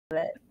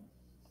it.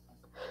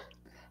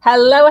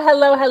 Hello,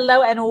 hello,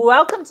 hello, and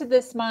welcome to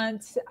this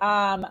month's,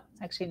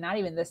 actually not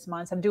even this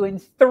month, I'm doing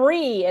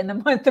 3 in the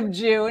month of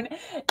June,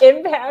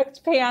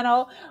 Impact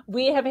Panel.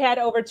 We have had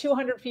over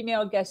 200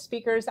 female guest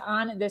speakers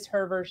on this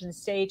Her version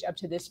stage up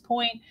to this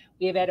point.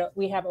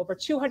 We have over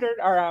 200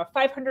 or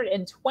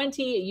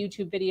 520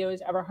 YouTube videos,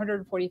 over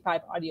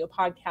 145 audio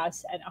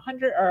podcasts, and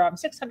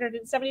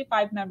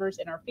 675 members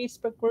in our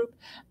Facebook group.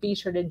 Be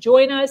sure to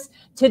join us.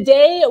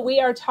 Today, we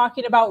are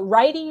talking about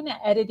writing,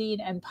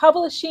 editing, and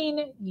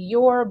publishing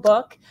your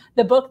book,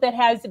 the book that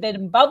has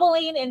been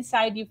bubbling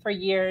inside you for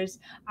years.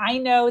 I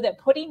know that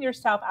putting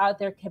yourself out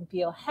there can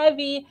feel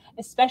heavy,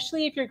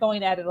 especially if you're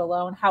going at it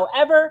alone.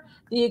 However,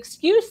 the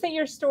excuse that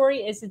your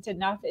story isn't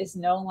enough is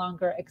no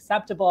longer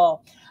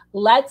acceptable.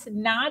 Let's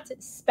not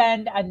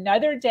spend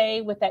another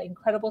day with that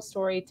incredible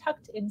story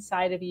tucked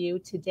inside of you.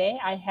 Today,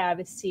 I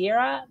have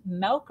Sierra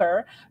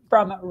Melcher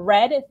from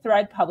Red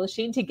Thread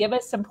Publishing to give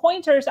us some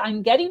pointers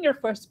on getting your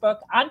first book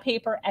on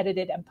paper,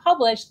 edited, and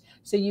published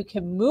so you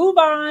can move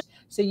on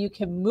to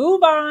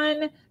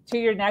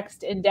your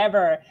next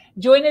endeavor.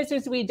 Join us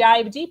as we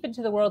dive deep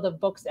into the world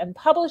of books and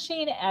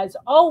publishing. As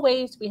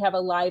always, we have a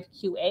live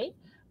QA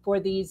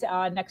for these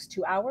next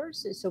 2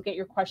 hours. So get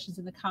your questions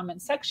in the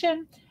comment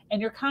section, and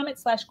your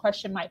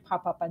comment/question might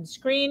pop up on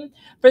screen.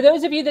 For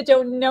those of you that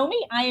don't know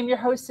me, I am your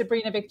host,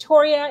 Sabrina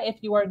Victoria. If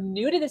you are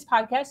new to this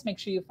podcast, make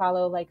sure you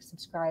follow, like,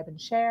 subscribe,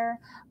 and share.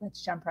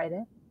 Let's jump right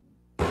in.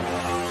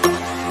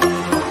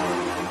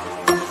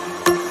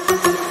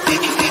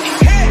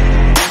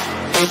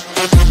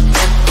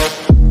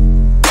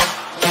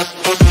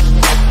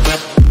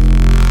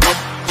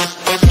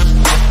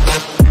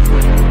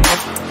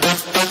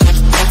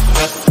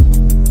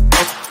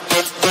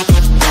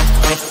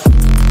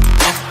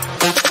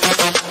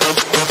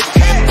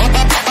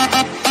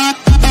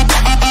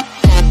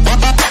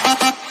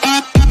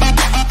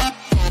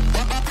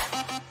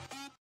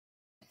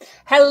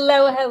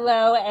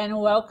 Hello, and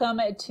welcome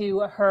to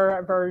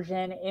Her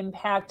Version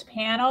Impact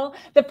Panel.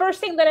 The first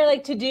thing that I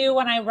like to do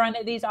when I run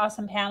these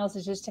awesome panels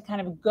is just to kind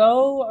of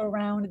go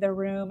around the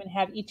room and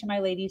have each of my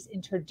ladies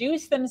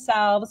introduce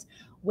themselves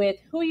with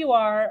who you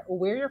are,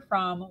 where you're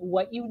from,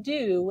 what you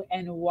do,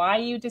 and why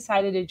you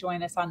decided to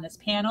join us on this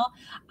panel.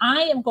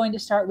 I am going to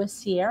start with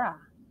Sierra.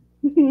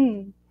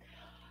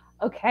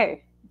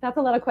 Okay, that's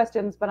a lot of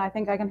questions, but I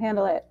think I can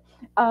handle it.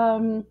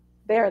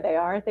 There they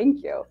are.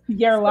 Thank you.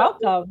 You're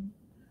welcome.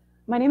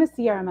 My name is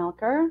Sierra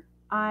Melcher.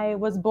 I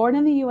was born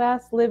in the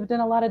U.S., lived in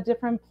a lot of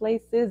different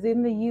places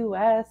in the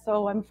U.S.,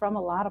 so I'm from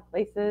a lot of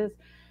places.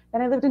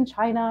 Then I lived in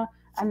China,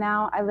 and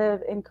now I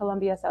live in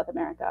Colombia, South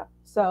America.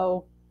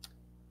 So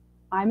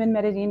I'm in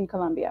Medellin,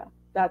 Colombia.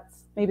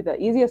 That's maybe the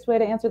easiest way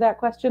to answer that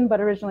question, but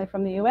originally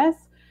from the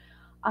U.S.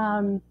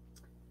 I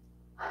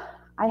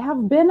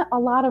have been a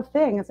lot of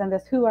things, and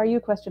this who are you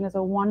question is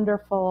a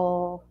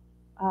wonderful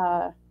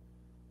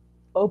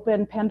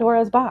open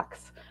Pandora's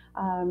box.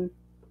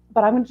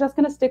 But I'm just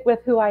going to stick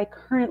with who I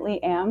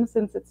currently am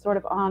since it's sort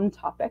of on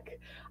topic.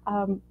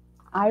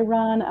 I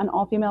run an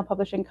all-female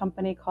publishing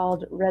company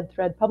called Red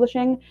Thread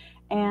Publishing,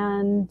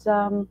 and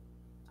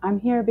I'm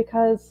here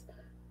because,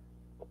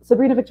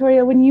 Sabrina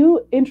Victoria, when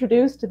you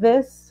introduced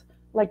this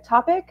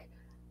topic,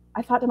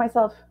 I thought to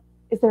myself,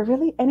 is there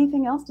really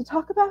anything else to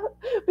talk about?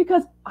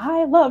 Because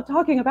I love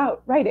talking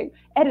about writing,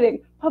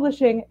 editing,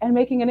 publishing, and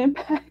making an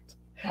impact.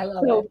 I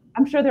love it.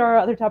 I'm sure there are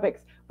other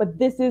topics, but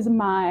this is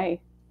my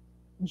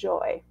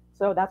joy.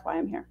 So that's why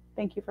I'm here.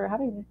 Thank you for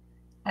having me.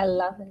 I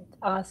love it.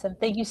 Awesome.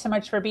 Thank you so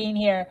much for being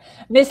here.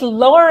 Miss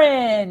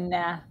Lauren,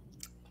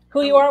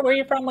 who you are, where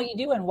you're from, what you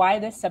do, and why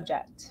this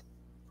subject.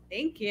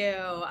 Thank you.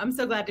 I'm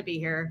so glad to be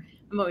here.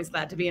 I'm always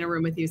glad to be in a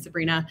room with you,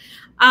 Sabrina.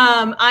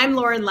 I'm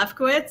Lauren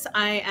Lefkowitz.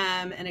 I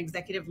am an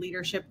executive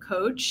leadership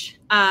coach.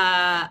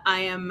 I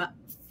am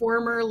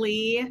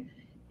formerly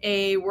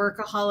a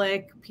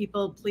workaholic,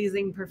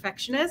 people-pleasing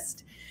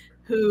perfectionist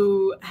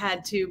who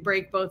had to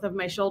break both of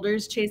my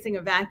shoulders chasing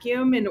a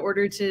vacuum in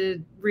order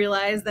to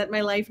realize that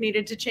my life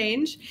needed to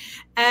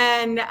change.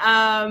 And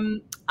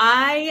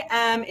I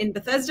am in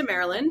Bethesda,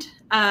 Maryland,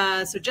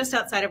 so just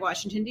outside of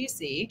Washington,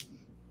 D.C.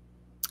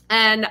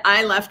 And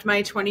I left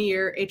my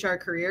 20-year HR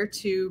career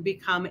to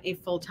become a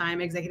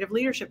full-time executive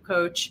leadership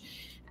coach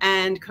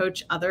and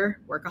coach other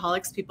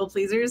workaholics, people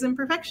pleasers, and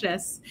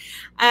perfectionists.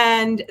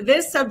 And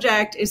this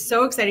subject is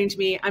so exciting to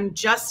me. I'm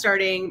just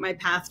starting my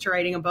path to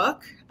writing a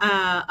book,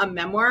 a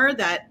memoir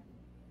that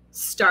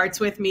starts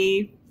with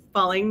me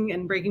falling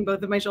and breaking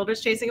both of my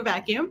shoulders chasing a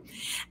vacuum.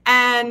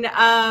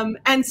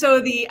 And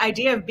so the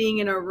idea of being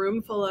in a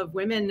room full of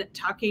women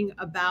talking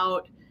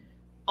about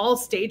all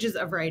stages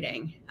of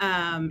writing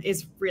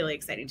is really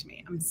exciting to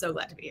me. I'm so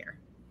glad to be here.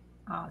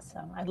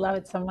 Awesome. I love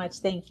it so much.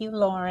 Thank you,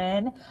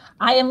 Lauren.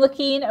 I am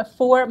looking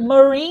for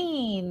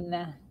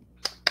Maureen.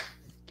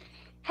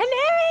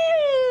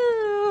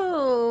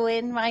 Hello,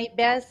 in my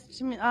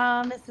best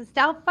Mrs.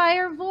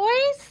 Doubtfire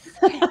voice.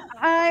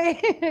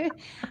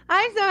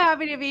 I'm so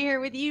happy to be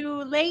here with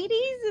you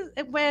ladies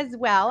as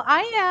well.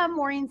 I am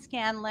Maureen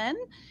Scanlon.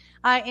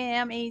 I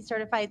am a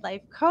certified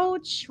life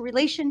coach,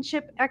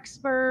 relationship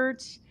expert,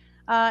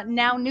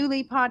 now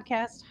newly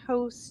podcast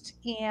host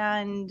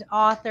and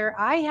author.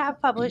 I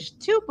have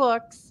published 2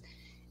 books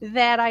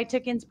that I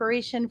took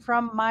inspiration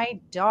from my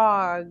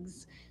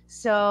dogs.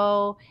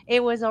 So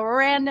it was a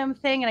random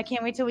thing, and I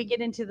can't wait till we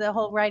get into the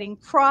whole writing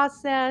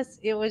process.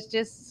 It was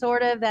just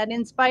sort of that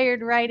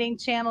inspired writing,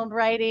 channeled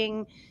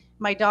writing.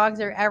 My dogs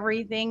are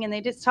everything, and they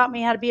just taught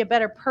me how to be a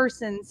better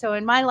person. So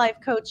in my life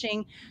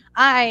coaching,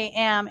 I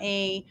am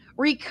a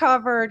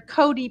recovered,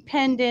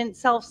 codependent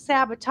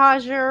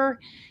self-sabotager,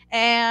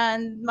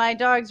 and my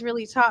dogs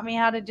really taught me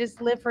how to just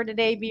live for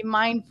today, be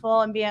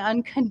mindful, and be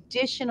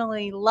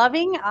unconditionally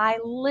loving. I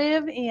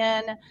live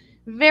in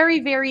very,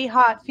 very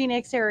hot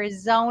Phoenix,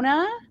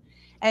 Arizona.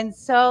 And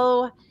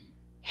so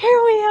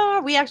here we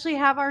are. We actually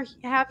have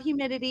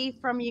humidity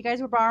from, you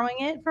guys were borrowing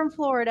it from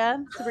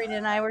Florida, Sabrina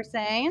and I were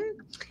saying,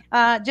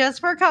 just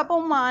for a couple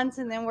months,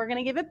 and then we're going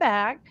to give it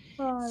back.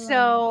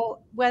 So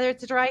whether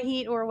it's a dry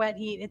heat or wet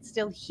heat, it's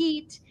still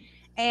heat.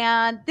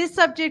 And this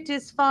subject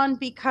is fun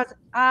because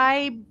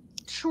I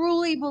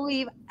truly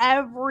believe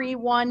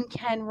everyone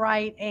can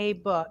write a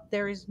book.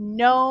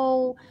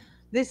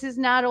 This is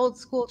not old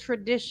school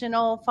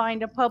traditional,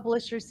 find a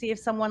publisher, see if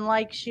someone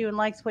likes you and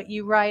likes what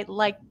you write.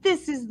 Like,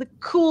 this is the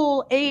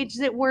cool age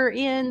that we're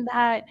in,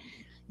 that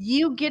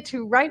you get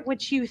to write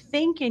what you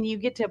think and you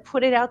get to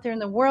put it out there in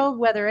the world,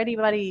 whether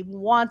anybody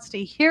wants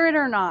to hear it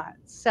or not.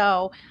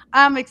 So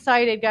I'm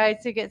excited,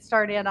 guys, to get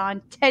started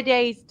on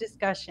today's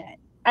discussion.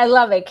 I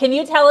love it. Can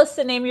you tell us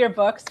the name of your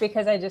books?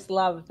 Because I just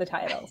love the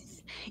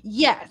titles.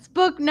 Yes.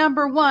 Book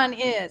number 1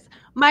 is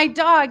My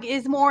Dog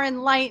is More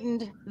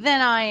Enlightened Than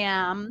I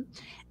Am.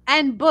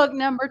 And book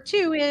number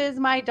 2 is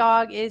My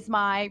Dog is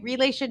My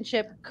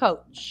Relationship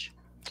Coach.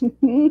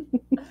 I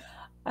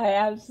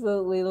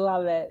absolutely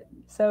love it.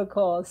 So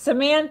cool.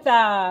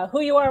 Samantha,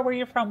 who you are, where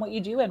you're from, what you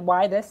do, and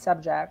why this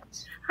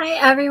subject? Hi,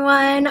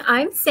 everyone.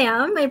 I'm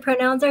Sam. My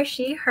pronouns are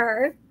she,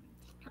 her.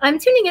 I'm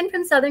tuning in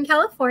from Southern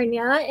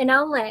California in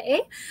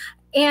LA.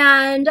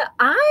 And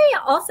I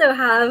also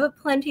have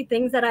plenty of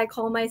things that I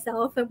call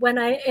myself when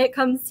it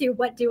comes to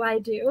what do I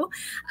do.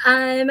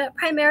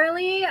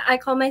 Primarily, I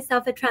call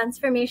myself a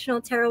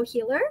transformational tarot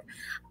healer.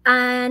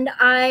 And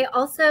I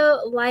also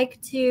like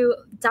to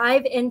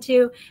dive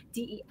into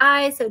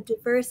DEI, so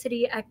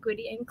diversity,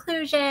 equity,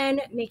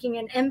 inclusion, making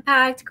an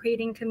impact,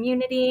 creating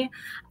community.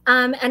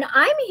 And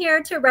I'm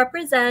here to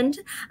represent,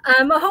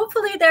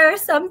 hopefully there are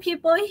some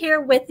people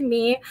here with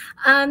me,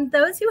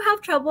 those who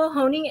have trouble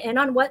honing in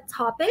on what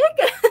topic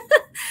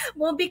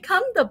will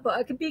become the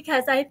book,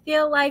 because I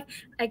feel like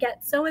I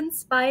get so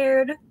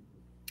inspired.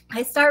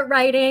 I start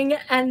writing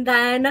and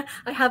then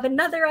I have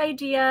another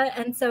idea.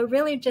 And so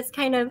really just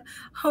kind of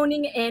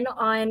honing in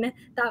on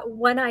that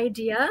one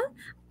idea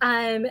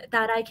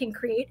that I can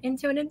create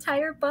into an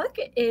entire book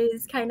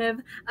is kind of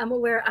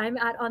where I'm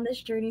at on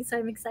this journey. So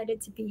I'm excited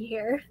to be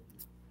here.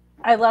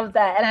 I love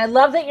that. And I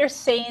love that you're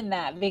saying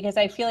that, because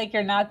I feel like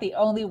you're not the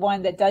only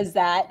one that does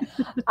that.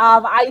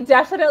 I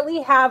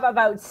definitely have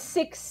about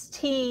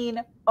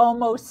 16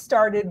 almost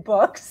started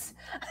books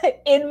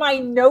in my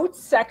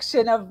notes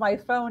section of my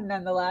phone,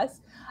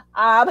 nonetheless.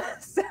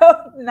 So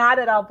not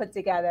at all put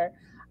together.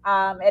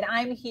 And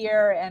I'm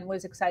here and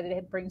was excited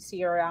to bring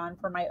Sierra on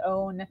for my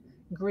own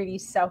greedy,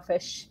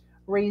 selfish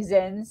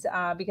reasons,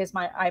 because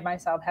I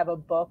myself have a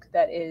book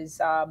that is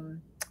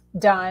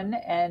done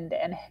and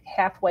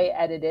halfway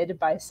edited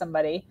by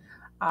somebody.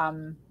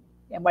 And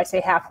when I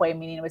say halfway,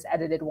 meaning it was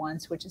edited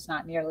once, which is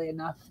not nearly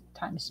enough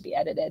times to be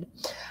edited.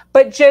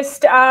 But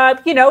just,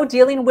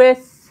 dealing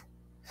with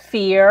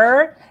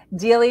fear,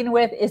 dealing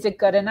with, is it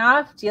good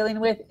enough? Dealing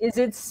with, is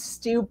it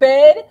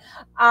stupid?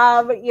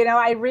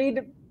 I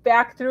read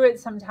back through it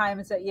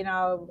sometimes that,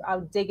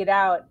 I'll dig it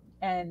out.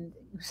 And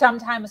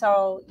sometimes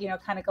I'll,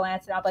 kind of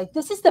glance and I'll be like,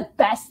 this is the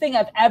best thing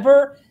I've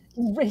ever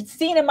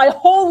seen in my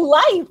whole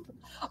life.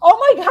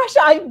 Oh my gosh,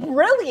 I'm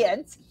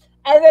brilliant.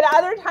 And then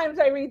other times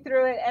I read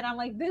through it and I'm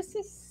like, this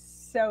is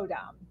so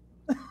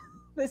dumb.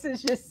 This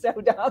is just so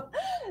dumb.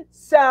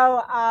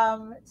 So,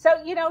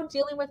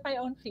 dealing with my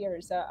own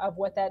fears of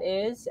what that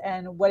is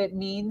and what it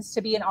means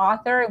to be an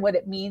author and what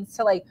it means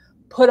to like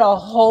put a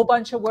whole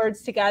bunch of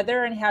words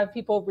together and have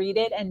people read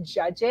it and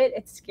judge it.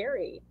 It's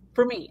scary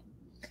for me.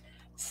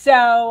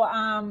 So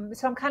I'm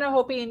kind of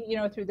hoping,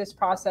 through this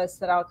process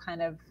that I'll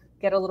kind of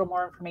get a little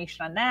more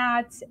information on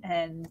that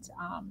and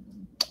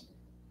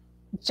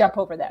jump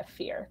over that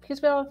fear,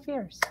 because we all have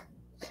fears.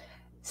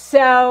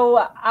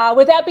 So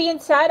with that being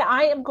said,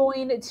 I am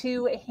going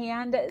to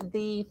hand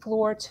the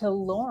floor to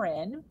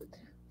Lauren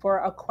for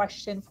a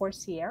question for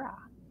Sierra.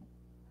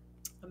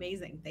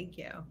 Amazing. Thank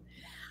you.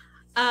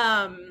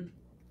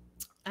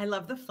 I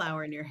love the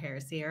flower in your hair,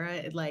 Sierra.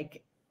 It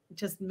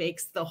just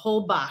makes the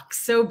whole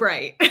box so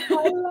bright.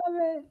 I love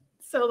it.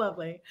 So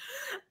lovely.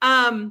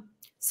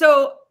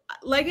 So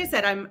like I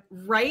said, I'm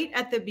right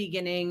at the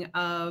beginning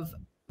of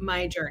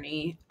my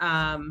journey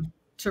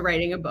to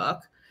writing a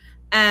book.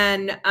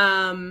 And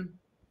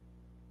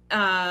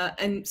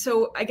And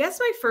so I guess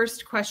my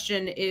first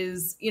question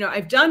is,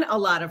 I've done a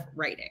lot of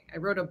writing. I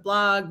wrote a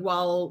blog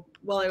while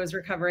I was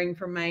recovering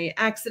from my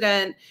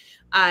accident.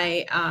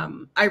 I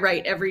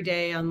write every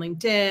day on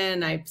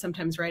LinkedIn. I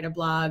sometimes write a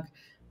blog.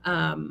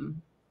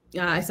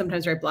 I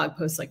sometimes write blog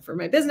posts like for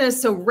my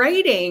business. So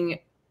writing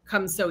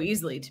comes so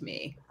easily to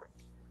me.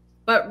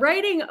 But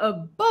writing a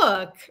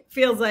book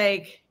feels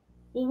like,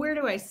 well, where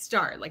do I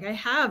start? Like I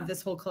have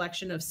this whole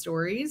collection of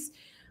stories,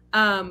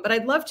 but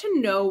I'd love to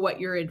know what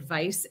your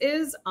advice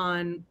is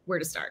on where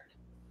to start.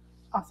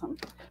 Awesome.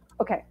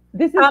 Okay.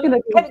 This is going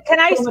to be can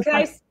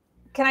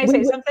I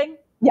say something?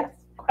 Yes.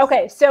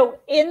 Okay. So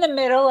in the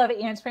middle of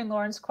answering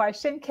Lauren's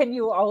question, can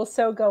you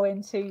also go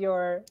into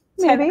your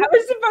 10 Maybe. I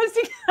was supposed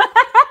to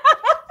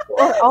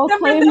or I'll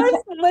claim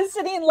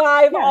listening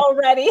live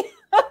already.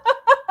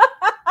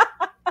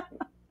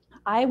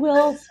 I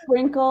will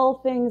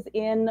sprinkle things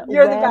in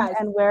You're when the best.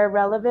 and where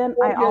relevant.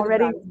 You're I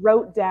already the best.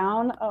 wrote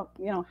down,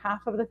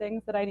 half of the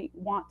things that I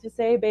want to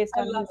say based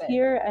on who's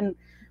here, and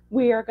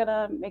we are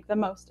gonna make the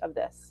most of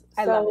this.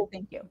 I love it.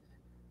 Thank you.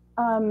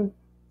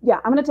 Yeah,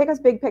 I'm gonna take us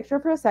big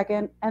picture for a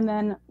second, and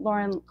then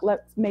Lauren,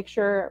 let's make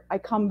sure I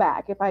come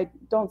back. If I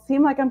don't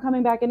seem like I'm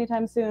coming back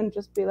anytime soon,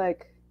 just be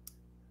like,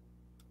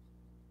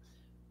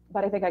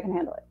 but I think I can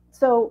handle it.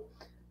 So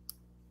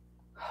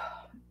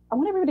I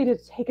want everybody to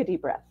take a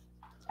deep breath.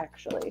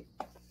 Actually,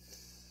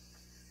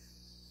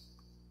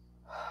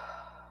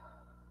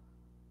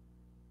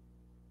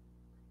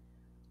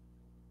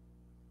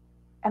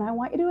 and I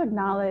want you to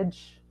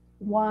acknowledge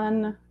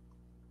one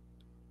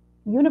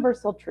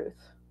universal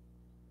truth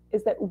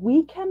is that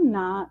we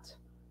cannot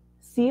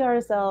see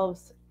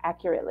ourselves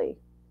accurately,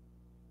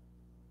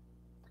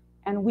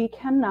 and we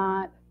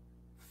cannot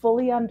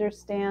fully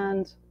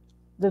understand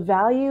the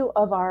value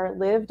of our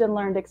lived and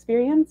learned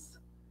experience,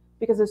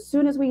 because as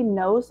soon as we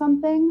know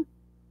something,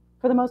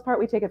 for the most part,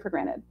 we take it for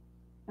granted.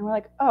 And we're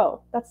like, oh,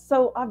 that's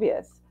so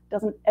obvious.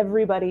 Doesn't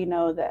everybody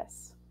know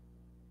this?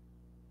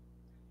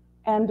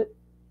 And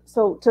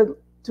so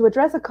to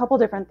address a couple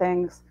different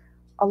things,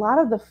 a lot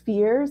of the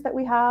fears that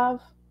we have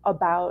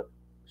about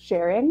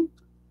sharing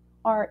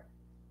are,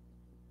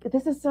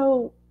 this is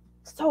so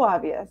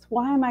obvious.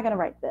 Why am I going to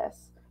write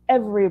this?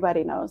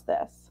 Everybody knows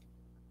this.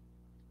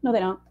 No,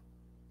 they don't.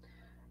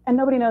 And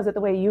nobody knows it the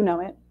way you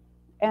know it.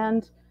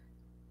 And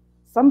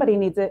somebody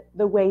needs it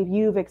the way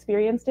you've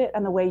experienced it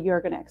and the way you're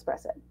going to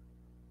express it.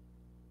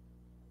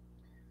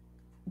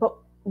 But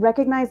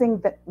recognizing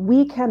that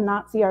we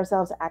cannot see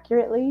ourselves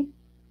accurately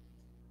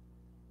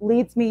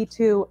leads me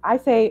to, I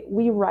say,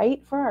 we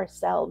write for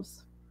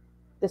ourselves.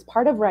 This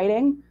part of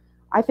writing,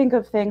 I think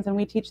of things, and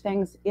we teach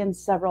things in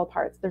several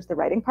parts. There's the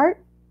writing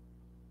part,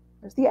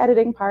 there's the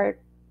editing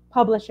part,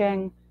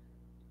 publishing,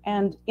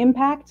 and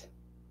impact,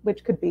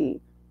 which could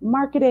be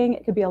marketing.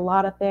 It could be a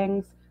lot of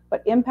things,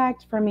 but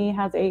impact for me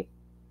has a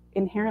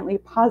inherently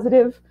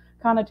positive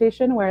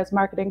connotation, whereas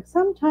marketing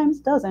sometimes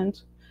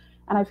doesn't.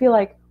 And I feel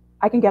like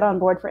I can get on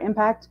board for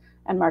impact,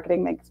 and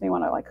marketing makes me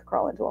want to like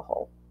crawl into a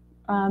hole.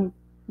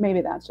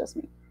 Maybe that's just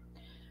me.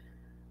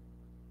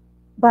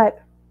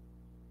 But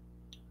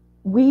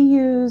we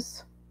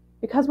use,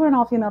 because we're an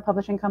all-female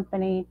publishing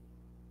company,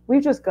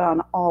 we've just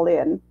gone all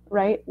in,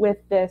 right, with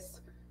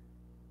this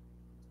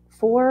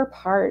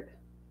 4-part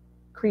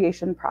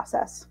creation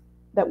process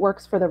that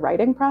works for the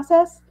writing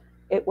process.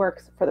 It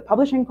works for the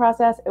publishing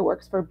process. It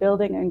works for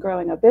building and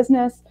growing a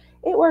business.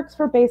 It works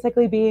for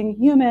basically being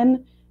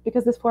human,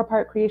 because this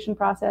 4-part creation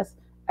process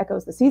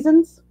echoes the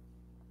seasons,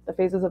 the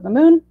phases of the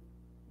moon,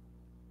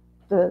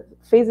 the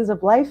phases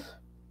of life,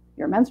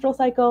 your menstrual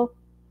cycle,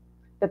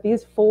 that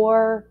these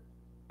 4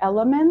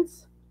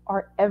 elements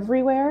are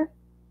everywhere.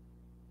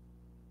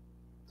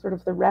 Sort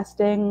of the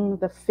resting,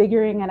 the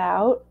figuring it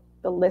out,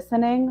 the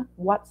listening.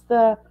 What's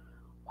that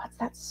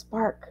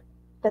spark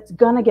that's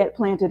gonna get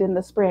planted in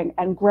the spring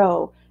and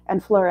grow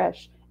and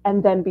flourish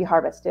and then be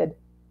harvested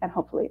and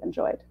hopefully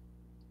enjoyed,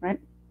 right?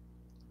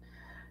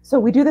 So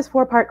we do this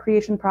 4-part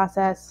creation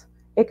process.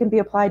 It can be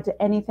applied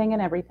to anything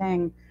and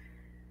everything.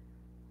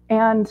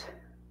 And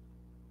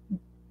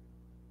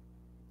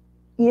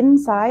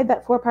inside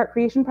that 4-part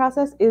creation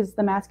process is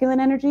the masculine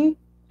energy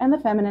and the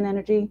feminine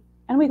energy,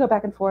 and we go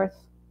back and forth.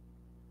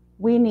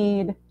 We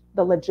need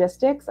the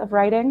logistics of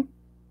writing.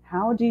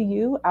 How do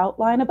you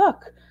outline a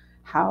book?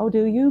 How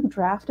do you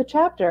draft a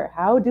chapter?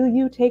 How do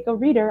you take a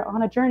reader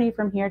on a journey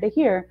from here to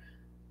here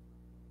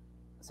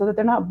so that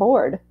they're not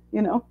bored,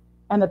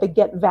 and that they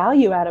get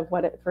value out of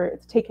what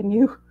it's taken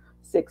you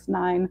 6,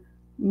 9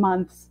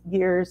 months,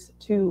 years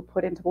to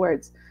put into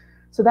words.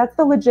 So that's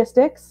the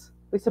logistics.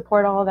 We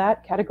support all of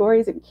that,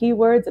 categories and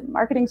keywords and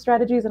marketing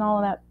strategies and all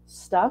of that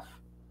stuff.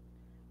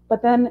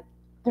 But then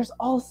there's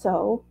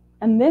also,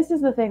 and this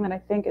is the thing that I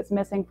think is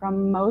missing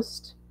from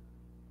most,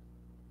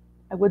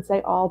 I would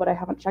say all, but I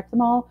haven't checked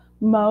them all,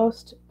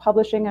 most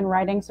publishing and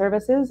writing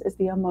services, is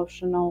the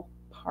emotional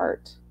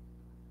part.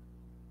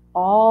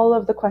 All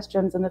of the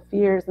questions and the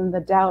fears and the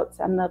doubts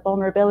and the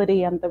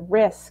vulnerability and the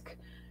risk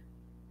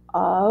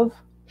of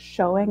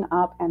showing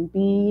up and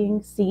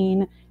being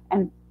seen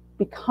and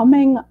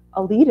becoming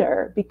a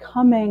leader,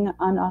 becoming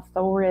an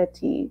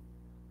authority.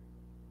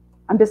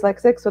 I'm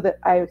dyslexic, so that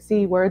I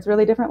see words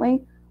really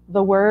differently.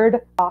 The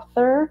word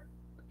author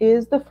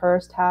is the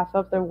first half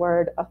of the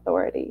word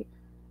authority.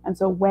 And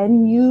so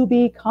when you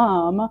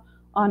become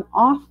an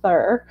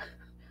author,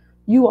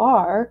 you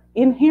are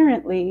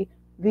inherently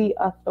the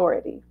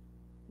authority.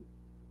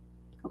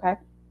 Okay?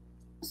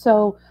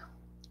 So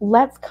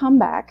let's come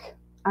back.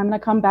 I'm going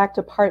to come back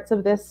to parts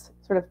of this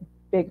sort of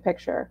big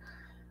picture.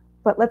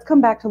 But let's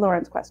come back to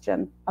Lauren's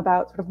question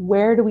about sort of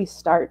where do we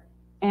start?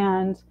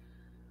 And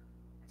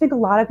I think a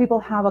lot of people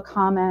have a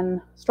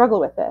common struggle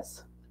with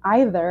this.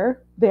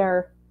 Either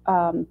they're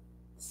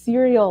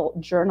serial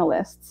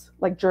journalists,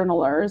 like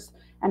journalers,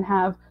 and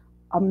have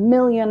a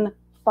million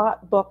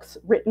thought books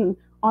written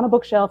on a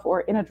bookshelf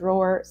or in a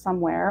drawer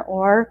somewhere,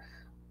 or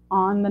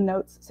on the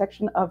notes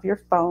section of your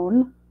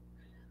phone,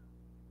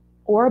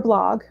 or a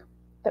blog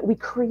that we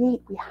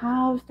create. We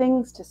have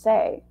things to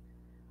say,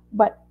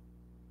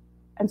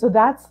 and so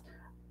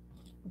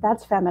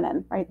that's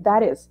feminine, right?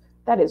 That is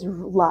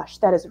lush,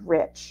 that is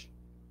rich.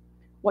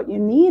 What you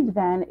need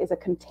then is a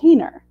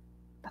container.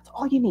 That's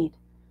all you need,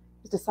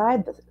 is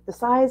decide the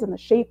size and the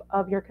shape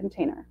of your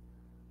container.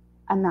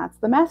 And that's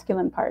the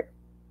masculine part.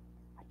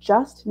 I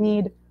just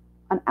need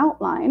an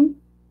outline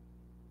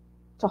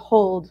to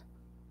hold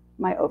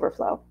my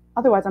overflow.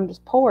 Otherwise, I'm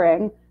just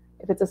pouring.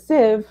 If it's a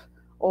sieve,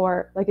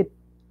 or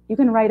you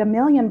can write 1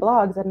 million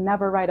blogs and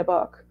never write a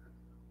book,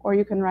 or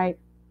you can write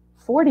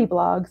 40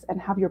 blogs and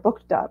have your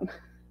book done,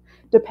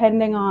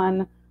 depending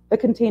on the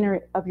container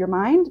of your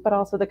mind, but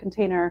also the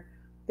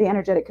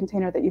energetic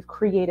container that you've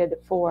created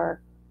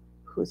for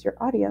who's your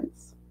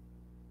audience.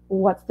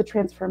 What's the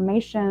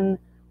transformation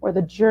or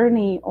the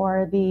journey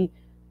or the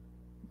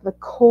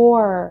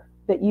core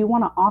that you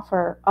want to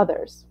offer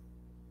others?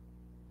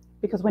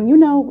 Because when you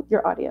know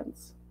your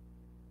audience,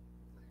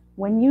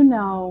 when you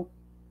know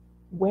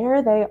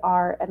where they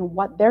are and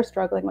what they're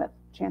struggling with,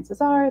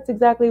 chances are it's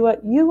exactly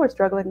what you were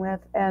struggling with.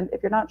 And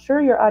if you're not sure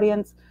your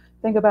audience,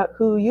 think about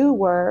who you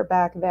were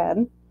back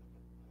then.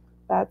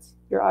 That's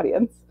your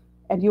audience.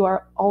 And you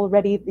are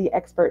already the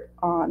expert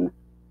on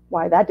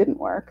why that didn't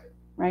work,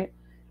 right?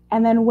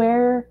 And then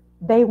where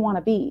they want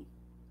to be,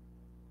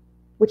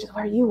 which is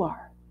where you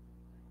are.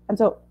 And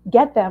so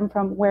get them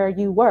from where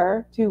you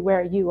were to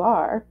where you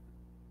are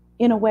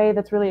in a way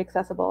that's really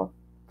accessible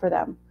for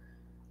them.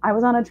 I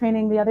was on a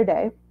training the other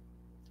day.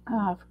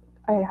 I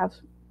have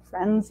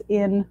friends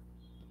in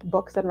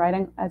books and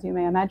writing, as you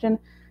may imagine.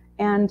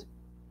 And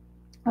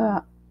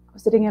I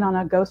was sitting in on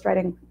a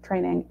ghostwriting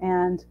training.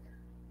 And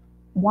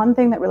one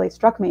thing that really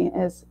struck me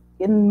is,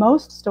 in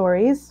most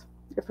stories,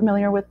 you're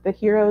familiar with the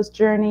hero's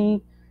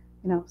journey.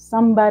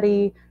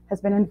 Somebody has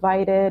been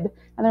invited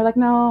and they're like,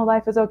 no,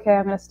 life is okay,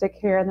 I'm going to stick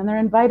here. And then they're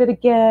invited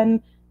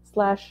again, /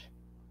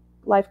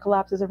 life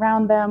collapses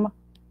around them,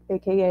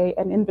 aka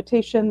an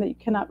invitation that you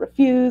cannot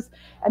refuse.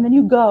 And then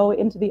you go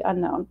into the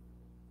unknown.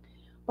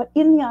 But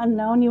in the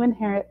unknown, you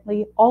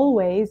inherently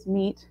always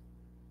meet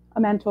a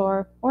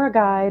mentor or a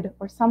guide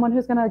or someone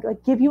who's going to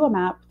give you a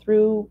map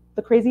through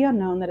the crazy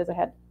unknown that is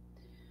ahead.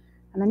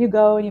 And then you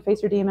go and you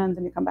face your demons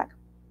and you come back.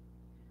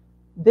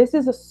 This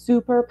is a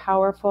super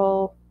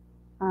powerful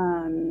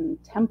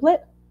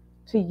template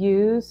to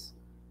use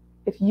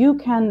if you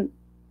can.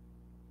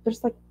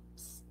 There's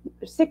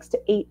 6 to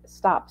 8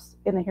 stops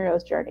in the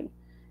hero's journey.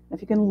 And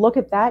if you can look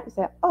at that and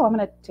say, oh, I'm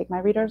going to take my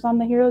readers on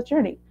the hero's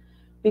journey,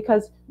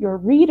 because your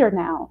reader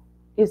now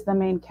is the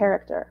main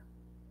character.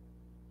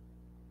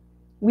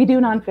 We do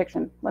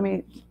nonfiction. Let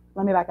me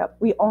back up.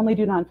 We only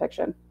do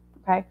nonfiction.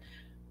 Okay.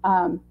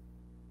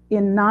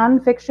 In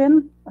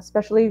nonfiction,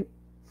 especially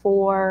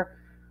for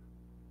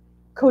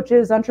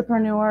coaches,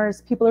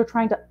 entrepreneurs, people who are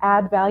trying to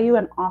add value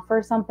and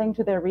offer something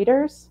to their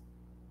readers,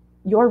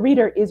 your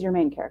reader is your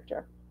main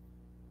character.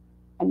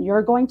 And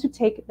you're going to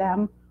take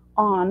them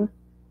on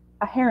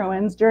a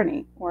heroine's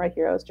journey or a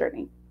hero's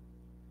journey.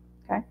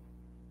 Okay?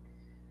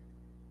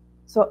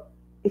 So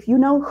if you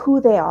know who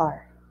they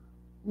are,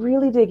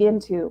 really dig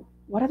into,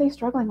 what are they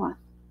struggling with?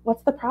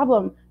 What's the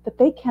problem that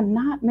they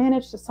cannot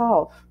manage to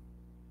solve?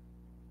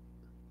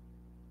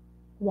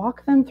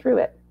 Walk them through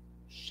it.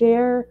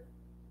 Share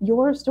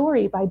your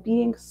story by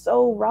being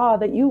so raw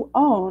that you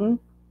own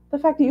the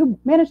fact that you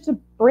managed to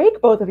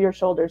break both of your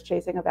shoulders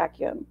chasing a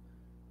vacuum.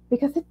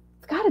 Because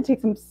it's got to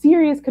take some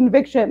serious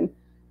conviction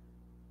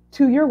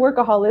to your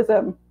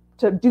workaholism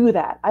to do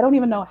that. I don't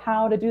even know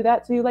how to do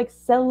that. So you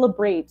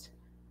celebrate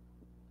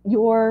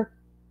your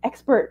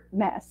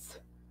expertness,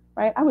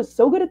 right? I was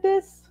so good at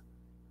this.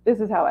 This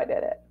is how I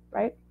did it,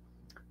 right?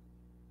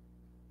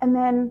 And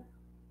then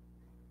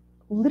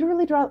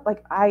literally draw,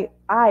 I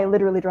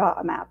literally draw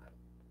a map.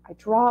 I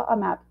draw a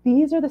map.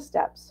 These are the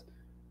steps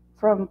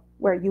from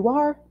where you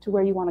are to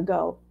where you want to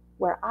go,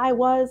 where I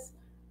was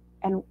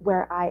and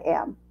where I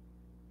am.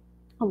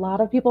 A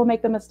lot of people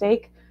make the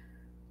mistake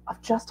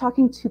of just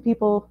talking to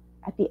people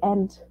at the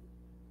end,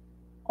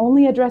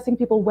 only addressing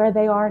people where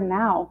they are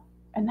now.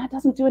 And that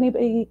doesn't do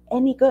anybody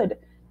any good,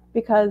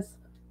 because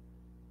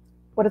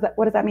what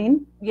does that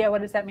mean? Yeah,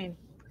 what does that mean?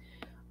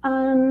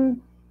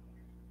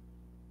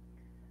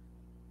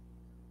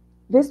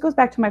 this goes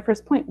back to my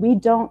first point. We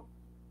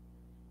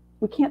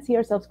can't see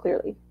ourselves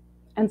clearly.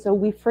 And so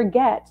we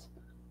forget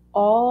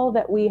all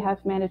that we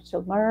have managed to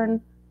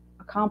learn,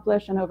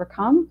 accomplish, and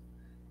overcome.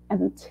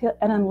 And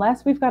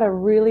unless we've got a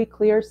really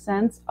clear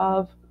sense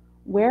of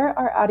where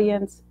our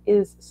audience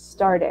is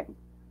starting,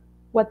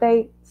 what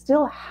they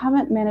still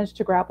haven't managed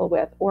to grapple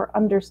with or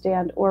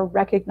understand or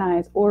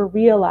recognize or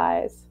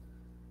realize,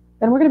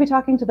 then we're going to be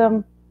talking to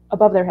them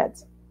above their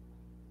heads.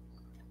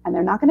 And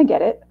they're not going to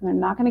get it, and they're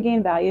not going to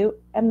gain value,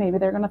 and maybe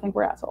they're going to think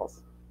we're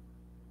assholes.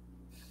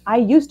 I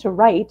used to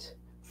write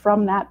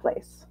from that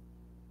place.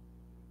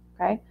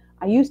 Okay?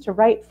 I used to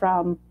write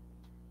from,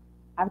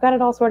 I've got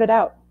it all sorted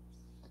out,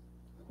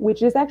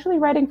 which is actually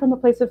writing from a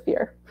place of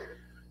fear.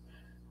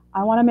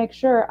 I want to make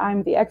sure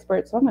I'm the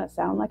expert, so I'm going to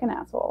sound like an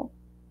asshole.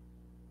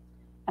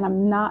 And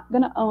I'm not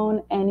going to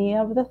own any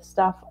of the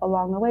stuff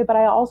along the way, but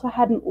I also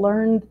hadn't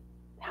learned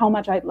how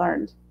much I'd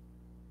learned.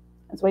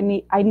 And so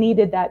I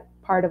needed that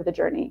part of the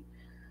journey.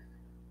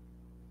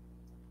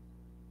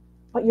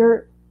 But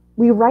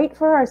we write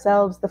for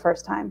ourselves the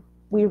first time.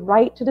 We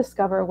write to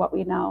discover what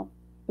we know.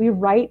 We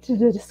write to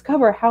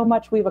discover how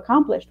much we've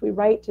accomplished. We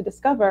write to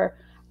discover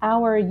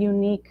our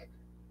unique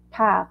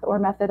path or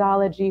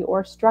methodology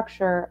or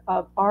structure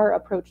of our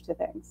approach to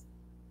things.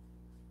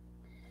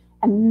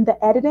 And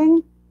the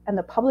editing and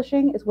the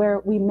publishing is where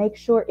we make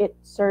sure it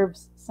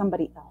serves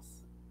somebody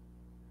else.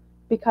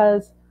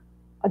 Because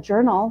a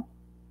journal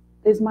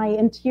is my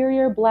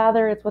interior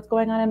blather. It's what's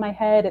going on in my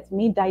head. It's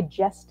me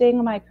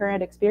digesting my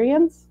current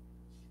experience.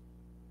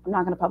 I'm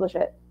not going to publish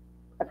it.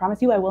 I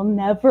promise you I will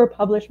never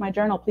publish my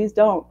journal. Please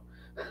don't.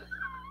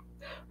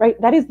 Right?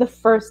 That is the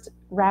first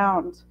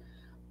round,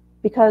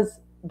 because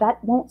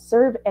that won't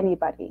serve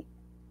anybody.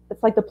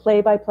 It's like the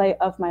play-by-play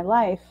of my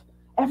life.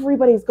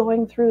 Everybody's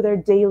going through their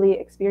daily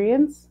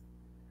experience.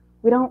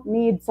 We don't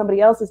need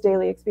somebody else's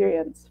daily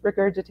experience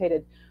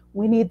regurgitated.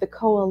 We need the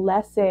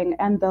coalescing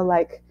and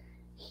the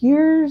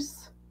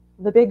here's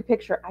the big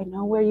picture. I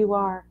know where you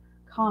are.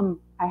 Come,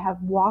 I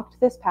have walked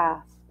this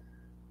path.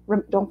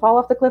 Don't fall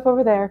off the cliff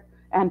over there.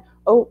 And,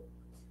 oh,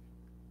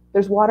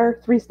 there's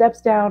water 3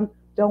 steps down.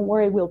 Don't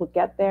worry, we'll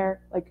get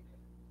there.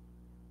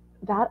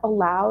 That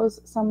allows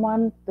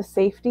someone the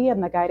safety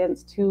and the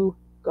guidance to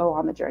go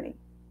on the journey.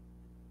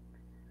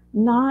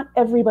 Not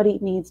everybody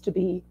needs to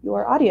be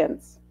your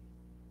audience.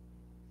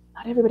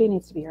 Not everybody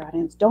needs to be your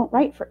audience. Don't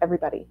write for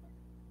everybody.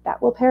 That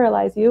will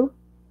paralyze you.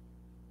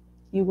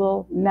 You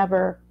will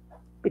never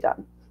be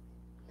done.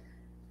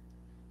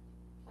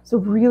 So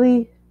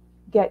really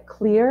get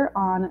clear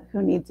on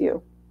who needs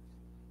you.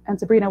 And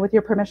Sabrina, with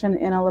your permission,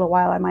 in a little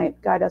while, I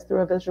might guide us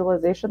through a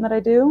visualization that I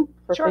do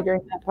for Sure.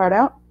 figuring that part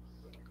out.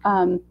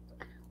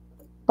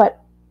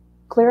 But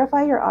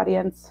clarify your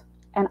audience.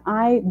 And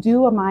I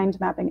do a mind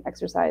mapping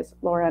exercise,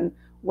 Lauren,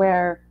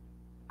 where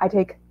I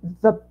take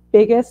the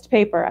biggest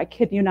paper, I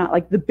kid you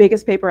not, the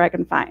biggest paper I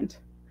can find.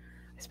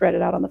 I spread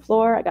it out on the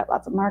floor. I got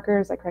lots of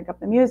markers. I crank up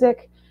the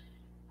music.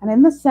 And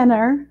in the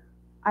center,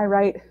 I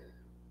write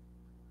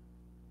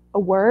a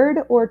word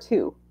or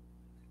two.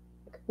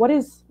 What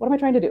am I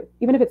trying to do?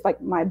 Even if it's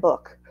my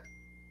book.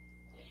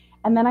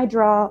 And then I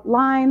draw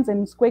lines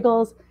and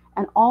squiggles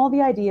and all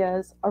the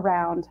ideas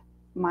around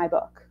my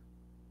book.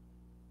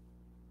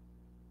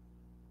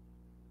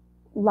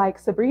 Like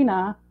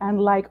Sabrina, and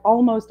like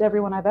almost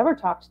everyone I've ever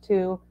talked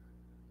to,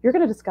 you're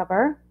going to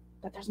discover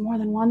that there's more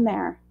than one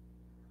there.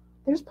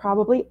 There's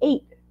probably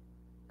 8.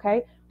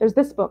 Okay? There's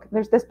this book, and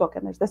there's this book,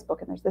 and there's this book,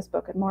 and there's this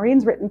book. And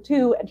Maureen's written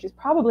 2, and she's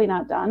probably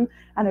not done.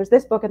 And there's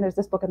this book, and there's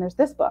this book, and there's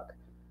this book.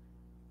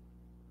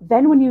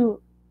 Then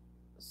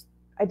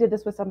I did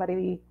this with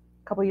somebody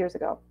a couple years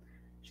ago.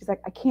 She's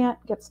like, I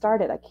can't get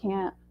started. I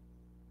can't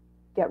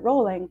get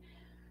rolling.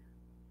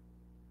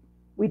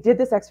 We did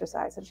this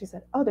exercise, and she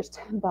said, oh, there's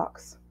 10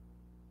 books.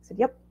 I said,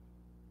 yep.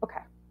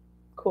 Okay,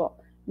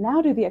 cool.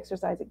 Now do the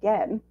exercise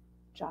again,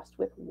 just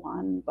with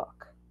one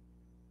book,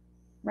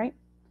 right?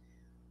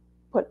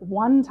 Put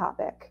one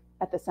topic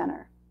at the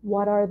center.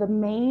 What are the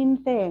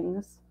main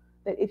things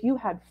that if you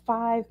had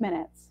 5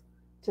 minutes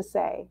to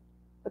say,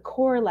 the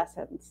core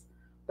lessons,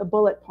 the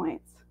bullet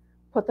points,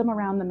 put them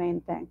around the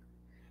main thing,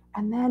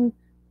 and then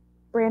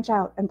branch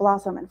out and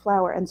blossom and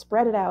flower and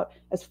spread it out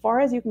as far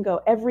as you can go.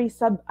 Every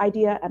sub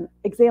idea and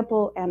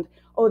example and,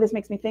 oh, this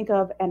makes me think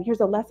of, and here's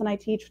a lesson I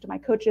teach to my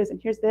coaches, and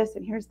here's this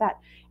and here's that,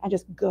 and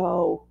just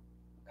go,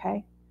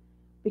 okay?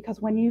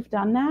 Because when you've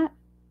done that,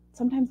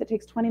 sometimes it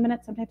takes 20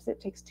 minutes, sometimes it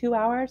takes 2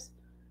 hours,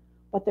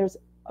 but there's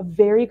a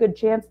very good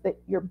chance that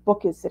your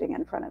book is sitting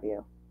in front of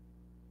you,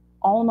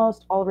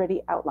 almost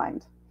already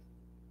outlined.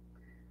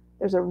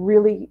 There's a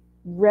really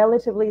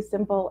relatively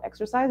simple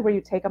exercise where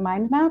you take a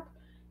mind map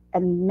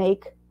and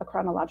make a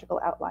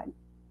chronological outline.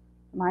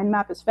 The mind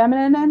map is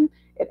feminine,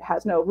 it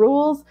has no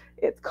rules,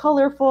 it's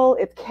colorful,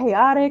 it's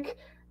chaotic,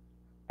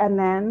 and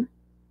then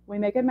we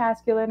make it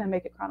masculine and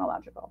make it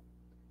chronological.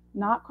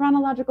 Not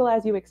chronological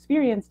as you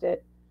experienced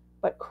it,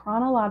 but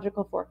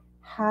chronological for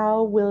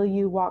how will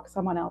you walk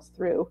someone else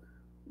through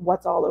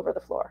what's all over the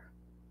floor,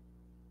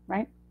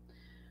 right?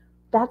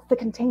 That's the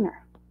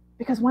container.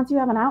 Because once you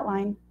have an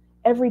outline,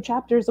 every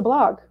chapter is a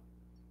blog,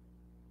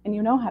 and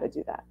you know how to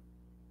do that,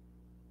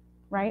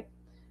 right?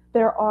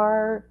 There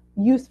are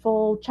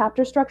useful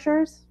chapter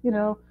structures. You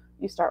know,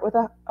 you start with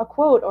a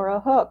quote or a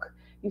hook.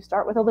 You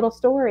start with a little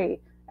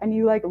story, and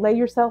you like lay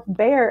yourself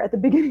bare at the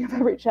beginning of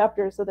every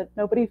chapter so that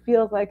nobody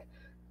feels like,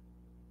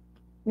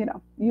 you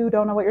know, you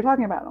don't know what you're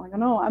talking about. I'm like, oh,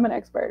 no, I'm an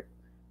expert.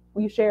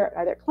 You share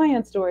either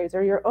client stories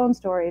or your own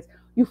stories.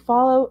 You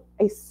follow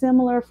a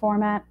similar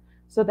format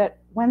so that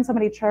when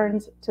somebody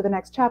turns to the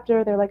next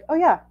chapter, they're like, oh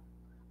yeah,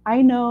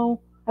 I don't know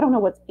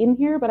what's in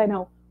here, but I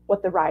know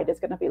what the ride is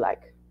going to be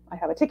like. I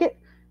have a ticket.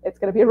 It's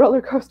going to be a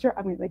roller coaster.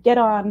 I'm going to get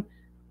on,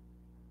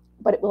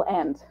 but it will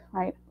end,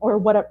 right? Or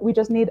whatever. We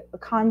just need a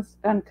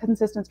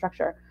consistent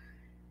structure.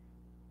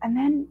 And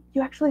then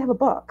you actually have a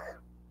book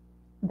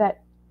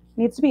that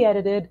needs to be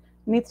edited,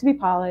 needs to be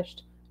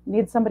polished,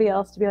 needs somebody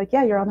else to be like,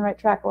 yeah, you're on the right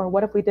track. Or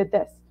what if we did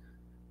this?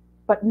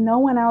 But no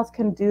one else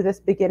can do this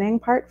beginning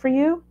part for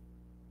you.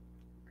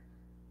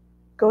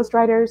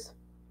 Ghostwriters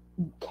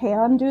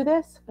can do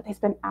this, but they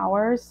spend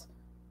hours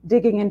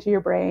digging into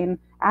your brain,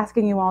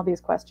 asking you all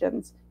these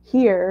questions.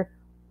 Here,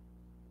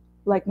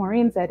 like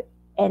Maureen said,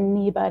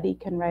 anybody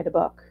can write a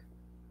book.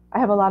 I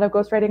have a lot of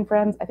ghostwriting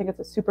friends. I think it's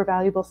a super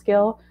valuable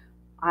skill.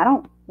 I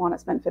don't want to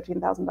spend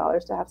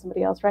 $15,000 to have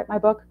somebody else write my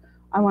book.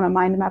 I want to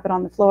mind map it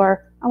on the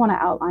floor. I want to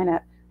outline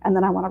it. And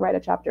then I want to write a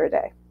chapter a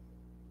day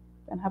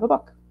and have a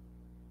book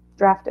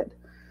drafted.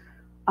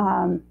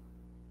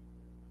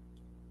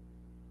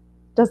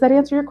 Does that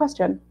answer your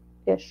question?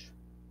 Ish.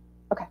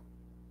 Okay.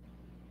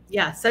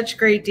 Yeah, such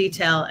great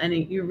detail. And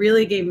you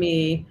really gave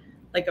me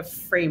like a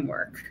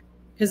framework,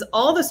 because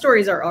all the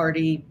stories are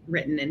already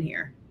written in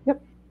here.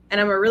 Yep. And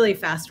I'm a really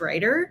fast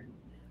writer.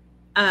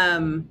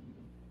 And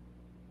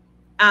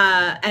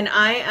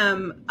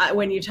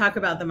when you talk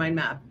about the mind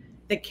map,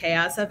 the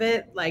chaos of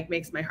it like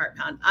makes my heart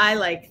pound. I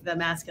like the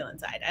masculine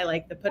side. I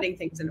like the putting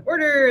things in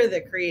order,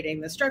 the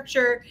creating the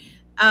structure.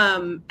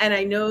 And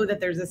I know that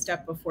there's a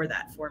step before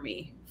that for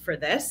me for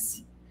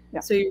this. Yeah.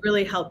 So you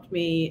really helped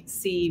me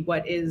see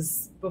what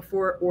is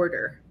before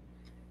order,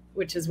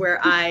 which is where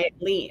I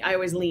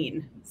always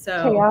lean.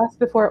 So chaos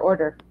before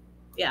order.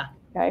 Yeah.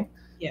 Okay.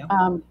 Yeah.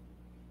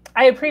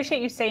 I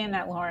appreciate you saying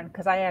that, Lauren,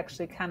 because I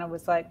actually kind of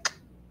was like,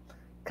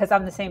 because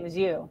I'm the same as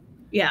you.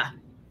 Yeah.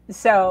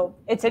 So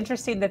it's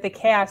interesting that the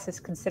chaos is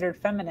considered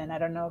feminine. I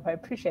don't know if I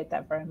appreciate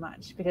that very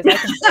much, because I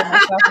consider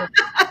myself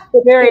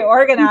as very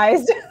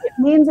organized. It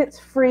means it's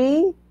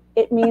free.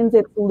 It means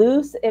it's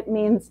loose. It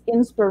means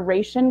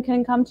inspiration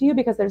can come to you,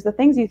 because there's the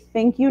things you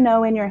think you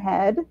know in your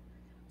head,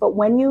 but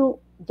when you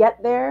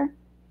get there,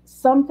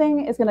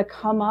 something is going to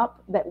come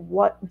up that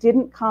what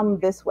didn't come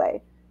this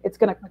way. It's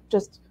going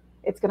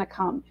to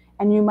come.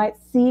 And you might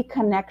see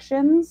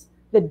connections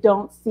that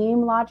don't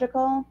seem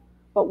logical,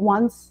 but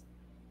once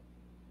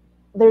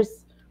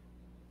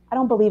I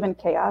don't believe in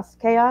chaos.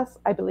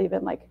 I believe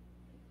in like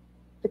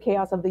the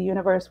chaos of the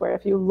universe, where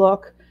if you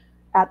look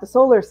at the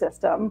solar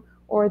system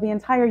or the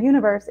entire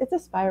universe, it's a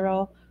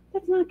spiral.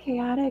 It's not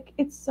chaotic.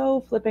 It's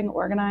so flipping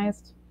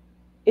organized.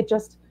 You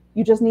just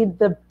need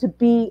to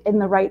be in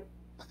the right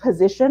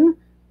position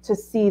to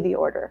see the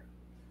order.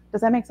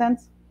 Does that make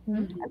sense?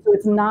 Mm-hmm. And so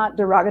it's not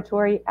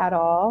derogatory at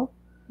all.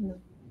 Mm-hmm.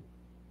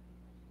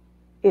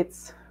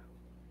 It's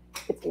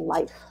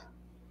life.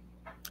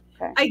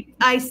 Okay.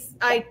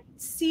 I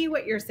see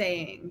what you're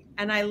saying,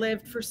 and I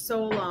lived for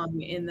so long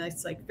in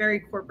this like very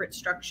corporate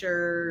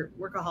structure,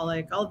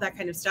 workaholic, all of that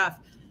kind of stuff.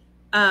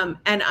 And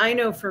I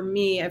know for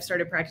me, I've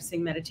started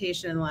practicing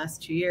meditation in the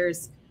last 2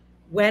 years.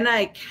 When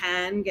I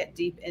can get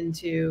deep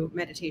into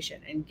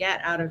meditation and get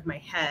out of my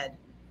head,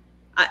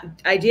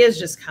 ideas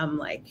just come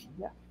like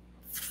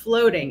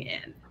floating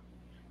in.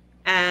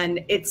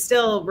 And it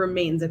still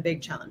remains a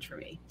big challenge for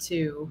me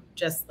to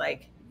just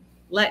like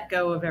let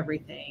go of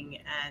everything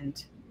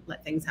and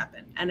let things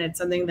happen. And it's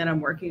something that I'm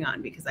working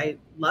on, because I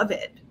love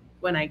it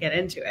when I get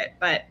into it,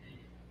 but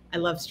I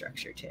love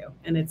structure too.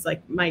 And it's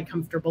like my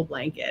comfortable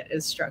blanket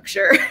is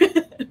structure.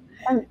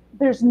 And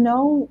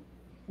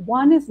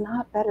one is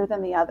not better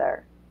than the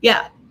other.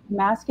 Yeah.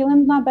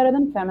 Masculine's not better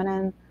than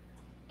feminine.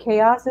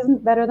 Chaos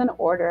isn't better than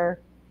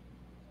order.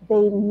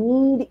 They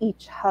need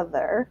each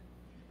other.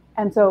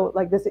 And so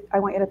like this, I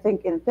want you to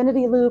think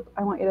infinity loop.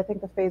 I want you to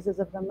think the phases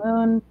of the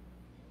moon.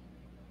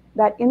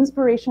 That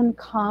inspiration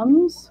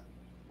comes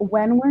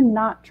when we're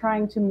not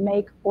trying to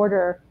make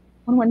order,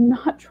 when we're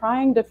not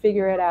trying to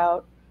figure it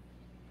out.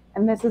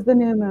 And this is the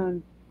new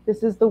moon.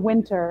 This is the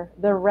winter,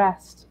 the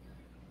rest.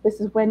 This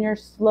is when you're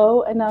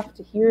slow enough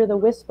to hear the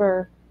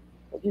whisper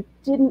that you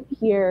didn't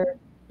hear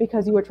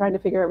because you were trying to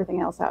figure everything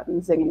else out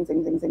and zing,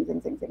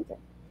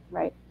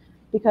 right?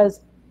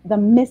 Because the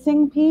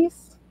missing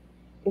piece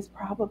is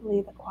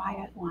probably the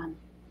quiet one.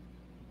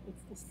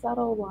 It's the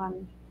subtle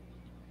one.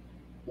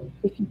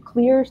 If you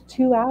clear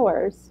 2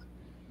 hours,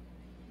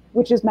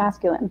 which is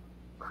masculine,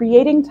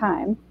 creating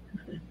time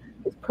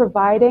is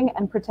providing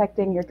and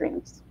protecting your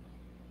dreams.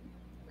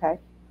 Okay,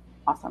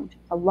 awesome.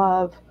 I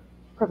love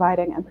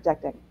providing and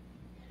protecting.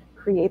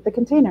 Create the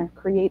container,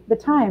 create the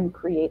time,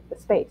 create the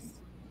space,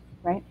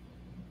 right?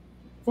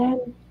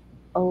 Then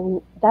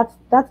oh,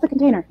 that's the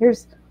container.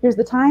 Here's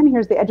the time.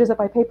 Here's the edges of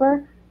my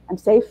paper. I'm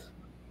safe.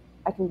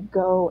 I can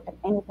go and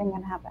anything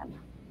can happen.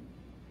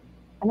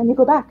 And then you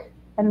go back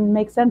and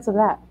make sense of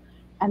that.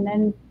 And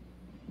then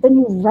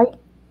you write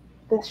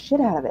the shit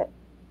out of it.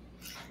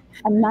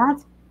 And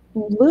that's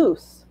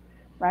loose,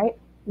 right?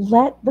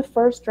 Let the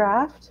first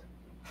draft,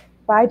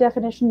 by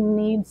definition,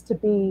 needs to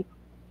be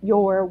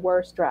your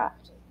worst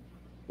draft.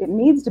 It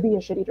needs to be a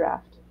shitty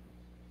draft.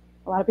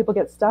 A lot of people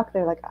get stuck.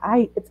 They're like,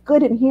 it's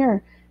good in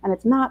here and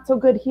it's not so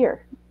good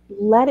here.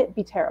 Let it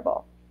be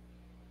terrible.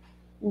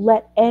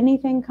 Let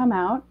anything come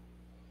out,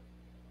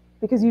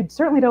 because you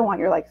certainly don't want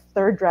your like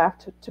third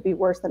draft to be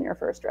worse than your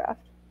first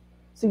draft.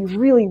 So you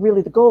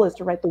really, the goal is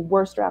to write the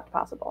worst draft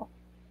possible.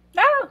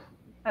 Oh,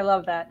 I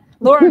love that.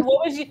 Lauren,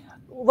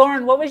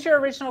 what was your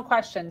original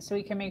question, so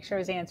we can make sure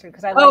it's answered?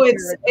 Because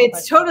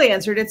it's totally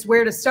answered. It's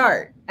where to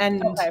start.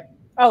 And okay.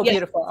 Oh, yeah,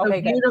 beautiful.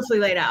 Okay, so beautifully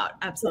laid out.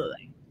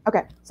 Absolutely.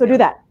 Okay, so do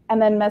that,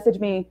 and then message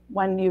me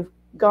when you've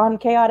gone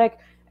chaotic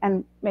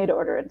and made to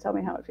order and tell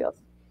me how it feels.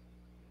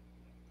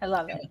 I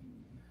love it.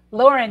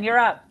 Lauren, you're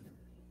up.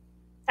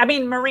 I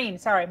mean, Maureen.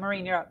 Sorry,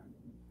 Maureen, you're up.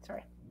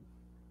 Sorry.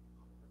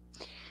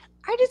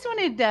 I just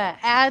wanted to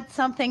add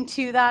something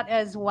to that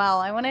as well.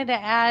 I wanted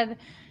to add,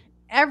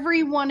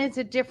 everyone is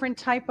a different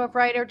type of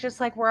writer, just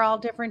like we're all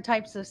different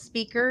types of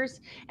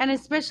speakers. And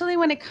especially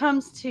when it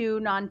comes to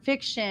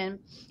nonfiction,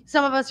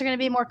 some of us are going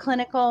to be more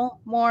clinical,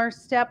 more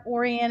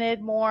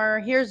step-oriented,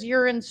 more here's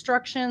your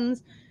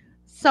instructions.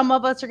 Some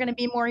of us are going to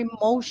be more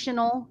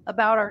emotional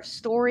about our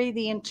story,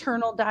 the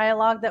internal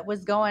dialogue that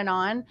was going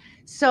on.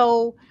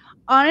 So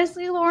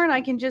honestly, Lauren,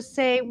 I can just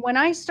say, when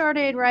I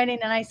started writing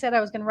and I said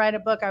I was going to write a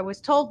book, I was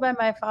told by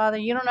my father,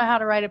 you don't know how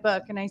to write a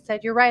book. And I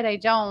said, you're right, I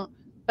don't.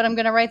 But I'm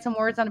going to write some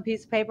words on a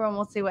piece of paper and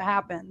we'll see what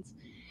happens.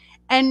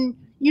 And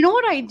you know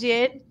what I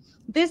did?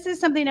 This is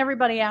something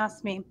everybody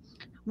asks me.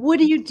 What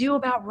do you do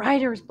about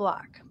writer's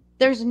block?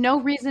 There's no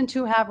reason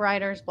to have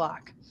writer's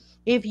block.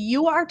 If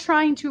you are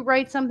trying to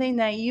write something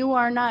that you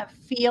are not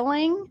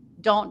feeling,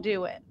 don't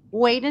do it.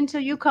 Wait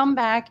until you come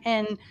back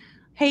and,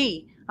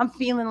 hey, I'm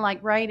feeling like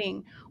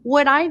writing.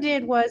 What I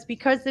did was,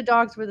 because the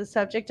dogs were the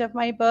subject of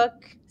my book,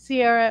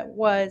 Sierra,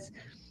 was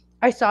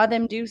I saw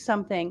them do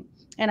something.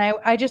 And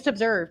I just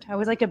observed. I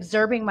was like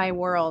observing my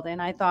world.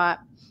 And I thought,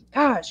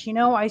 gosh,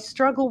 I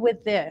struggle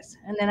with this.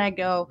 And then I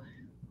go,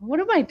 what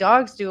do my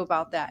dogs do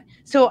about that?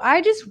 So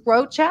I just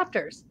wrote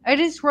chapters. I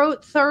just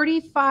wrote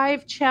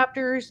 35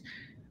 chapters.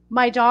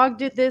 My dog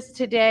did this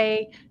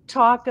today.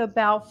 Talk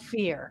about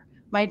fear.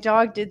 My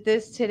dog did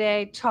this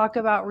today. Talk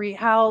about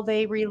how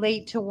they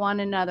relate to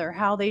one another,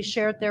 how they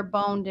shared their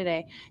bone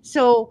today.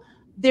 So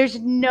there's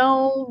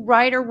no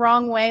right or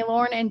wrong way,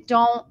 Lauren, and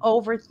don't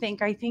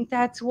overthink. I think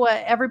that's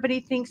what everybody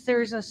thinks,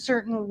 there's a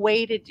certain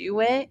way to do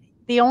it.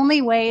 The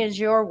only way is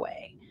your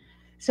way.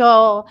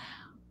 So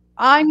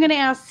I'm going to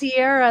ask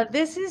Sierra,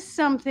 this is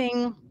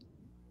something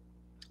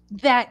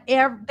that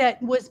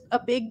was a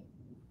big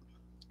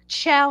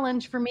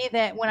challenge for me,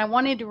 that when I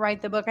wanted to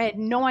write the book, I had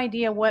no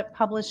idea what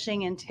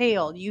publishing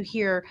entailed. You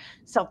hear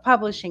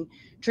self-publishing,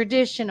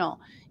 traditional,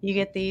 you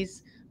get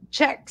these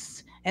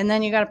checks and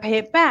then you got to pay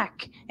it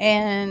back.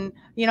 And,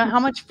 how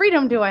much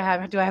freedom do I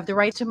have? Do I have the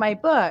rights to my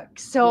book?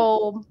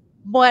 So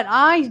what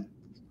I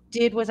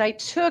did was I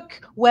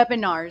took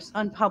webinars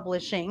on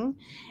publishing,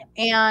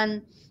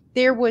 and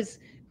there was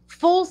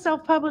full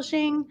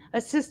self-publishing,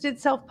 assisted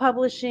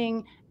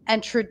self-publishing,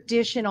 and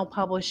traditional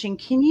publishing.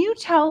 Can you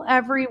tell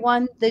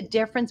everyone the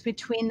difference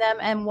between them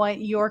and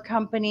what your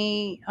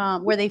company,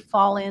 where they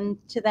fall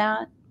into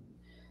that?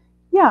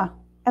 Yeah,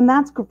 and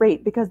that's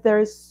great, because there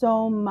is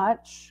so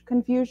much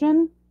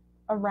confusion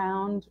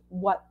around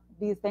what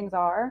these things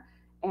are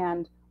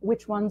and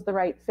which one's the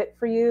right fit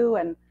for you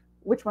and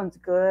which one's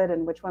good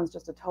and which one's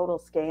just a total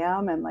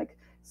scam. And like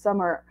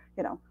some are,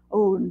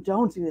 oh,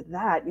 don't do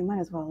that. You might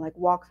as well like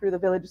walk through the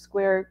village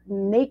square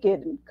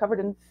naked and covered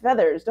in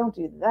feathers. Don't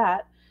do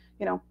that.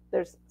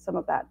 There's some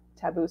of that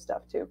taboo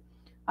stuff too.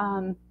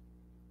 I'm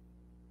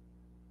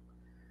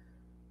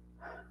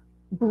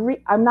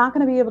not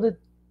going to be able to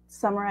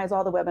summarize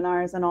all the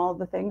webinars and all of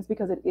the things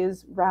because it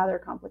is rather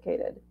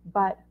complicated.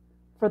 But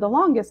for the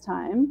longest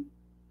time,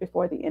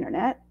 before the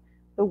internet,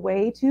 the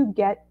way to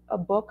get a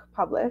book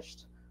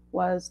published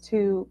was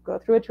to go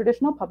through a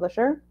traditional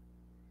publisher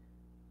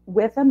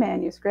with a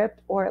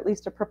manuscript, or at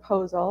least a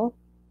proposal,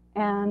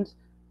 and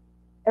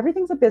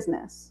everything's a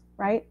business,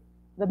 right?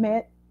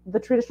 The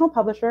traditional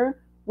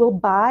publisher will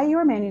buy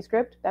your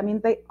manuscript. That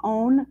means they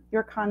own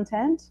your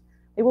content.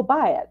 They will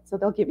buy it, so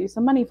they'll give you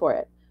some money for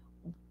it.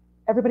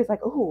 Everybody's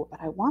like, oh, but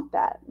I want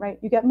that, right?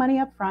 You get money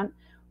up front,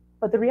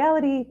 but the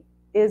reality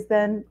is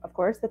then, of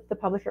course, that the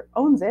publisher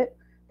owns it.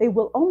 They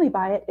will only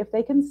buy it if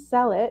they can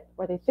sell it,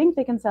 or they think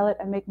they can sell it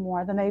and make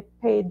more than they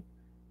paid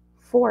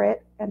for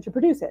it and to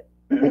produce it.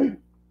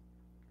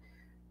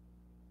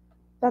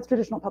 That's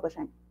traditional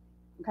publishing,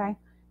 okay?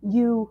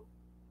 You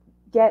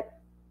get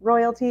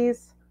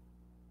royalties,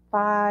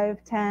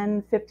 5,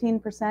 10,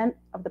 15%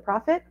 of the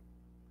profit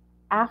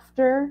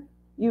after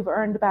you've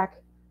earned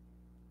back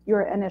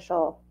your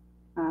initial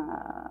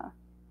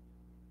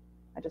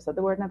I just said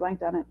the word and I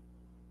blanked on it.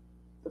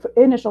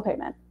 Initial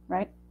payment,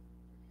 right?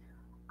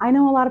 I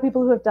know a lot of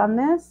people who have done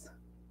this.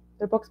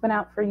 Their book's been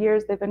out for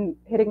years. They've been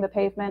hitting the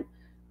pavement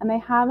and they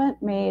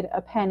haven't made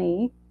a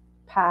penny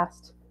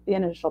past the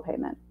initial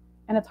payment.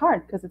 And it's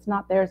hard because it's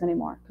not theirs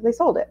anymore because they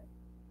sold it.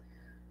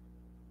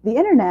 The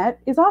internet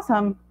is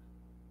awesome.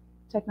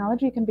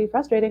 Technology can be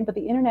frustrating, but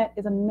the internet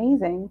is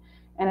amazing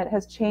and it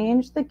has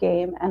changed the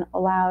game and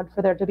allowed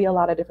for there to be a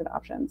lot of different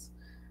options.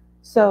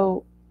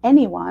 So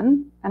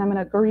anyone, and I'm going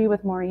to agree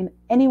with Maureen,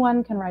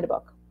 anyone can write a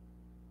book.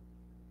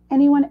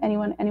 Anyone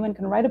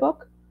can write a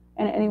book,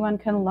 and anyone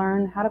can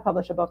learn how to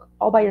publish a book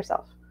all by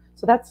yourself.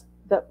 So that's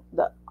the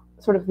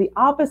sort of the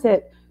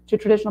opposite to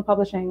traditional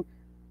publishing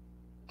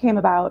came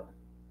about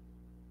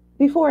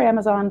before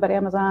Amazon, but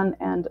Amazon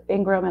and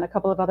Ingram and a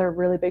couple of other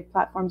really big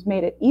platforms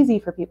made it easy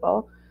for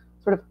people,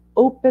 sort of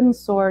open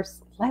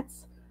source,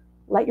 let's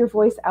let your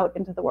voice out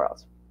into the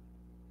world.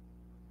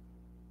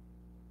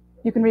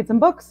 You can read some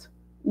books,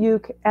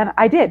 and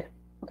I did,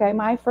 okay?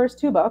 My first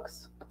 2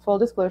 books, full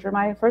disclosure,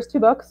 my first 2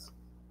 books,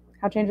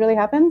 How Change Really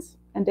Happens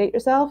and Date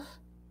Yourself.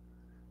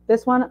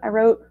 This one I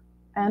wrote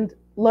and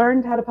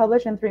learned how to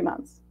publish in 3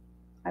 months.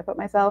 I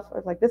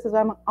was like, this is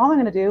all I'm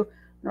gonna do,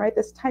 and write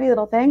this tiny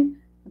little thing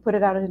and put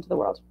it out into the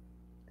world.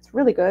 It's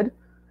really good.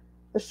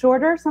 The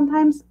shorter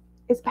sometimes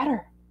is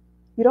better.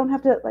 You don't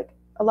have to, like,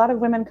 a lot of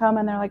women come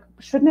and they're like,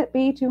 shouldn't it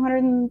be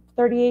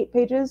 238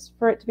 pages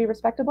for it to be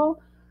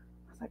respectable?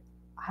 I was like,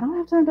 I don't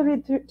have time to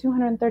read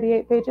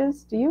 238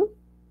 pages. Do you?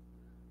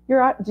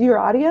 Does your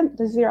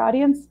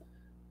audience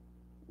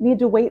need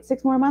to wait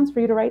 6 more months for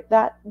you to write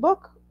that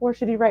book? Or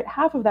should you write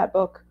half of that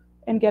book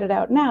and get it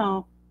out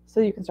now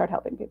so you can start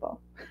helping people,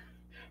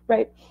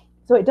 right?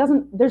 So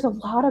there's a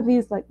lot of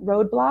these like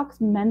roadblocks,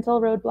 mental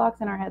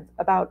roadblocks in our heads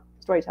about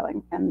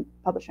storytelling and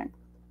publishing.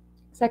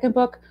 Second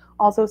book,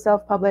 also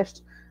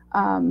self-published,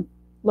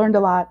 learned a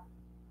lot.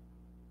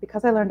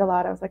 Because I learned a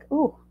lot, I was like,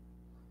 ooh,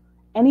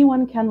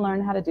 anyone can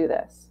learn how to do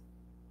this.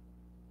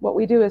 What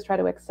we do is try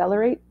to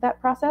accelerate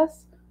that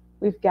process.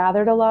 We've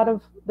gathered a lot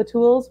of the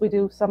tools. We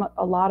do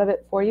a lot of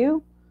it for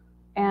you.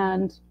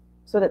 And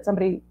so that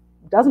somebody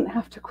doesn't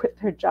have to quit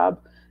their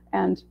job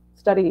and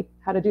study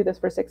how to do this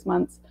for 6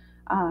 months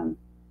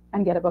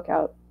and get a book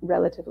out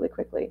relatively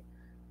quickly.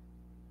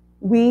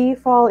 We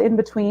fall in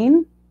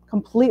between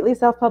completely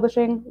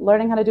self-publishing,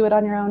 learning how to do it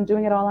on your own,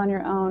 doing it all on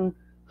your own,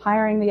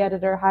 hiring the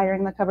editor,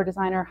 hiring the cover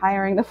designer,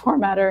 hiring the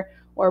formatter,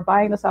 or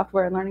buying the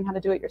software and learning how to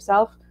do it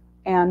yourself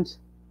and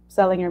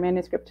selling your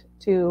manuscript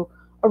to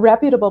a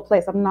reputable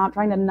place. I'm not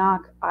trying to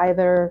knock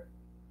either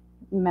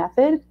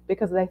method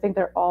because I think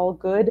they're all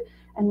good.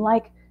 And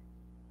like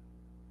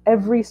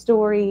every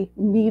story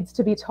needs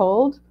to be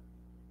told,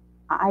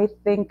 I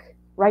think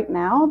right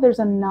now there's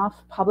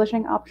enough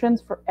publishing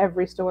options for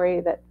every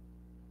story that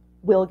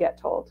will get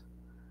told.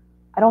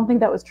 I don't think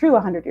that was true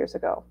 100 years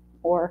ago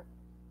or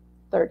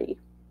 30.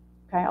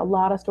 Okay, a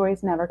lot of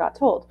stories never got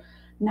told.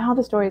 Now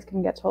the stories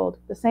can get told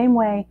the same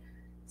way.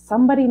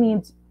 Somebody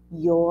needs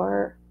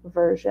your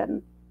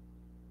version.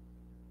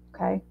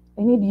 Okay,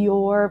 they need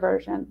your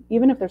version.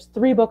 Even if there's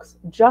 3 books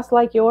just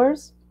like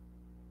yours,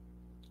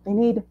 they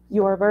need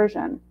your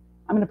version.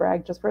 I'm going to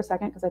brag just for a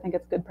second because I think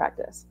it's good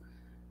practice.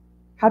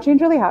 How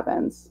Change Really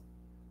Happens.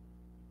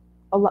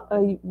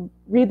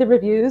 Read the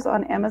reviews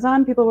on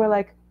Amazon. People were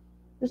like,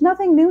 there's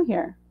nothing new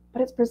here,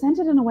 but it's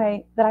presented in a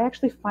way that I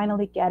actually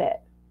finally get it.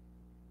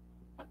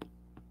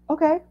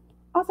 Okay,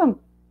 awesome.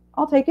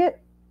 I'll take it.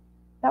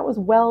 That was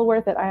well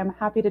worth it. I am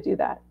happy to do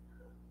that.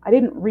 I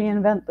didn't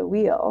reinvent the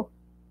wheel,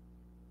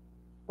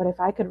 but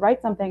if I could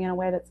write something in a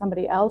way that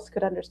somebody else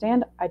could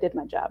understand, I did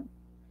my job.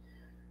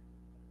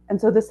 And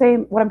so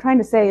what I'm trying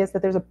to say is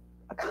that there's a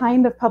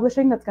kind of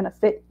publishing that's going to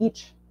fit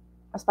each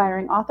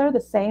aspiring author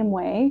the same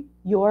way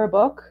your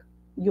book,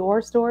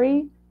 your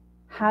story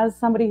has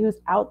somebody who's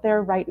out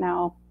there right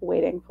now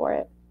waiting for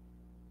it.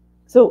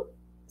 So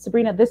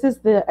Sabrina, this is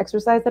the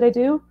exercise that I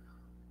do.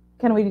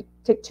 Can we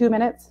take 2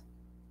 minutes?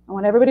 I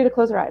want everybody to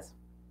close their eyes,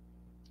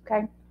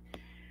 okay?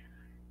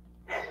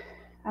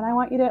 And I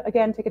want you to,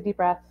 again, take a deep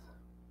breath.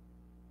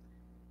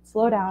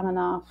 Slow down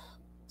enough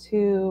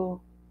to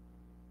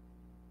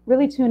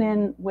really tune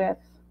in with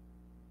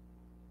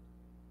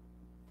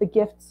the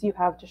gifts you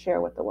have to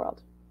share with the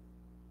world.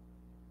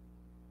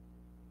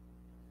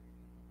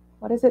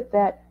 What is it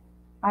that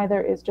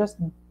either is just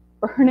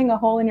burning a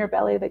hole in your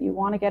belly that you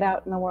want to get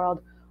out in the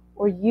world,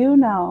 or you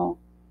know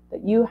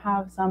that you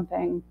have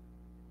something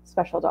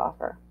special to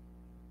offer?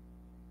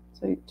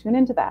 So you tune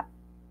into that.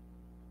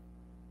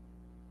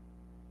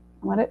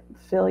 And let it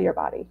fill your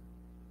body.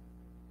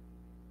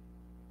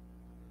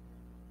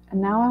 And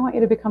now I want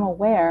you to become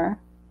aware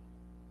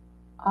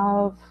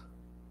of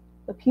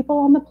the people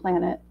on the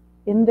planet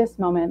in this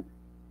moment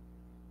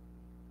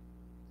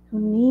who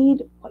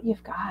need what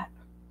you've got,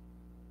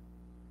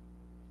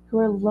 who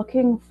are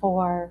looking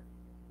for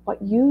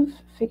what you've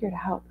figured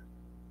out,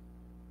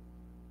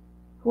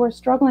 who are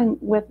struggling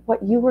with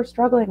what you were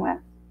struggling with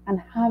and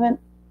haven't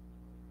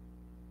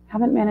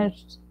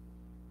managed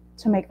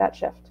to make that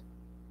shift.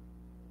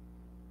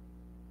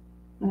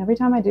 And every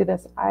time I do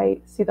this,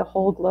 I see the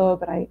whole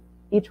globe, and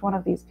each one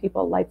of these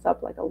people lights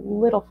up like a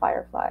little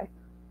firefly.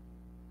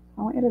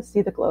 I want you to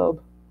see the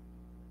globe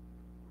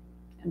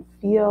and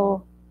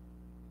feel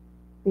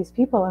these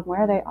people and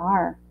where they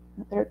are.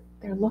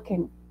 They're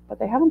looking, but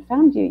they haven't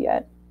found you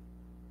yet.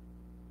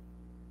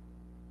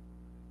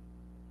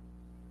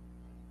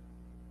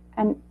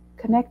 And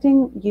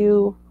connecting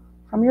you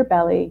from your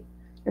belly,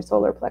 your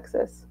solar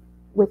plexus,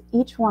 with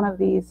each one of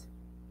these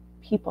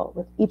people,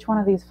 with each one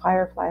of these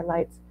firefly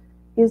lights,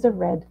 is a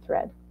red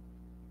thread.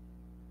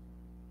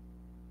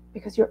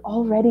 Because you're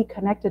already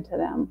connected to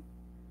them.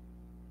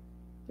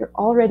 You're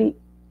already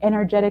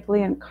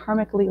energetically and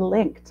karmically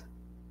linked.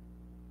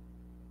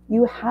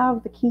 You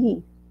have the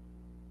key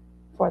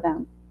for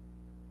them.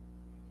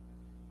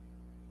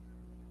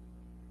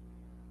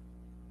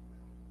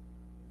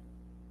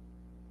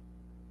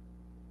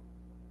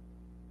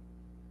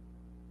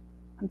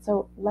 And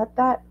so let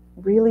that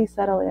really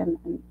settle in.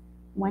 And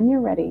when you're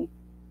ready,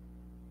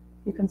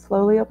 you can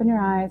slowly open your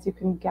eyes. You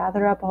can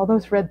gather up all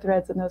those red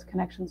threads and those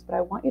connections, but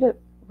I want you to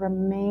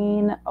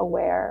remain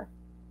aware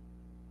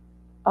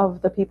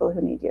of the people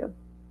who need you.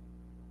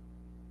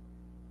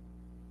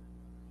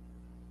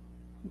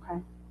 Okay.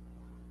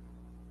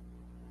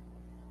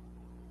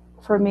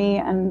 For me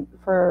and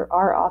for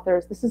our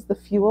authors, this is the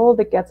fuel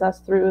that gets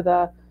us through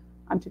the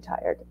I'm too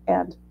tired,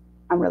 and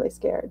I'm really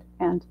scared,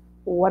 and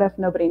what if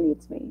nobody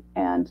needs me,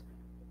 and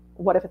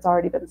what if it's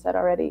already been said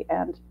already,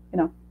 and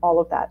all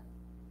of that.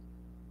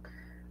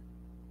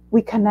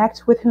 We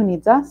connect with who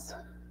needs us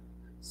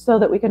so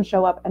that we can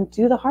show up and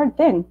do the hard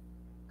thing,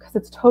 because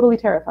it's totally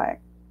terrifying.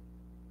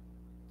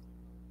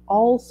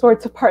 All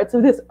sorts of parts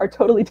of this are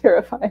totally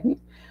terrifying.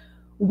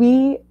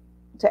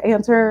 To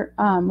answer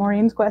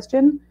Maureen's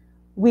question,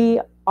 we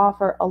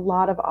offer a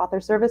lot of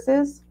author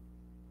services.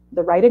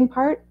 The writing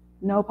part,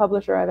 no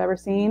publisher I've ever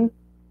seen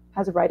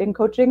has writing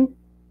coaching.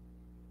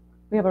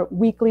 We have a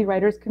weekly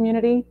writers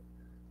community.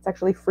 It's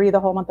actually free the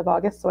whole month of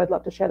August, so I'd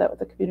love to share that with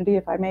the community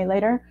if I may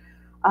later.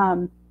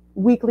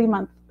 Weekly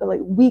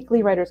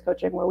writers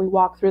coaching, where we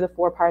walk through the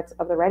 4 parts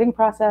of the writing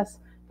process,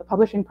 the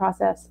publishing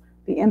process,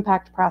 the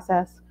impact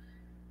process.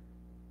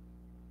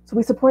 So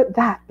we support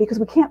that, because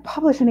we can't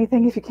publish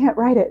anything if you can't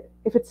write it.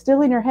 If it's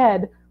still in your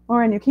head,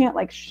 Lauren, you can't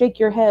shake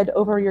your head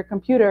over your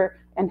computer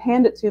and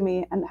hand it to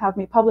me and have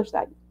me publish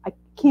that. I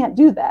can't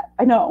do that.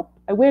 I know.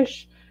 I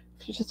wish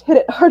if you just hit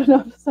it hard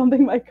enough,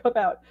 something might come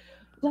out.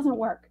 It doesn't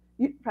work,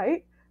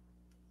 right?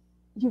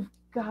 You've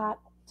got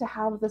to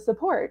have the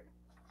support,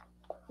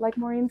 like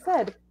Maureen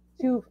said,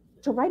 to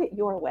write it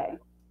your way,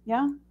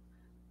 yeah?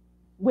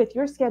 With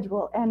your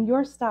schedule and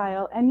your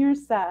style and your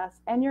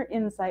sass and your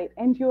insight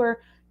and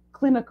your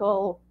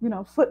clinical,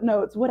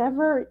 footnotes,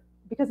 whatever,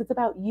 because it's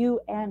about you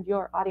and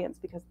your audience.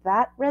 Because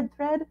that red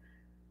thread,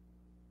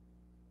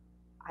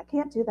 I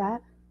can't do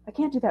that. I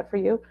can't do that for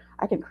you.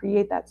 I can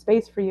create that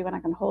space for you and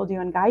I can hold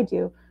you and guide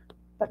you,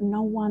 but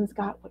no one's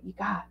got what you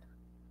got,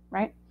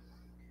 right?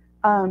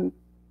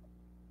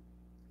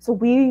 So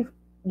we've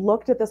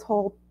looked at this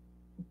whole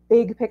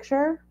big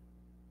picture.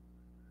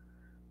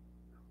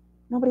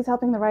 Nobody's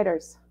helping the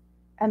writers.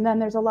 And then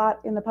there's a lot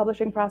in the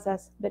publishing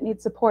process that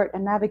needs support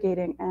and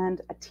navigating,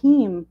 and a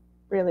team,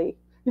 really.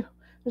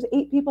 There's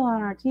 8 people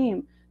on our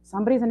team.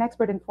 Somebody's an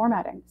expert in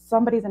formatting.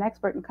 Somebody's an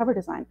expert in cover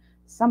design.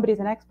 Somebody's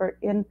an expert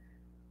in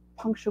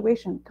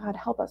punctuation. God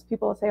help us.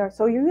 People say,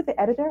 so you're the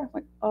editor? I'm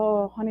like,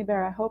 oh, honey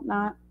bear, I hope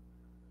not.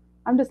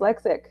 I'm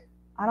dyslexic.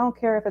 I don't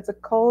care if it's a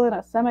colon,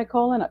 a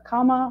semicolon, a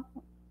comma.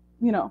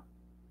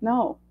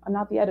 No, I'm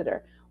not the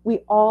editor. We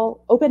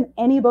all open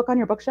any book on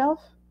your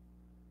bookshelf.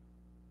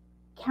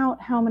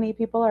 Count how many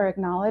people are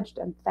acknowledged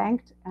and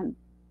thanked and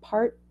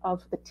part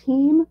of the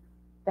team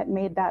that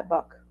made that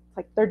book. It's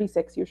like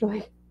 36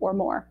 usually or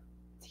more.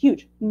 It's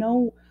huge.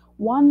 No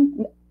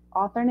one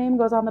author name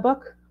goes on the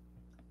book.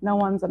 No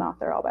one's an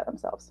author all by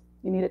themselves.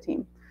 You need a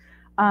team.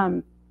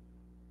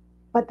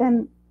 But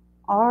then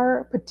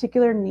our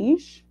particular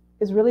niche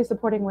is really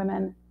supporting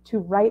women to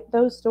write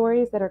those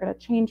stories that are going to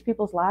change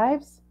people's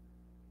lives.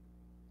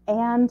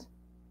 And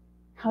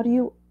how do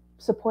you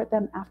support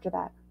them after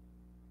that?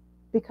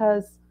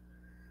 Because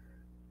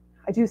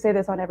I do say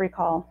this on every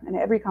call and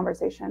every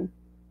conversation,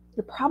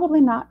 you're probably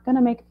not going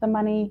to make the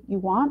money you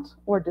want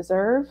or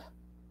deserve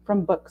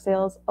from book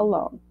sales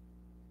alone.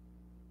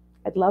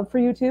 I'd love for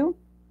you to,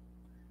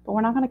 but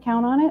we're not going to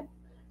count on it.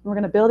 We're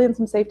going to build in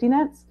some safety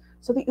nets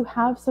so that you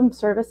have some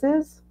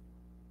services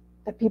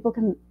that people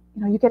can,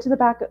 you get to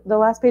the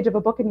last page of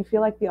a book and you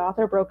feel like the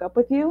author broke up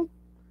with you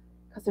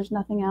because there's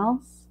nothing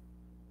else.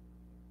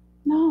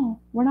 No,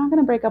 we're not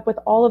going to break up with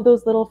all of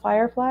those little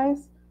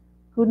fireflies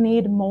who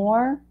need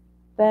more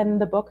than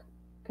the book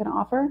can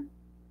offer.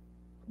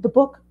 The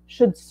book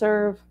should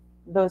serve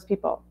those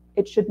people.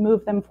 It should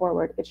move them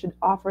forward. It should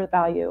offer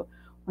value.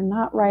 We're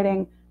not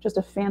writing just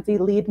a fancy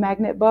lead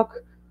magnet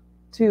book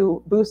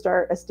to boost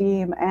our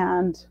esteem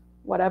and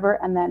whatever,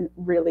 and then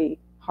really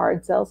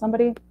hard sell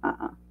somebody.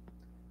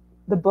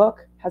 The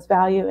book has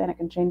value and it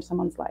can change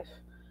someone's life.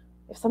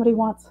 If somebody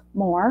wants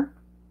more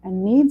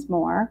and needs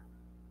more,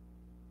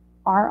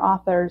 our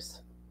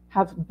authors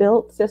have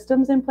built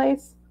systems in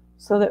place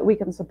so that we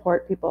can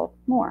support people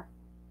more.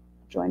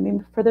 Join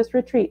me for this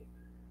retreat.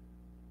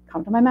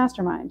 Come to my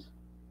mastermind.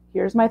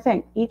 Here's my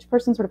thing. Each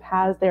person sort of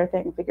has their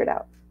thing figured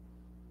out.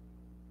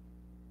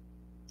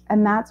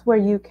 And that's where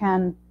you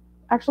can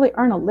actually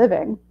earn a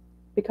living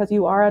because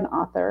you are an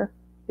author.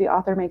 The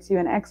author makes you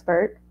an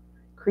expert,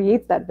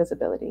 creates that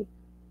visibility.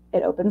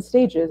 It opens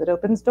stages, it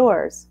opens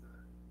doors.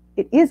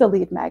 It is a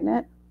lead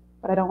magnet,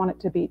 but I don't want it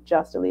to be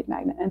just a lead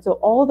magnet. And so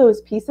all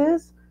those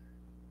pieces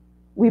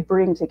we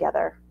bring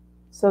together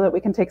so that we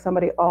can take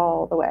somebody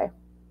all the way.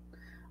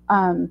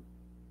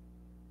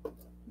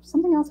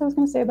 Something else I was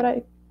going to say, but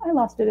I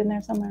lost it in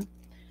there somewhere.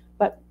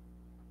 But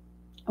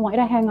I want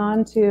you to hang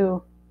on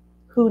to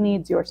who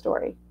needs your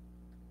story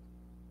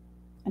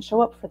and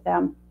show up for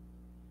them.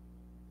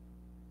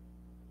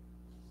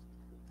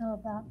 I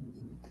love that.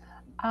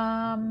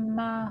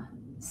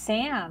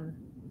 Sam.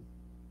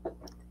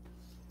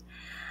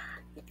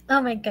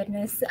 Oh my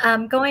goodness.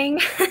 Going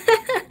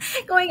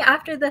going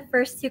after the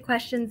first two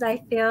questions, I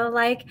feel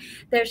like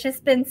there's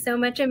just been so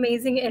much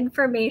amazing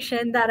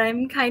information that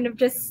I'm kind of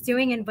just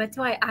stewing in. What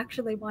do I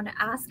actually want to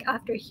ask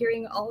after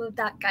hearing all of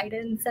that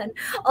guidance and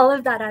all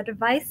of that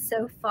advice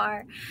so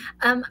far?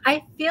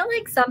 I feel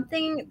like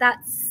something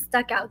that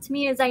stuck out to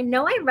me is I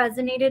know I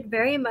resonated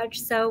very much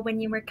so when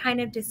you were kind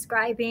of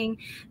describing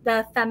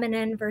the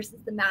feminine versus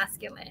the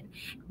masculine.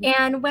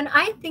 And when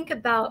I think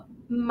about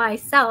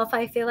myself,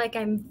 I feel like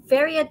I'm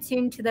very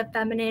attuned to the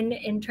feminine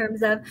in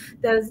terms of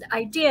those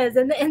ideas,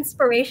 and the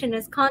inspiration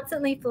is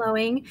constantly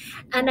flowing.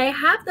 And I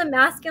have the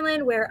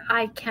masculine where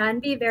I can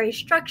be very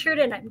structured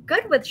and I'm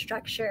good with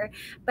structure,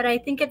 but I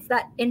think it's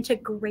that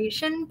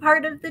integration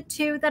part of the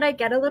two that I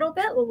get a little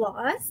bit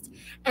lost,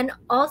 and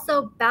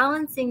also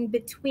balancing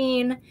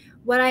between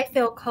what I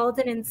feel called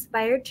and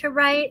inspired to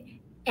write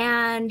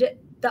and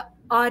the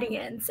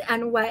audience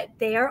and what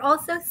they are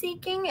also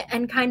seeking,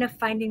 and kind of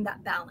finding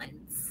that balance.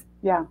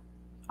 Yeah,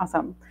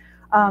 awesome.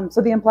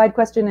 So the implied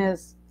question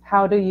is,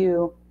 how do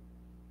you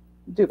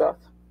do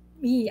both?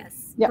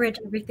 Yes, yep. Bridge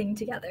everything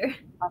together.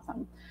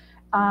 Awesome.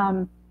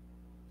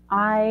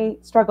 I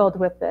struggled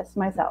with this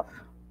myself.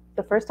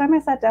 The first time I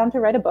sat down to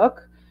write a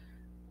book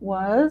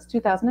was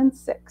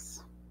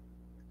 2006.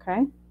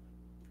 Okay.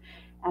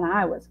 And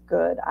I was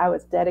good. I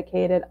was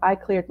dedicated. I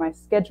cleared my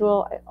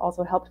schedule. It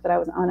also helped that I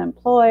was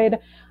unemployed.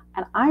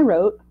 And I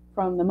wrote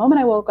from the moment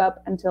I woke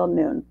up until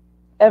noon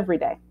every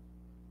day.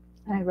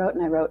 And I wrote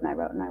and I wrote and I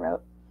wrote and I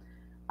wrote.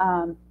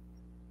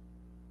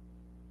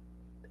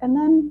 And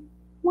then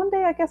one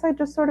day, I guess I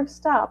just sort of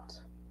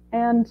stopped.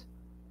 And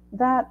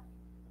that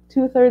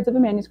 2/3 of a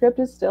manuscript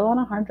is still on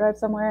a hard drive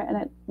somewhere, and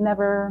it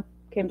never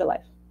came to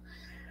life.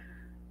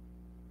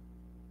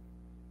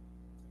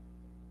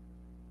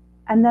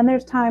 And then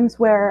there's times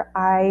where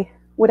I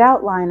would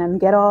outline and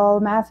get all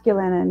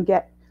masculine and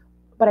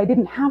but I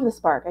didn't have the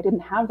spark. I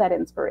didn't have that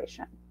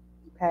inspiration.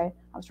 Okay.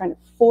 I was trying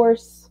to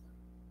force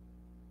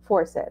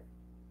it.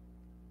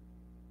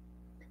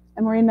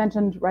 And Maureen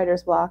mentioned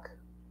writer's block.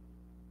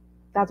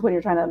 That's when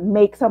you're trying to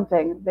make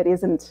something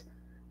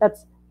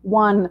that's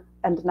one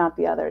and not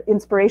the other.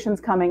 Inspiration's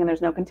coming and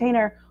there's no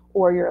container,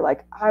 or you're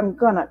like, I'm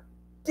gonna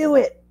do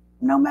it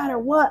no matter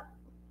what.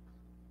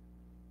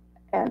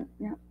 And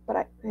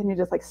you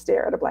just like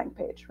stare at a blank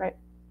page, right?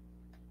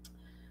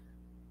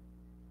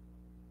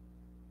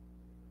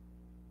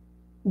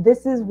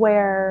 This is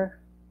where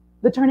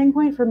the turning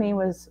point for me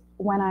was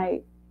when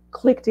I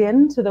clicked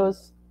into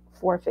those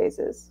 4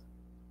 phases.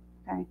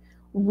 Okay,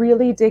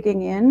 really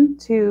digging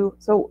into,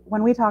 so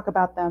when we talk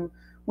about them,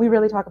 we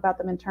really talk about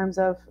them in terms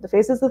of the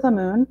phases of the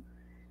moon,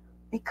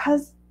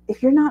 because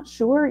if you're not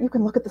sure, you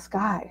can look at the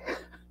sky.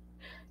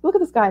 Look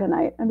at the sky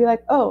tonight and be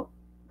like, oh,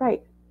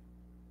 right.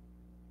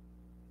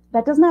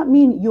 That does not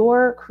mean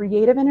your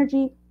creative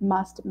energy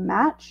must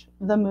match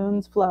the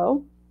moon's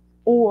flow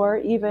or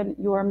even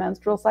your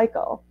menstrual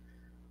cycle.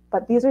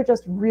 But these are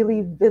just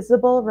really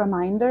visible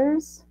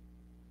reminders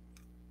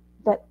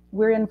that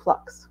we're in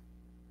flux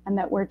and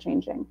that we're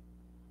changing.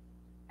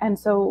 And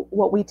so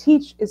what we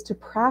teach is to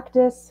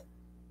practice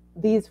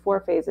these 4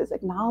 phases,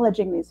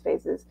 acknowledging these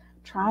phases,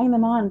 trying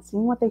them on,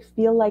 seeing what they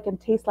feel like and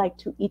taste like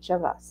to each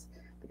of us.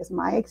 Because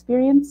my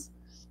experience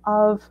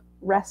of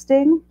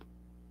resting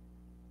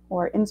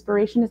or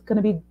inspiration is going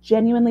to be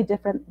genuinely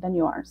different than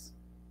yours.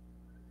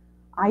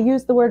 I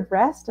use the word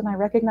rest, and I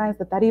recognize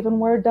that even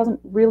word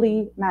doesn't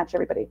really match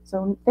everybody.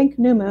 So think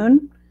new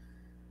moon.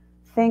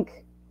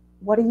 Think,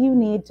 what do you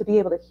need to be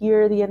able to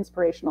hear the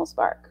inspirational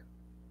spark?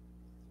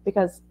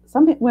 Because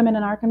some women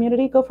in our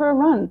community go for a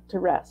run to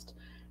rest.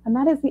 And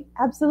that is the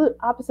absolute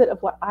opposite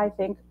of what I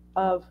think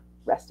of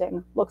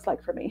resting looks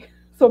like for me.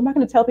 So I'm not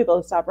going to tell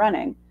people to stop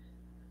running,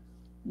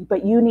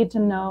 but you need to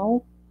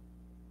know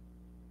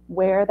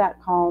where that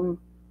calm,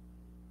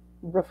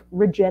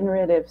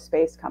 regenerative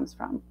space comes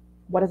from.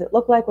 What does it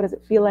look like? What does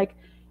it feel like?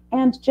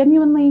 And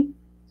genuinely,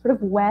 sort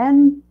of,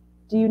 when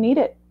do you need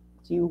it?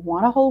 Do you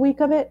want a whole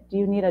week of it? Do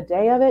you need a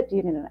day of it? Do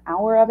you need an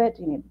hour of it?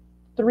 Do you need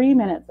 3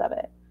 minutes of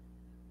it?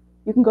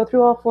 You can go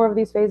through all 4 of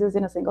these phases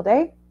in a single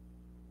day.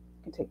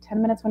 You can take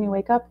 10 minutes when you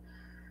wake up.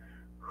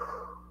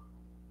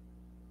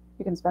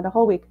 You can spend a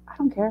whole week. I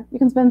don't care. You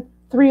can spend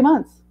 3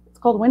 months. It's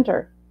called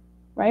winter,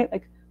 right?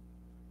 Like,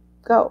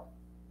 go.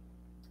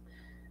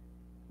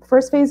 The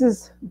first phase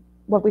is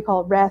what we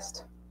call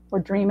rest or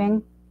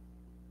dreaming.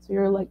 So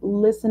you're like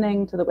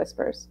listening to the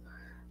whispers.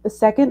 The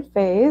second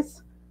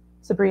phase,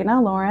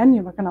 Sabrina, Lauren,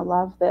 you're going to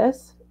love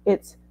this.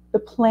 It's the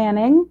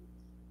planning.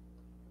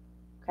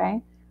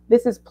 Okay.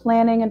 This is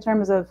planning in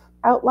terms of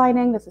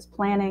outlining. This is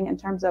planning in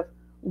terms of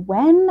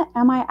when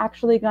am I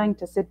actually going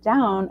to sit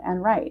down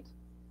and write?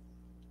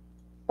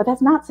 But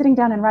that's not sitting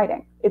down and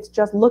writing. It's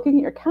just looking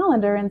at your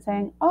calendar and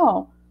saying,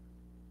 oh,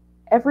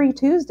 every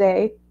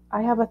Tuesday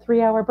I have a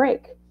 3-hour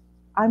break.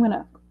 I'm going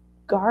to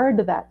guard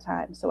that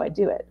time so I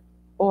do it.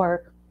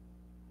 Or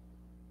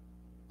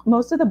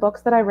most of the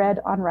books that I read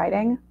on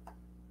writing,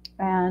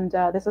 and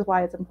this is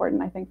why it's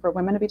important, I think, for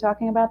women to be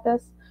talking about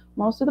this.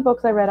 Most of the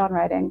books I read on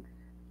writing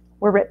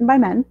were written by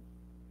men,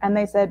 and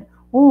they said,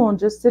 oh,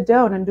 just sit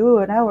down and do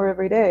an hour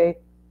every day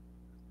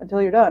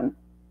until you're done.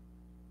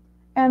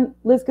 And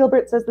Liz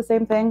Gilbert says the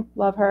same thing,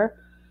 love her.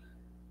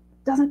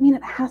 Doesn't mean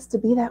it has to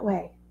be that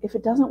way. If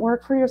it doesn't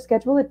work for your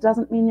schedule, it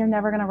doesn't mean you're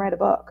never going to write a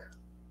book.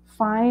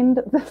 Find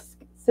the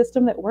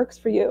system that works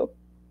for you.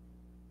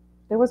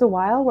 There was a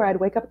while where I'd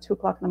wake up at 2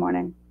 o'clock in the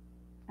morning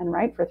and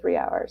write for 3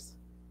 hours.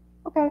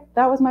 Okay,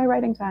 that was my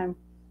writing time.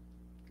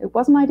 It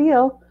wasn't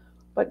ideal,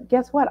 but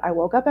guess what? I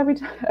woke up every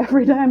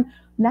time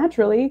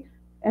naturally,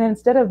 and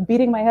instead of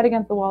beating my head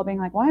against the wall being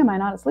like, why am I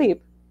not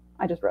asleep?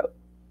 I just wrote.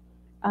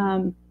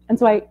 And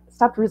so I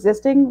stopped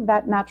resisting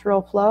that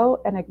natural flow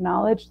and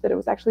acknowledged that it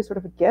was actually sort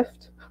of a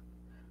gift.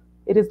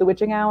 It is the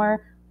witching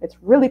hour. It's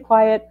really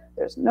quiet.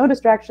 There's no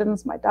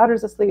distractions. My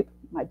daughter's asleep.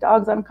 My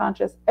dog's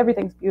unconscious.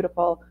 Everything's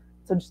beautiful.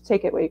 So just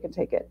take it where you can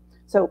take it.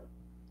 So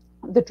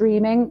the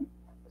dreaming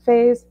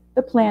phase,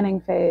 the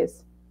planning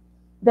phase,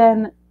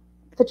 then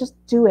to just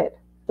do it,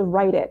 the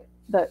write it,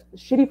 the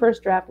shitty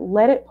first draft,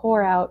 let it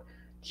pour out,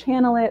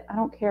 channel it. I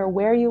don't care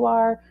where you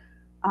are.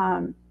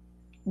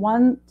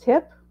 One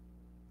tip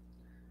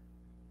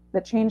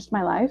that changed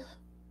my life,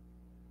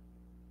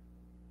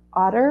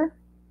 Otter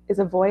is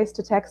a voice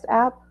to text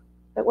app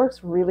that works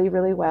really,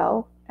 really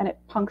well, and it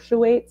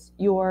punctuates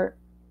your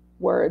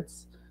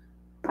words.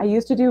 I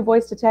used to do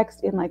voice to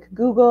text in like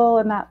Google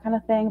and that kind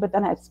of thing, but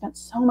then I spent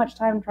so much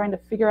time trying to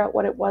figure out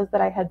what it was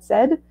that I had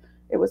said.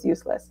 It was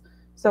useless.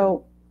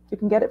 So you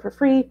can get it for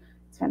free.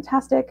 It's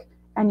fantastic.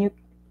 And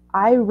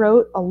I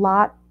wrote a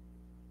lot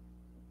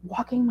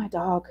walking my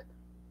dog,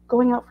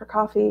 going out for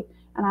coffee,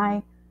 and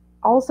I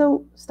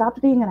also stopped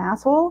being an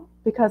asshole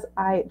because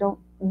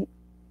you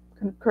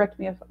can correct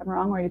me if I'm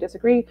wrong or you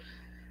disagree.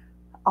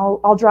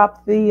 I'll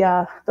drop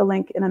the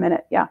link in a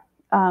minute. Yeah,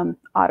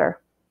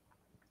 Otter.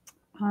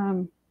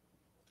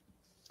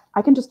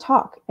 I can just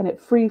talk and it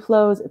free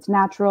flows. It's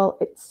natural.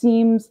 It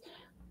seems,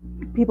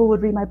 people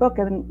would read my book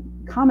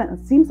and comment,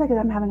 it seems like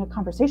I'm having a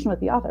conversation with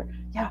the author.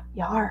 Yeah,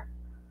 you are,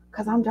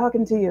 because I'm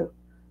talking to you.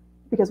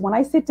 Because when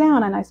I sit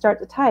down and I start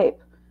to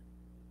type,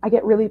 I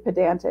get really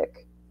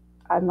pedantic.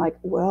 I'm like,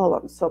 well,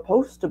 I'm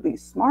supposed to be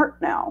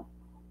smart now.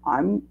 I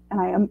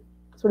am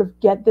sort of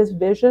get this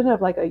vision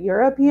of like a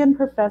European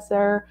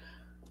professor,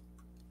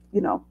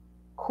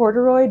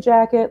 corduroy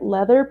jacket,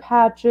 leather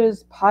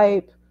patches,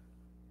 pipe,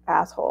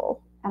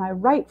 asshole. And I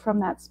write from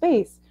that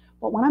space.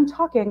 But when I'm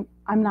talking,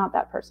 I'm not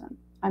that person.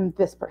 I'm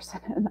this person.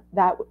 And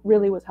that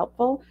really was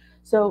helpful.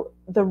 So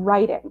the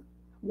writing,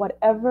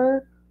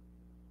 whatever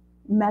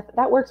method,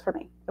 that works for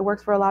me. It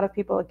works for a lot of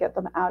people to get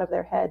them out of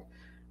their head.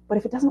 But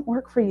if it doesn't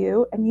work for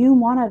you and you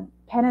want a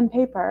pen and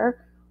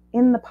paper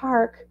in the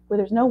park where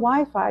there's no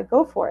Wi-Fi,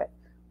 go for it.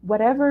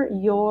 Whatever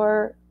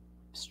you're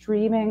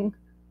streaming,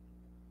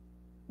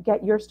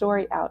 get your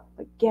story out,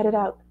 but get it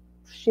out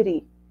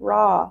shitty,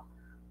 raw,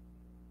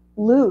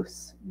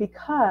 loose,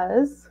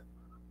 because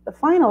the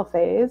final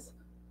phase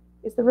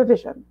is the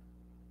revision,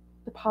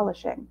 the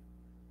polishing,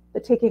 the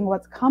taking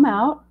what's come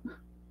out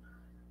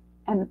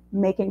and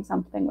making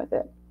something with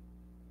it.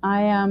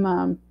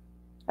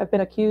 I've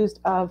been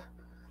accused of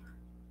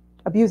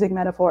abusing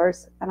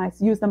metaphors, and I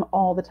use them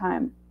all the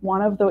time.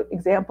 One of the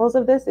examples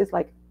of this is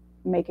like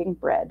making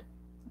bread,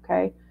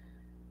 okay?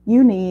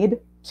 You need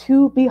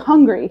to be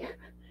hungry.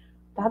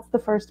 That's the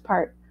first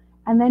part.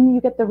 And then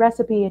you get the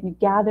recipe and you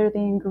gather the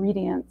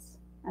ingredients,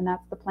 and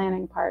that's the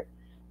planning part.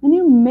 Then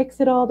you mix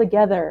it all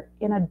together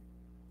in a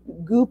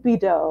goopy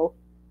dough,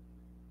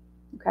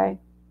 okay?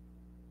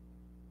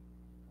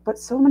 But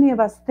so many of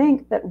us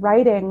think that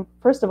writing,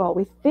 first of all,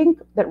 we think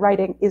that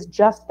writing is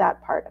just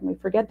that part, and we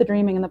forget the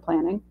dreaming and the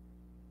planning,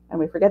 and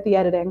we forget the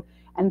editing,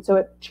 and so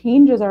it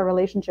changes our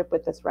relationship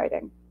with this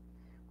writing.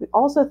 We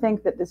also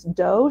think that this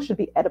dough should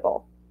be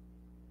edible.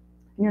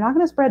 And you're not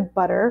going to spread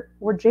butter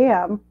or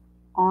jam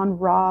on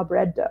raw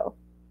bread dough.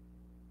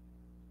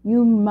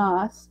 You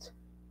must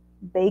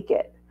bake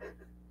it.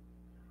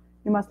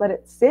 You must let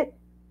it sit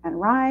and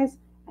rise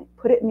and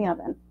put it in the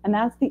oven. And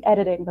that's the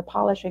editing, the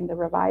polishing, the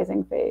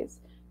revising phase.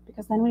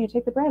 Because then when you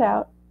take the bread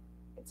out,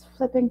 it's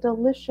flipping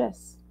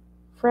delicious.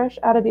 Fresh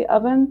out of the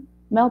oven,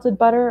 melted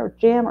butter or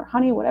jam or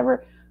honey,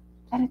 whatever,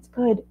 and it's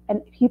good.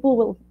 And people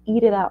will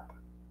eat it up.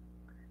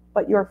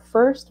 but your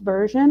first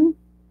version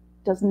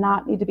does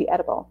not need to be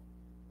edible.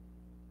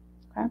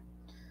 Okay.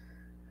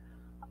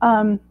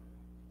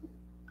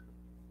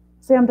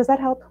 Sam, does that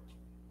help?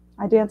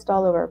 I danced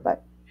all over,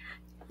 but.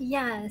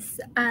 Yes.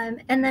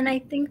 And then I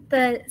think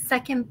the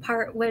second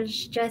part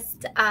was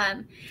just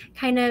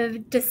kind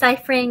of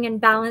deciphering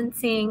and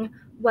balancing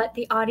what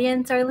the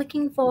audience are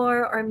looking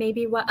for, or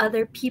maybe what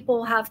other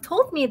people have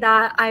told me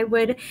that I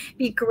would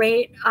be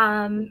great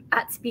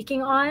at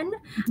speaking on,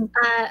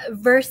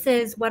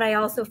 versus what I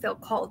also feel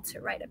called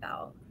to write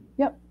about.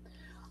 Yep.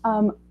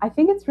 I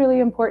think it's really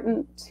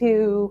important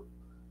to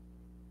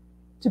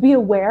be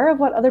aware of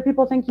what other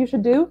people think you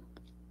should do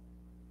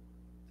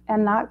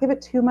and not give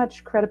it too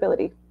much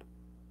credibility,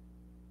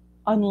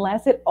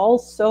 unless it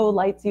also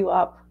lights you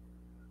up.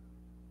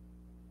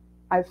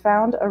 I've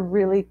found a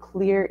really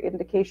clear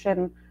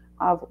indication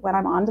of when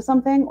I'm onto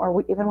something,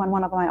 or even when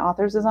one of my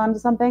authors is onto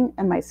something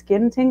and my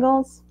skin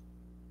tingles.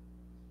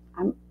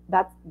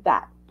 That's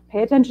that.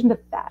 Pay attention to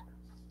that,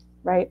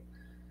 right?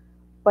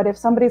 But if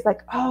somebody's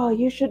like, oh,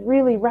 you should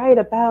really write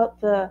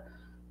about the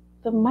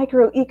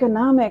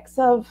microeconomics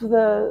of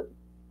the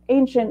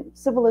ancient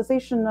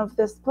civilization of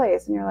this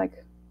place, and you're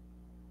like,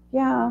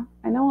 yeah,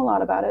 I know a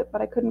lot about it,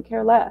 but I couldn't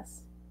care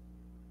less.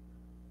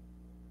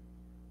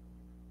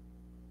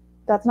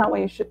 That's not what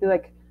you should be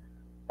like.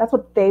 That's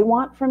what they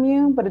want from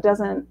you, but it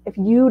doesn't, if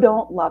you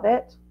don't love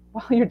it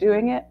while you're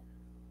doing it,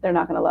 they're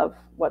not going to love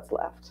what's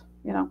left,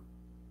 you know?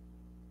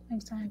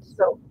 Makes sense.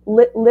 So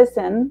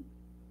listen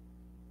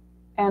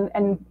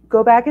and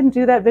go back and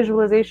do that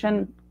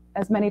visualization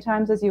as many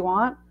times as you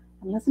want,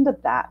 and listen to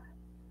that,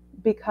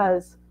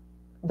 because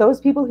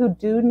those people who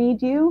do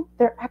need you,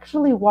 they're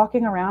actually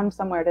walking around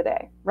somewhere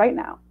today, right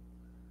now.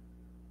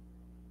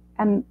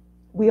 And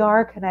we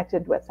are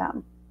connected with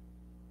them.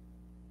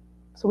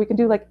 So we can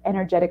do like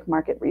energetic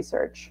market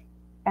research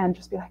and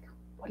just be like,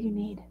 what do you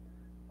need?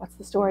 What's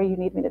the story you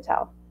need me to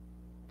tell?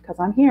 Because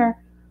I'm here.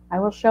 I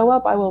will show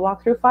up. I will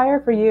walk through fire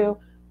for you.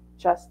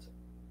 Just,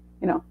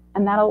 you know,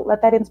 and that'll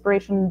let that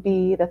inspiration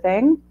be the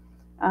thing.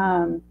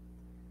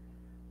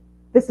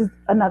 This is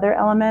another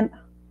element.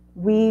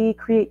 We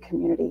create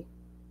community.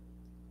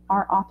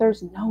 Our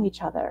authors know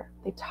each other.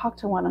 They talk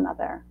to one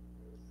another,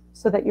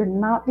 so that you're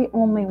not the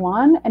only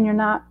one, and you're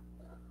not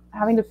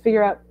having to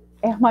figure out,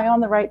 am I on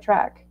the right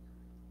track?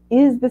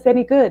 Is this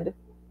any good?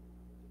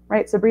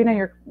 Right,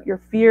 Sabrina, your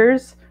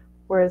fears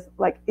were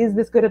like, is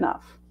this good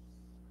enough?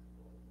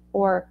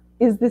 Or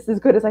is this as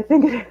good as I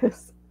think it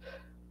is?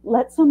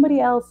 Let somebody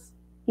else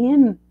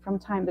in from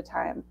time to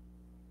time.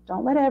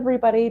 Don't let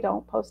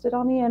don't post it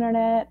on the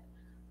internet.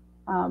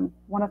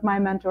 One of my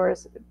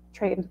mentors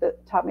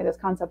taught me this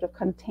concept of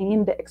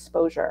contained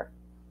exposure.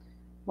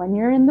 When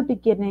you're in the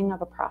beginning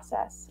of a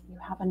process, you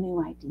have a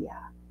new idea.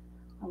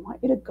 I want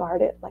you to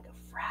guard it like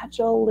a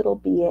fragile little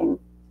being,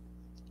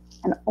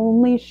 and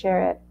only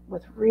share it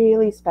with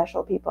really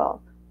special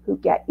people who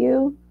get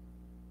you,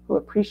 who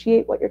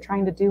appreciate what you're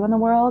trying to do in the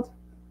world,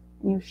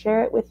 and you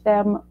share it with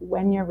them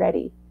when you're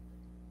ready.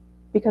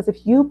 Because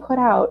if you put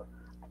out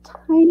a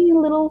tiny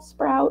little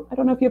sprout, I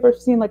don't know if you've ever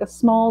seen like a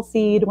small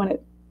seed when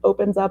it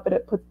opens up and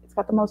it's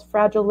got the most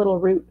fragile little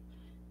root.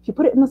 If you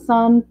put it in the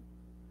sun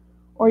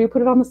or you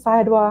put it on the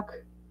sidewalk,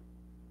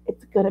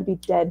 it's going to be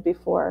dead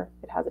before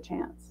it has a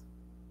chance.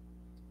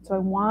 So I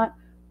want,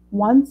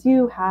 once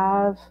you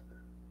have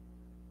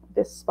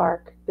this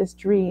spark, this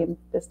dream,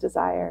 this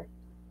desire,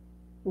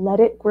 let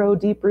it grow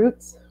deep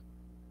roots.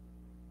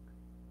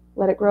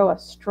 Let it grow a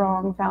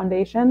strong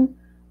foundation,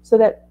 so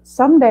that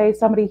someday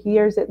somebody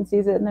hears it and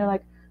sees it and they're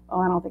like, oh,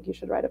 I don't think you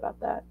should write about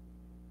that.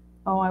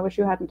 Oh, I wish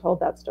you hadn't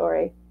told that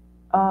story.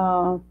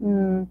 Sure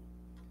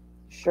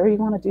you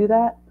want to do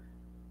that?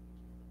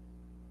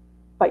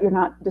 But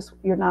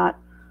you're not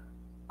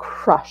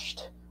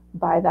crushed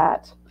by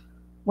that,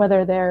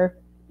 whether they're,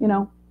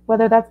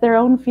 whether that's their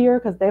own fear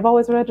because they've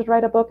always wanted to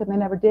write a book and they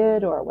never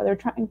did, or whether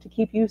they're trying to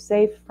keep you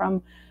safe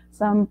from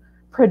some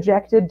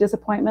projected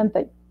disappointment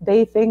that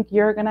they think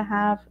you're going to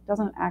have.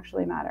 Doesn't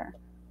actually matter.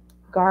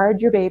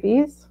 Guard your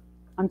babies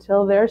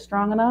until they're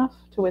strong enough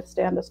to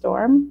withstand a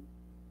storm,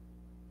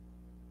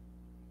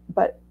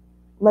 but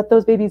let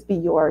those babies be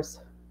yours.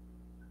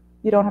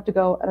 You don't have to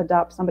go and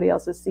adopt somebody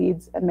else's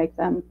seeds and make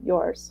them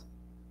yours,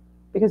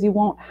 because you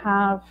won't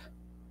have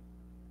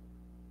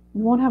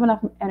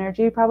enough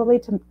energy probably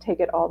to take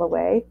it all the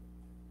way,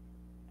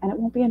 and it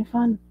won't be any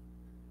fun.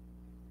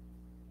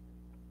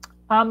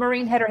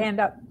 Maureen had her hand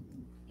up.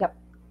 Yep.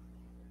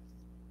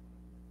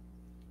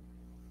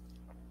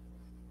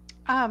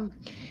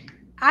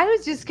 I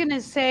was just going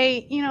to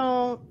say,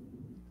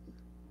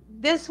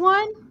 this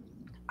one,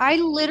 I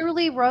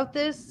literally wrote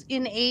this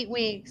in 8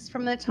 weeks.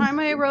 From the time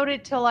I wrote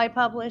it till I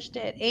published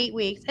it, 8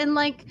 weeks. And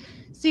like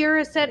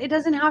Sierra said, it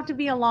doesn't have to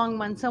be a long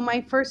one. So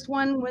my first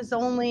one was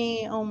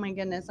only,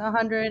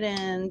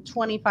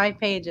 125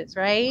 pages,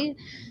 right?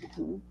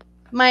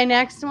 My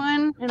next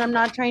one, and I'm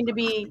not trying to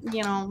be,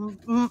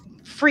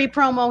 free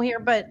promo here,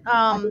 but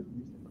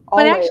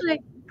actually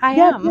I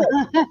am.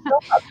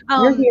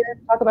 You're here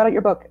to talk about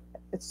your book.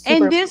 it's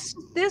super. And this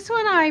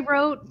one I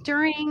wrote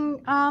during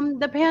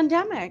the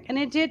pandemic, and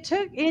it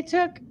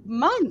took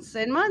months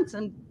and months,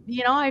 and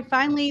I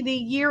finally, the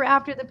year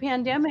after the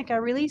pandemic, I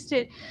released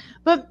it.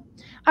 But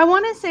I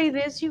want to say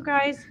this, you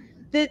guys,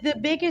 the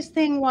biggest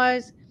thing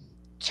was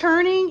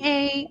turning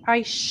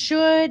I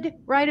should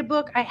write a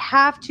book, I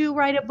have to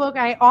write a book,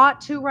 I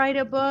ought to write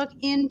a book,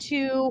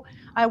 into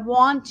I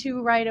want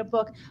to write a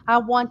book. I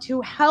want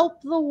to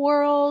help the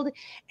world,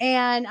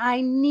 and I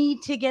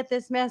need to get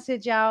this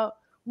message out.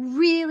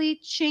 Really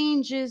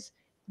changes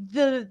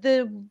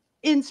the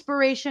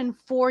inspiration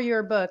for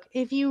your book.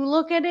 If you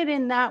look at it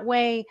in that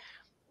way,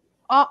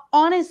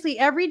 honestly,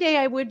 every day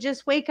I would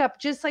just wake up,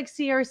 just like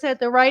Sierra said,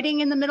 the writing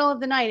in the middle of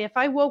the night. If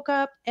I woke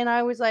up and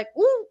I was like,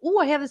 ooh,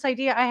 I have this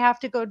idea, I have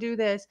to go do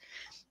this.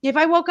 If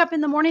I woke up in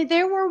the morning,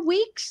 there were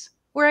weeks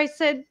where I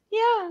said,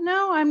 yeah,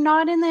 no, I'm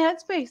not in the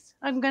headspace.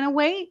 I'm going to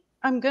wait.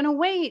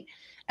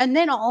 And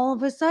then all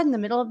of a sudden, the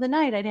middle of the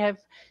night, I'd have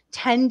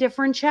 10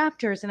 different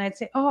chapters, and I'd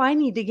say, oh, I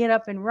need to get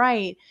up and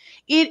write.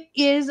 It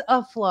is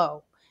a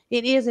flow.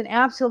 It is an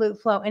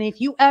absolute flow. And if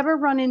you ever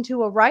run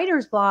into a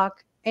writer's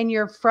block and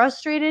you're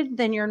frustrated,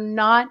 then you're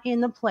not in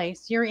the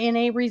place. You're in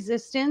a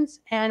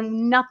resistance,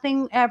 and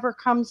nothing ever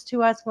comes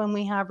to us when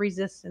we have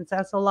resistance.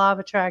 That's the law of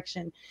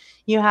attraction.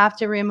 You have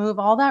to remove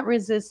all that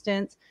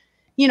resistance,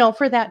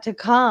 for that to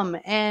come.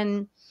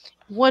 And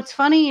what's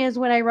funny is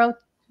when I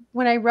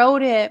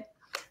wrote it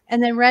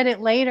and then read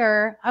it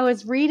later, I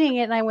was reading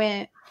it and I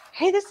went,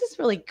 hey, this is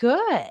really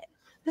good.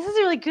 This is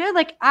really good.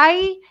 Like,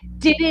 I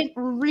didn't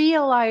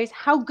realize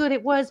how good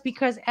it was,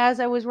 because as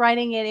I was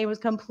writing it, it was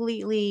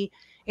completely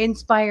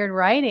inspired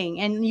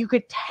writing, and you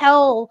could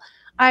tell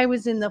I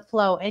was in the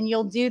flow. And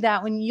you'll do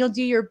that when you'll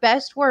do your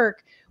best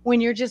work,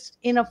 when you're just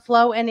in a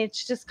flow and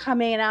it's just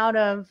coming out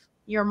of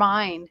your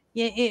mind.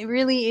 It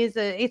really is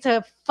it's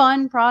a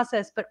fun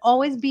process, but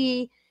always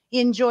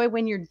enjoy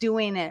when you're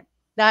doing it.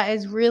 That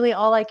is really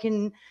all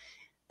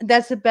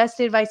that's the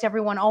best advice.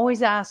 Everyone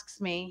always asks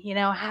me,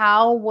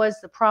 how was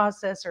the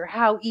process, or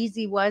how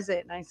easy was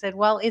it? And I said,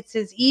 well, it's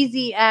as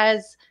easy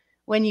as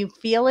when you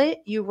feel it,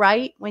 you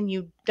write. When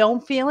you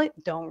don't feel it,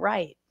 don't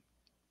write.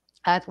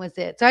 That was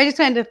it. So I just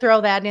wanted to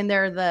throw that in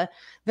there.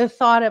 The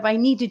thought of, I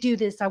need to do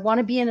this. I want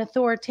to be an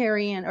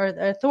authoritarian or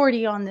the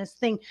authority on this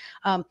thing.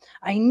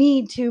 I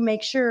need to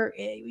make sure,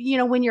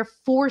 when you're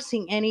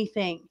forcing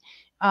anything,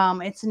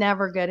 it's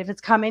never good. If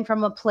it's coming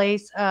from a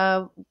place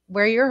of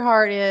where your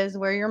heart is,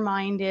 where your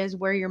mind is,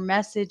 where your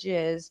message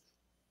is,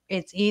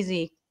 it's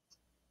easy.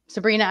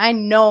 Sabrina, I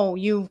know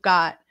you've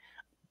got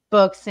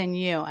books in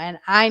you, and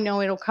I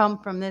know it'll come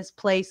from this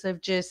place of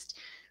just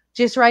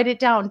write it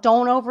down.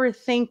 Don't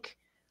overthink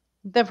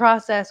the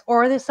process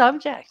or the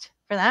subject,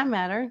 for that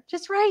matter.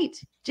 Just write,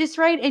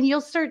 and you'll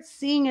start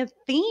seeing a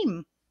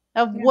theme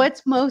of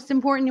what's most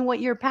important and what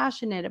you're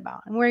passionate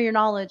about and where your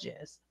knowledge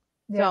is.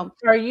 Yeah.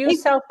 So are you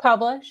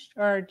self-published,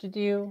 or how did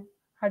you?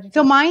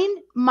 So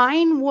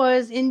mine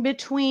was in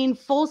between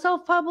full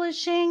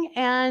self-publishing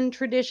and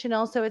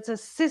traditional. So it's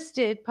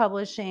assisted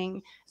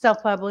publishing,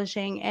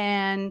 self-publishing.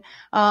 And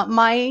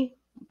my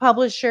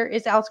publisher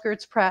is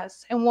Outskirts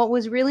Press. And what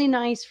was really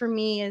nice for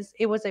me is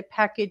it was a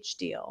package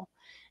deal.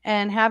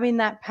 And having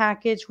that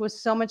package was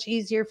so much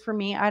easier for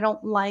me. I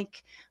don't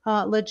like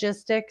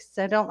logistics.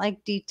 I don't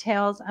like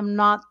details. I'm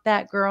not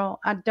that girl.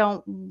 I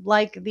don't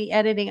like the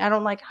editing. I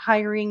don't like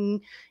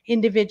hiring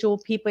individual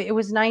people. It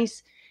was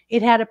nice.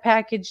 It had a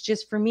package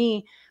just for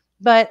me.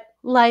 But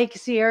like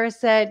Sierra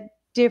said,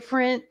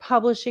 different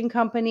publishing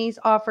companies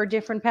offer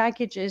different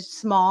packages,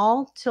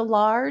 small to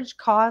large,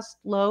 cost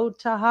low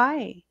to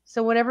high.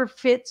 So whatever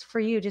fits for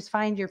you, just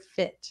find your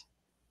fit.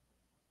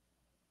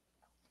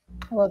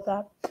 I love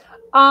that.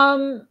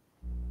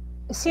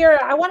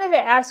 Sierra, I wanted to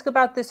ask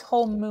about this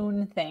whole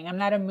moon thing. I'm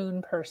not a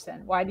moon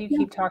person. Why do you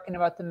keep talking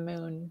about the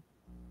moon?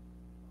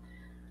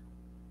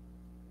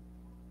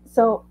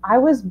 So I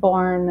was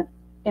born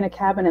in a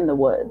cabin in the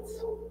woods.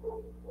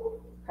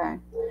 Okay.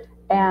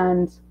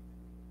 And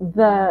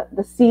the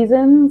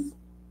seasons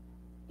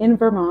in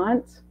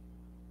Vermont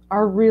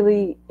are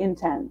really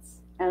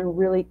intense and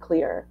really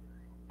clear.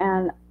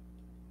 And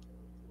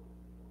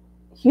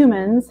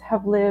humans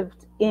have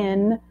lived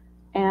in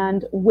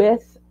and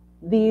with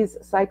these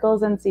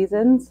cycles and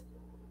seasons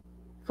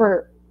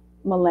for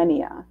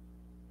millennia.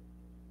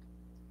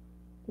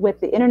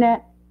 With the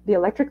internet, the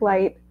electric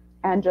light,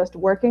 and just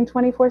working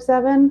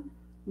 24/7,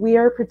 we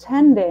are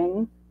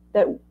pretending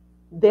that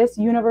this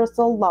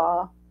universal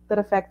law that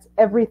affects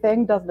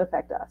everything doesn't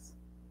affect us,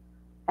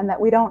 and that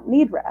we don't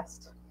need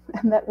rest,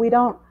 and that we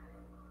don't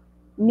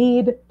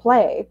need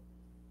play,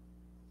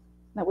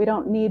 that we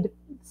don't need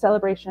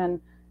celebration.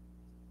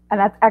 And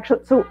that's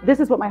actually, so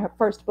this is what my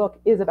first book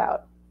is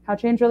about. How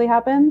change really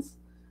happens.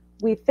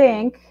 We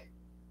think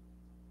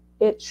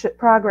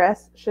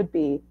progress should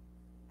be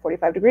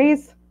 45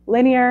 degrees,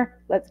 linear,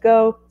 let's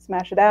go,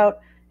 smash it out.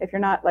 If you're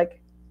not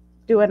like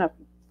doing a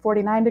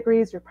 49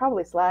 degrees, you're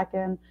probably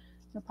slacking.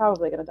 You're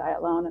probably going to die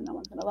alone and no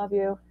one's going to love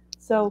you.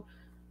 So,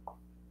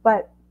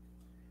 but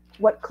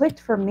what clicked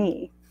for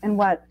me and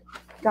what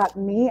what got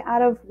me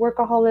out of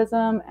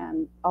workaholism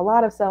and a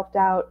lot of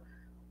self-doubt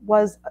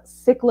was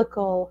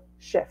cyclical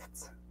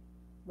shifts,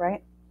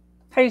 right?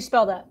 How do you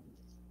spell that?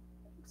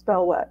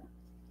 Spell what?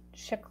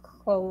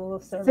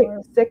 Cyclical.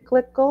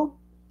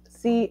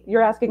 See,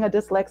 you're asking a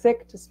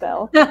dyslexic to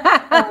spell.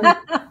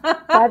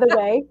 By the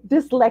way,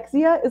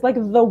 dyslexia is like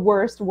the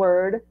worst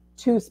word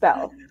to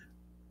spell.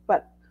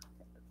 But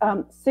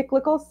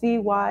cyclical,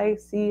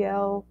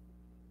 C-Y-C-L-A,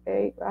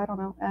 I don't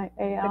know,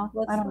 A-L,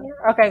 I don't know.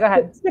 Okay, go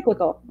ahead.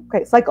 Cyclical.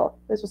 Okay, cycle.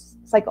 This was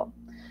cycle.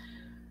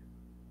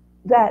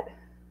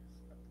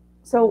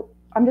 So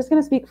I'm just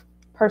going to speak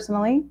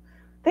personally.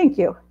 Thank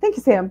you. Thank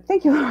you, Sam.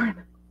 Thank you,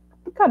 Lauren.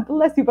 God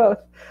bless you both.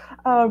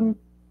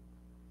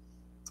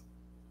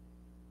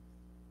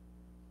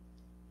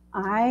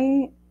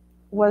 I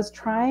was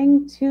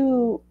trying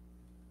to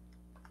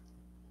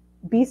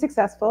be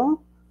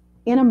successful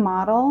in a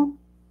model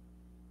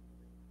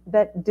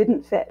that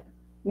didn't fit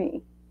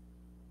me.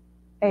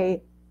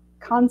 A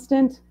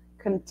constant,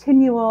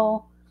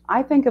 continual,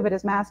 I think of it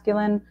as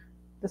masculine.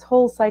 This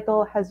whole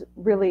cycle has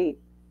really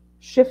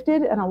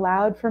shifted and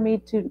allowed for me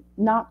to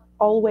not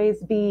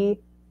always be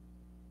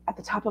at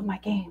the top of my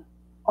game,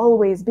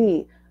 always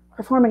be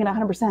performing at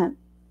 100%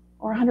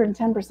 or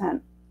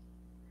 110%.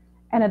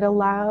 And it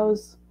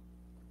allows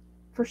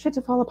for shit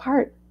to fall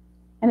apart.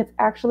 And it's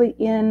actually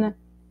in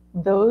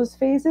those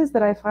phases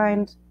that I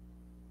find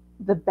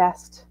the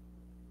best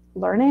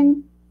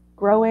learning,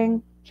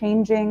 growing,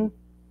 changing.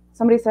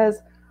 Somebody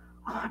says,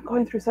 oh, I'm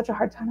going through such a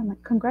hard time. I'm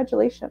like,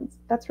 congratulations.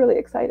 That's really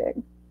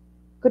exciting.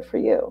 Good for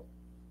you.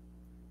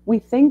 We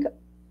think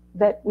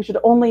that we should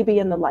only be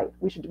in the light.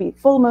 We should be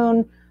full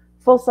moon,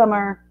 full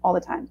summer, all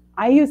the time.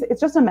 It's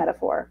just a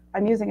metaphor.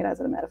 I'm using it as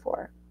a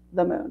metaphor.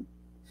 The moon,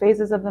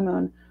 phases of the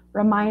moon,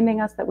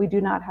 reminding us that we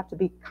do not have to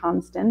be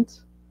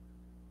constant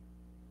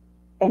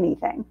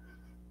anything.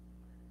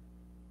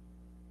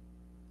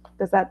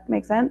 Does that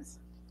make sense,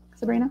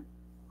 Sabrina?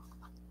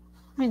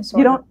 I mean,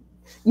 you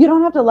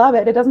don't have to love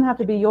it. It doesn't have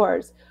to be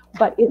yours.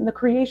 But in the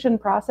creation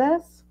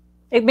process,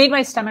 it made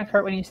my stomach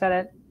hurt when you said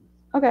it.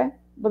 Okay,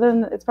 well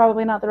then it's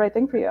probably not the right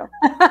thing for you.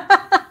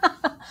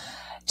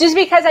 Just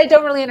because I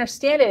don't really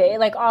understand it,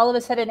 like all of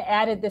a sudden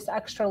added this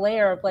extra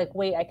layer of like,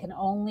 wait, I can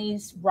only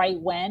write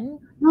when?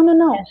 No.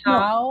 And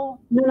how?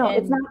 No, and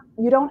it's not.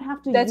 You don't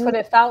have to. That's what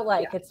it felt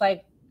like. Yeah. It's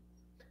like,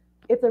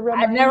 it's a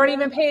reminder. I've never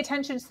even paid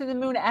attention to the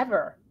moon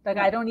ever. Like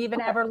I don't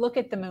even ever look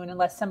at the moon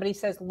unless somebody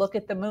says, look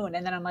at the moon.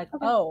 And then I'm like,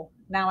 oh,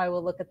 now I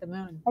will look at the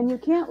moon. And you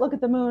can't look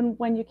at the moon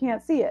when you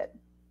can't see it,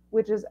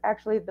 which is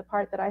actually the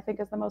part that I think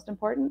is the most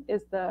important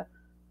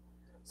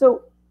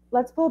so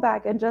let's pull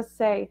back and just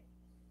say,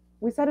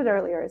 we said it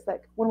earlier, is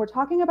that when we're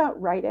talking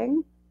about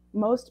writing,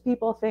 most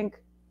people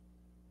think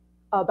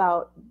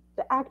about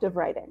the act of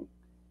writing.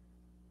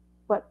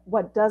 But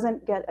what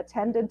doesn't get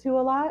attended to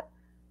a lot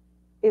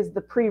is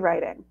the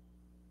pre-writing,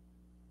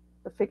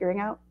 the figuring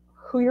out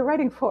who you're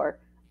writing for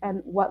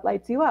and what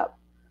lights you up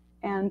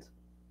and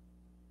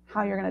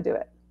how you're going to do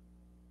it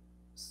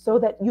so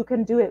that you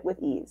can do it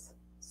with ease,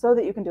 so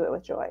that you can do it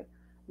with joy,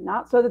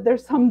 not so that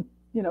there's some,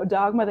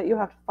 dogma that you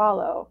have to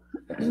follow.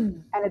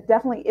 And it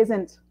definitely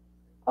isn't,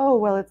 oh,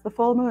 well, it's the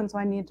full moon, so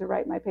I need to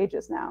write my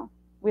pages now.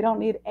 We don't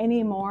need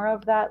any more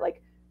of that,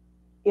 like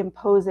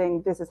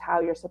imposing this is how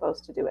you're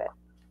supposed to do it.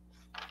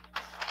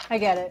 I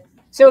get it.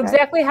 So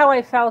exactly how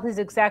I felt is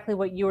exactly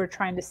what you were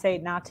trying to say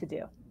not to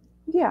do.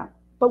 Yeah,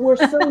 but we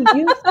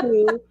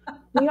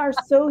are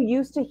so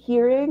used to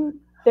hearing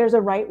there's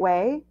a right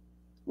way.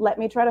 Let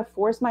me try to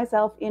force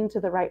myself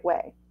into the right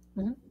way.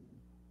 Mm-hmm.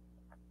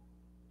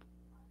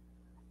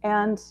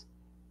 And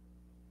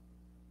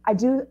I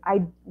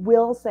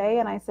will say,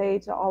 and I say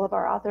to all of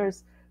our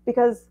authors,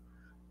 because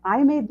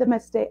I made the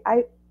mistake.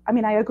 I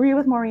agree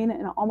with Maureen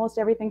in almost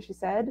everything she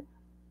said,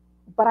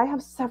 but I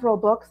have several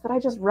books that I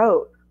just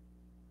wrote,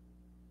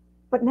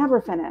 but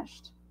never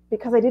finished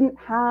because I didn't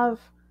have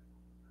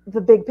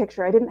the big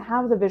picture. I didn't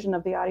have the vision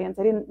of the audience.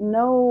 I didn't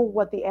know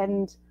what the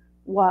end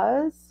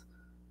was.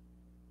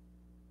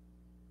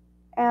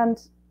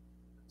 And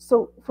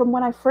so from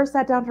when I first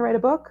sat down to write a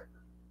book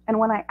and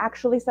when I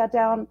actually sat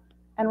down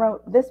and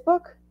wrote this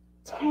book,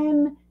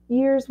 10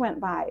 years went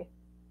by.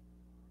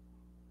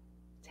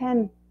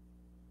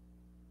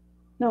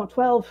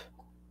 12.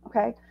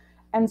 Okay.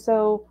 And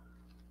so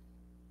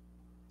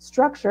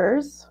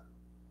structures,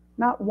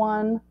 not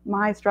one,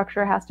 my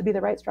structure has to be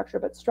the right structure,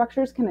 but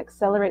structures can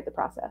accelerate the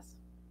process.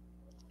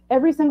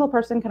 Every single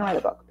person can write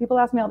a book. People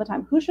ask me all the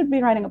time, who should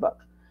be writing a book?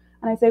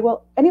 And I say,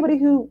 well, anybody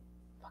who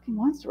fucking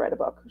wants to write a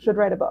book should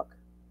write a book.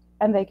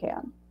 And they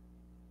can.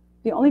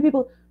 The only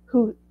people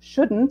who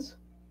shouldn't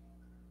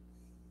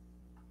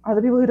are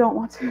the people who don't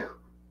want to.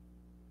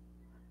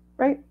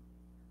 Right?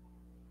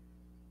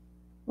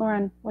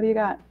 Lauren, what do you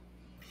got?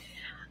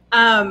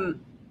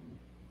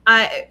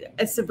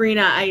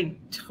 Sabrina, I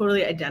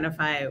totally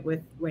identify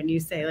with when you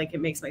say like it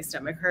makes my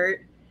stomach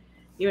hurt.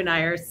 You and I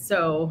are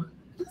so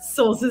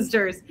soul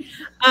sisters.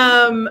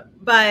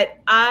 But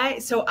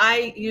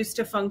I used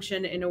to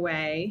function in a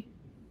way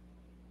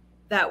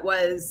that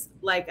was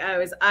like I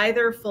was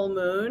either full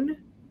moon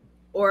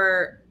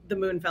or the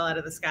moon fell out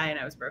of the sky and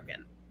I was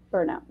broken.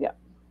 Burnout. Yeah.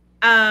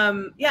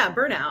 Yeah,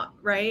 burnout,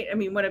 right? I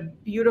mean, what a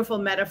beautiful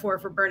metaphor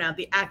for burnout,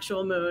 the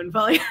actual moon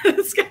falling out of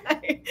the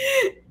sky.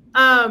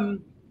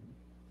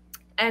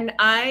 And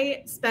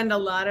I spend a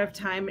lot of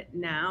time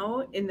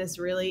now in this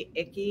really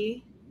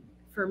icky,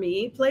 for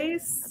me,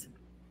 place,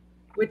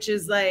 which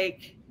is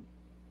like,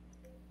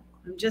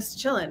 I'm just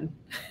chilling.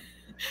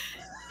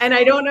 And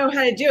I don't know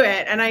how to do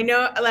it. And I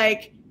know,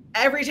 like,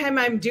 every time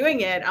I'm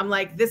doing it, I'm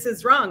like, this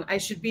is wrong. I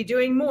should be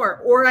doing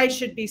more, or I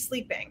should be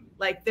sleeping.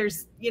 Like,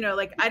 there's, you know,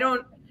 like,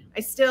 I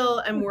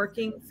still am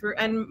working through,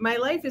 and my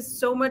life is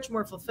so much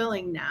more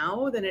fulfilling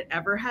now than it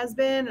ever has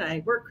been. And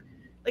I work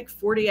like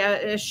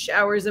 40-ish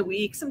hours a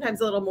week,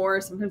 sometimes a little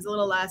more, sometimes a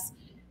little less,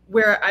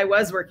 where I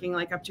was working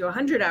like up to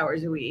 100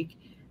 hours a week.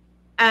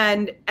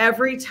 And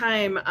every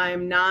time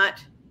I'm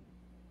not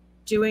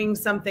doing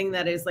something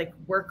that is like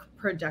work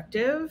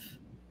productive,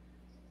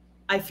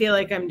 I feel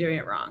like I'm doing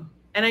it wrong.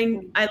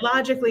 And I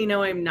logically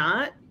know I'm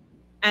not.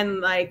 And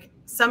like,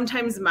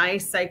 sometimes my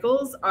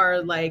cycles are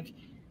like,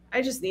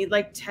 I just need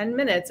like 10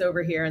 minutes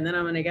over here and then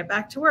I'm going to get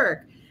back to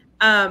work.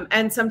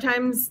 And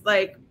sometimes,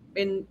 like,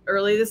 in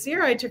early this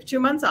year, I took 2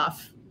 months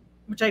off,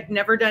 which I'd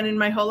never done in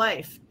my whole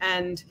life.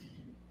 And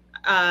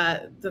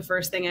the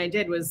first thing I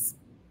did was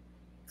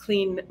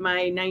clean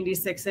my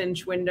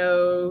 96-inch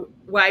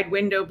wide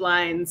window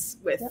blinds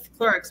with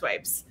Clorox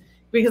wipes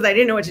because I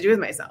didn't know what to do with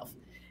myself.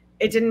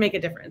 It didn't make a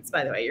difference,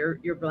 by the way.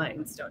 Your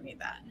blinds don't need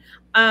that.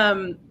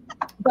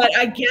 But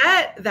I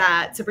get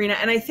that, Sabrina.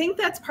 And I think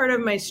that's part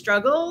of my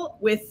struggle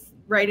with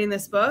writing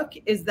this book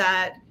is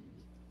that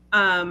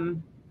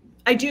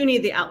I do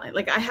need the outline.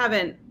 Like, I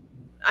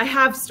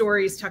have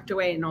stories tucked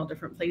away in all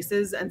different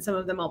places, and some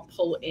of them I'll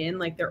pull in,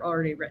 like they're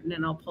already written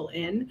and I'll pull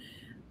in.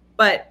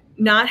 But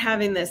not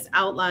having this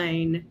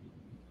outline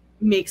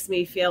makes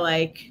me feel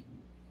like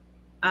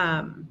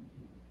I'm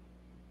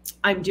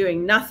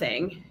doing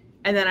nothing.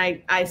 And then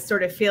I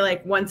sort of feel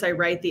like once I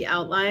write the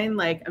outline,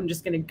 like I'm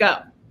just going to go.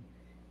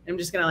 I'm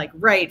just going to like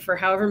write for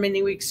however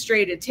many weeks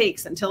straight it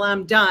takes until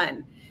I'm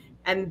done.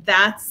 And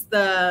that's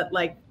the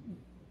like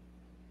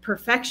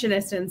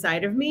perfectionist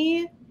inside of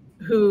me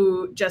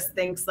who just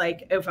thinks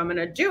like, if I'm going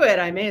to do it,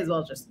 I may as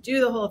well just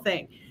do the whole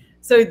thing.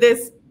 So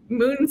this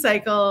moon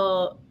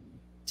cycle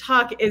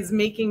talk is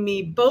making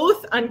me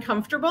both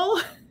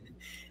uncomfortable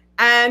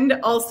and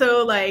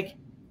also like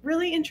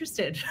really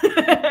interested.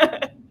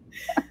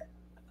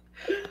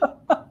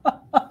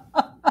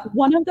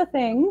 One of the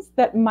things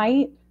that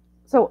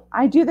so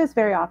I do this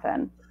very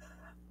often,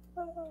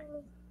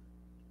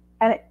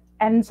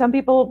 and some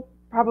people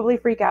probably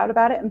freak out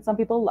about it and some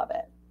people love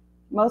it.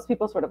 Most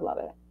people sort of love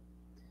it.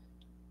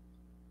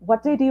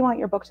 What day do you want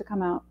your book to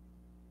come out?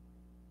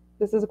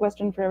 This is a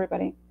question for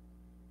everybody.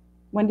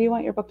 When do you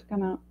want your book to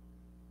come out?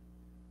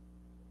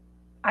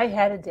 I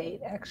had a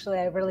date, actually.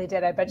 I really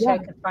did. I bet you I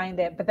could find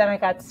it, but then I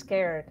got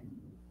scared.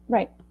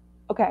 Right.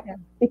 Okay. Yeah.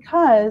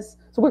 Because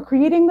so we're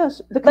creating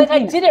the like I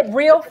did it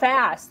real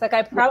fast. Like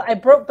I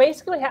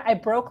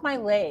broke my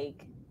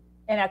leg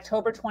in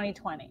October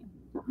 2020.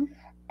 Mm-hmm.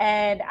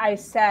 And I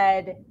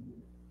said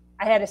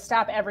I had to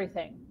stop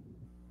everything.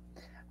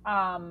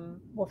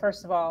 Well,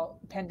 first of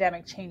all,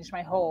 pandemic changed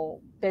my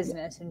whole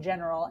business in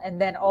general. And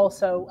then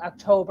also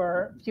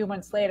October, a few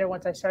months later,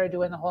 once I started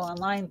doing the whole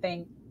online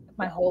thing,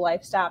 my whole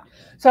life stopped.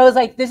 So I was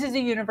like, this is the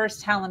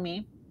universe telling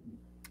me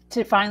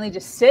to finally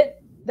just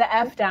sit the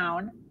F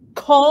down,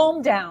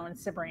 calm down,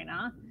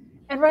 Sabrina,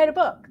 and write a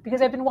book,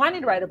 because I've been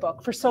wanting to write a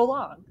book for so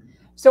long.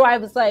 So I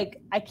was like,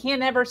 I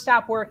can't ever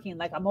stop working.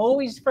 Like I'm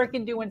always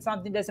freaking doing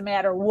something, doesn't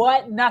matter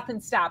what,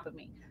 nothing's stopping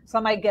me. So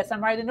I'm like, guess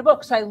I'm writing a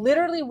book. So I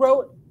literally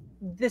wrote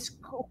this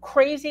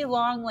crazy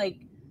long, like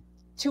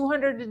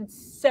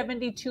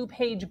 272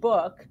 page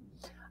book,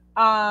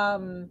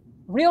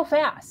 real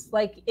fast,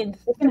 like in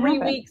 3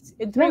 weeks,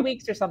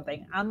 weeks or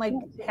something. I'm like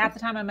half the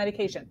time on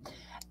medication,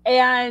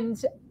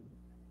 and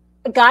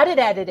got it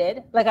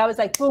edited. Like I was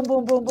like, boom,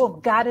 boom, boom, boom,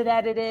 got it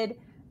edited,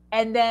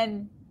 and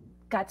then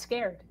got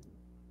scared.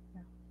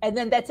 And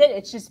then that's it.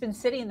 It's just been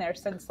sitting there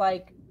since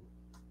like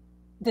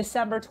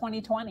December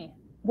 2020.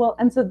 Well,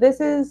 and so this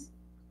is,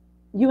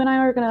 you and I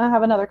are going to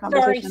have another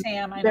conversation.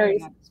 Sorry,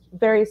 Sam.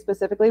 Very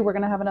specifically, we're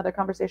going to have another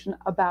conversation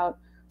about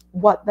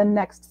what the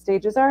next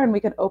stages are, and we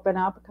can open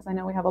up, because I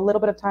know we have a little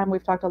bit of time.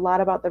 We've talked a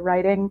lot about the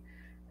writing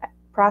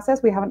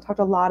process. We haven't talked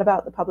a lot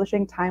about the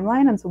publishing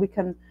timeline, and so we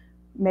can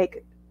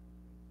make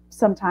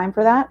some time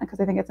for that, because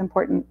I think it's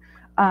important.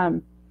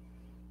 Does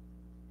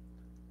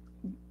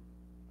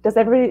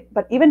everybody,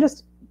 but even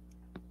just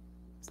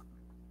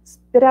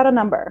spit out a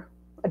number,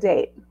 a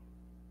date.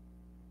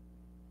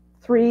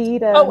 3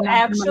 to Oh,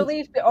 actually?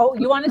 Months. Oh,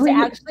 you want us to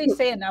actually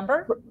say a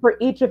number? For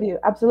each of you,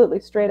 absolutely,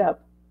 straight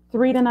up.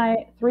 3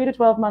 to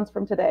 12 months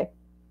from today.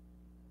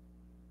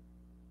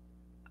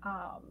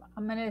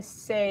 I'm going to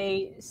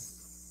say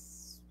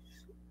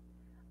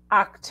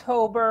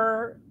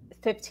October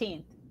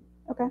 15th.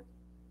 Okay.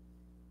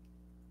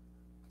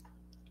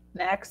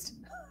 Next.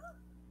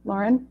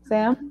 Lauren,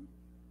 Sam,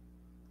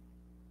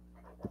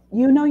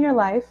 you know your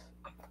life.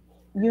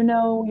 You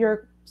know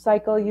your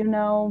cycle. You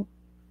know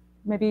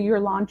maybe your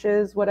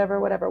launches, whatever.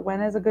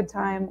 When is a good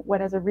time?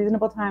 When is a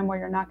reasonable time where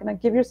you're not going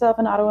to give yourself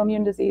an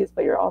autoimmune disease,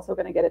 but you're also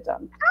going to get it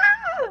done?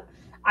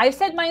 I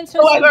said mine.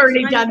 So I've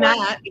already done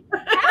that.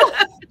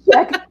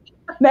 Check.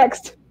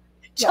 Next.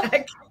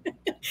 Check.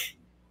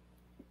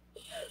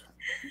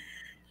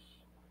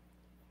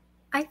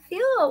 I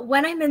feel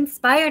when I'm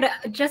inspired,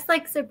 just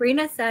like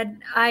Sabrina said,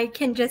 I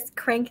can just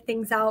crank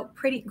things out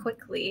pretty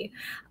quickly.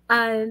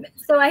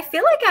 So I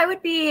feel like I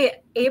would be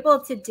able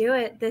to do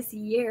it this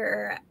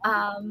year,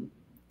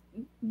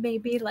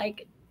 maybe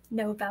like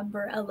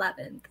November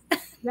 11th.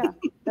 Yeah,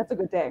 that's a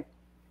good day.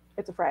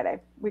 It's a Friday.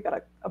 We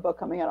got a book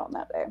coming out on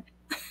that day.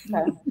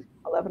 Okay.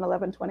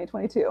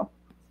 11/11/2022. Oh,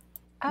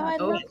 I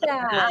love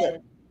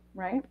that.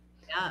 Right?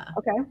 Yeah.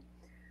 Okay.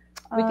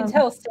 We can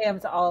tell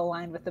Sam's all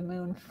aligned with the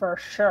moon for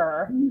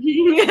sure.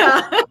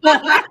 Yeah.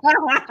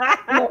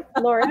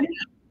 Lauren,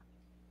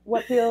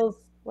 what feels?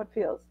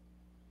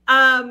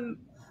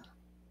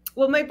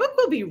 Well, my book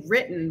will be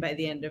written by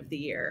the end of the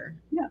year.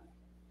 Yeah.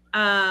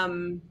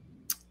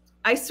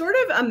 I sort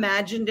of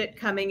imagined it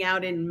coming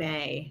out in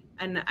May,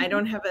 and I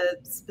don't have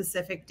a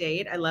specific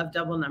date. I love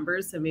double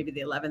numbers, so maybe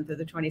the 11th or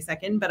the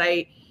 22nd, but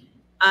I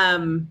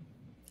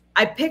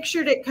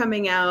pictured it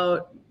coming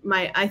out.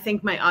 I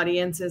think my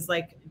audience is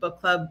like book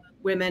club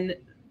women,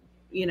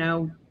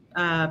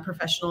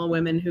 professional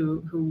women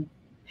who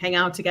hang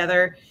out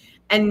together.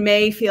 And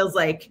May feels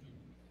like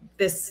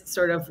this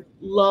sort of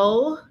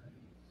lull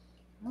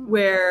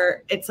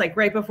where it's like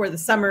right before the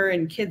summer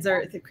and kids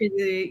are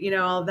crazy,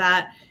 all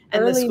that.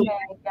 And Early the school,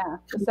 May, yeah.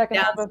 The second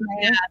half of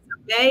May. Yeah,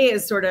 so May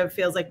is sort of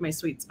feels like my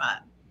sweet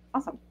spot.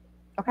 Awesome.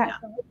 Okay. Yeah.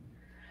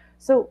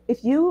 So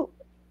if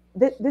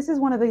this is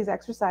one of these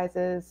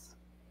exercises,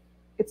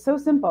 it's so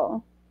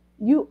simple.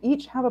 You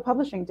each have a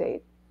publishing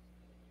date.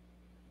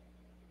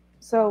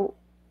 So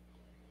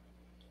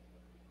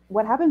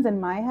what happens in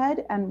my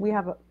head, and we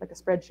have like a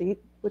spreadsheet,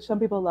 which some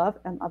people love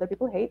and other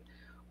people hate,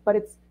 but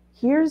it's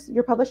here's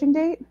your publishing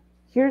date,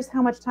 here's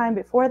how much time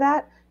before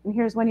that, and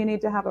here's when you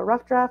need to have a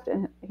rough draft,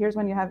 and here's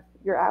when you have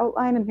your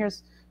outline, and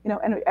here's,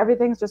 and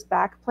everything's just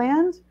back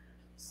planned.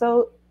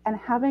 So, and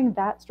having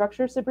that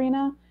structure,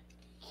 Sabrina,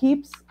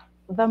 keeps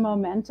the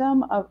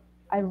momentum of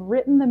I've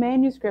written the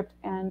manuscript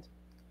and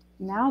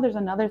now there's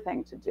another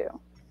thing to do.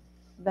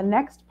 The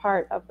next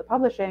part of the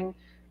publishing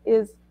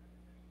is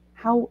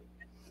how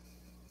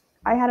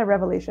I had a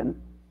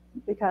revelation,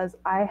 because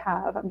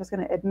I'm just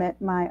going to admit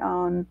my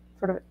own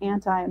sort of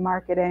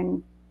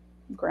anti-marketing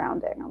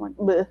grounding. I'm like,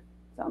 bleh,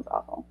 sounds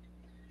awful.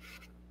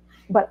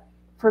 But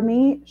for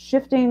me,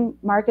 shifting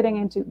marketing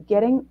into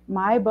getting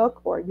my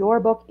book or your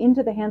book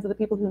into the hands of the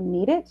people who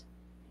need it,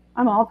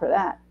 I'm all for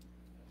that.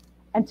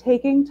 And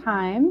taking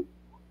time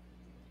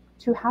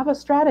to have a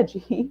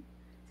strategy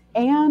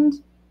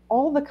and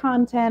all the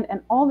content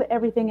and all the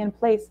everything in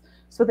place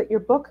so that your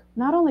book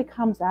not only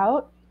comes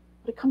out,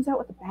 but it comes out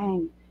with a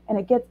bang and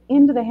it gets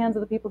into the hands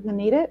of the people who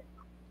need it.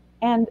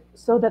 And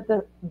so that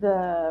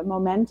the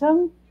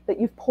momentum that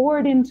you've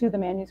poured into the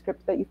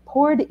manuscript, that you've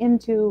poured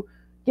into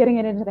getting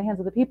it into the hands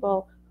of the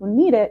people who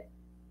need it,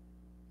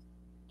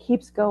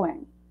 keeps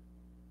going.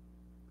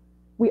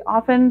 We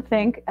often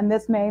think, and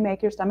this may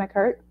make your stomach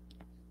hurt.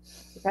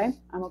 Okay,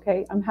 I'm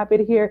okay. I'm happy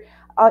to hear.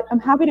 I'm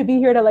happy to be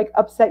here to like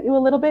upset you a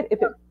little bit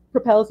if it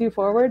propels you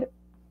forward.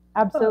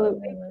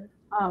 Absolutely.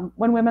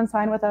 When women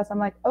sign with us, I'm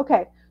like,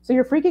 okay, so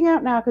you're freaking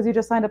out now because you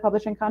just signed a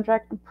publishing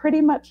contract. I'm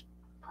pretty much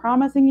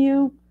promising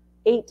you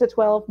 8 to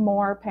 12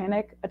 more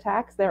panic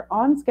attacks. They're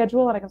on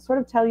schedule and I can sort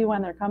of tell you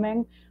when they're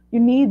coming. You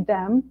need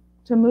them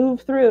to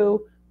move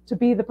through to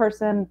be the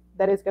person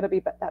that is going to be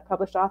that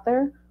published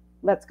author.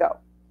 Let's go.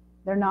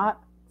 They're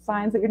not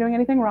signs that you're doing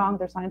anything wrong.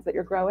 They're signs that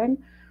you're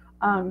growing.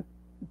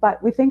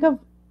 But we think of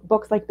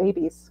books like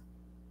babies.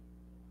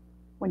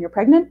 When you're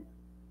pregnant,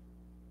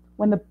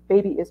 when the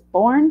baby is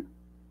born,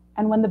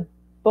 and when the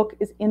book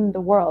is in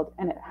the world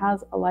and it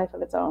has a life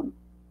of its own.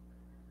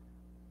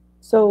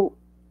 So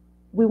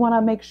we want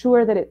to make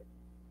sure that it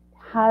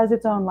has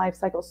its own life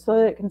cycle so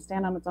that it can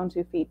stand on its own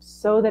 2 feet,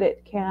 so that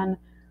it can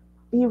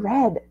be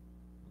read.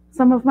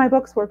 Some of my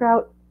books were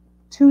out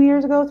 2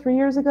 years ago, 3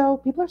 years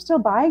ago. People are still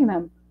buying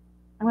them.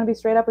 I'm going to be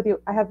straight up with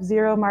you. I have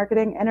zero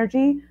marketing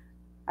energy.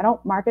 I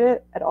don't market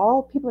it at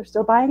all. People are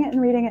still buying it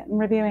and reading it and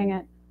reviewing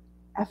it.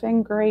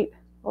 Effing great.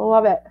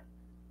 Love it.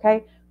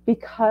 Okay?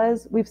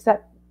 Because we've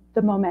set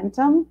the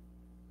momentum.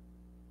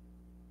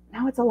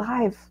 Now it's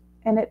alive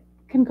and it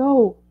can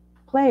go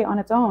play on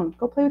its own.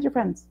 Go play with your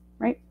friends,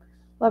 right?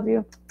 Love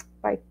you.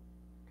 Bye.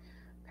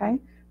 Okay?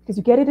 Because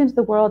you get it into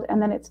the world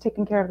and then it's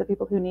taking care of the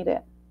people who need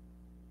it.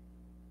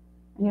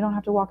 And you don't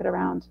have to walk it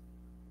around.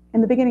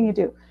 In the beginning you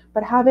do.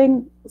 But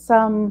having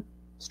some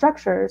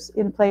structures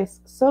in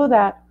place so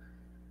that,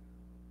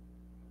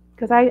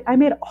 because I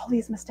made all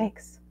these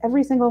mistakes.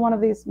 Every single one of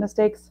these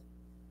mistakes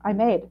I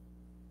made.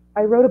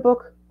 I wrote a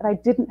book and I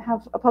didn't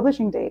have a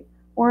publishing date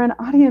or an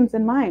audience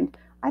in mind.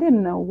 I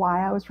didn't know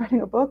why I was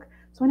writing a book,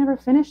 so I never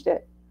finished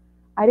it.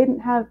 I didn't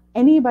have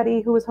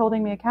anybody who was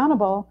holding me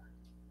accountable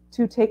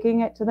to taking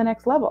it to the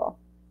next level.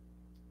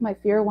 My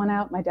fear went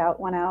out, my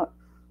doubt went out.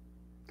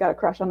 got a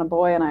crush on a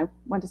boy and I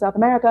went to South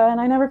America and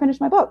I never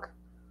finished my book.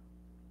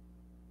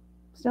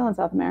 Still in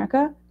South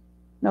America,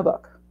 no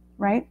book,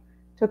 right?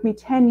 Took me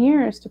 10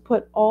 years to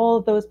put all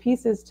of those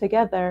pieces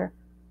together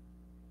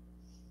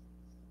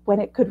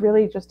when it could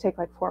really just take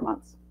like 4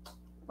 months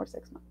or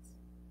 6 months.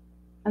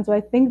 And so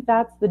I think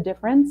that's the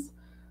difference.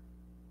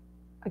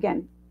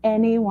 Again,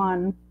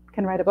 anyone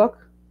can write a book.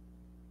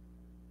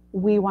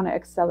 We want to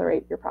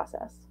accelerate your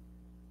process.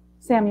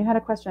 Sam, you had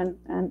a question,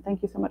 and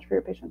thank you so much for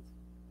your patience.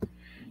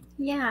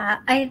 Yeah,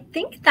 I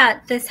think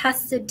that this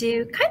has to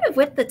do kind of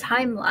with the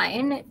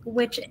timeline,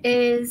 which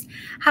is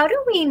how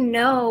do we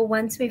know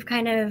once we've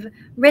kind of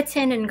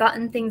written and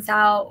gotten things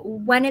out,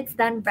 when it's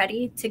then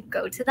ready to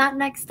go to that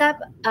next step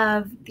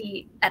of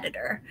the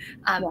editor?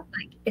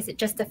 Like, is it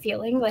just a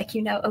feeling like,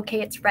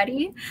 okay, it's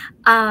ready,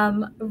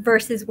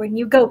 versus when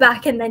you go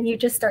back and then you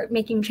just start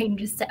making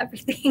changes to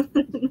everything?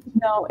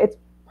 No, it's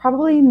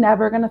probably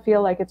never going to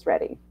feel like it's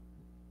ready.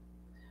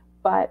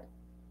 But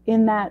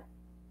in that,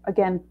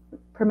 again,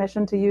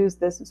 permission to use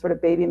this sort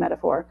of baby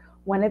metaphor,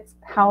 when it's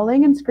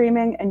howling and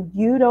screaming and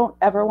you don't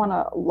ever want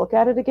to look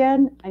at it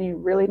again and you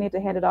really need to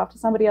hand it off to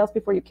somebody else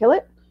before you kill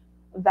it,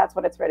 that's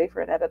when it's ready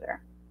for an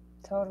editor.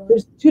 Totally.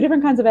 There's two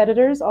different kinds of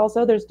editors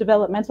also. There's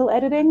developmental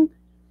editing,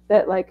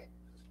 that like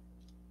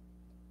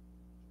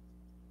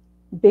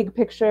big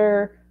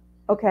picture,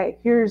 okay,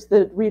 here's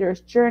the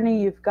reader's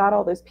journey, you've got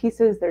all those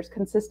pieces, there's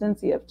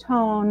consistency of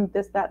tone,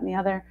 this, that, and the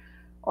other,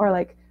 or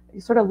like, you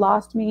sort of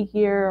lost me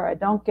here, or I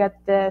don't get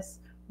this.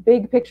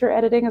 Big picture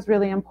editing is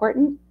really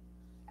important.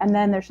 And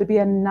then there should be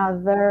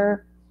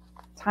another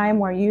time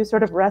where you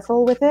sort of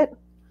wrestle with it,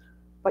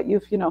 but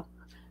you've,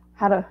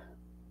 had a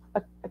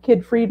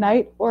kid-free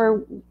night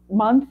or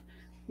month,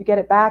 you get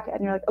it back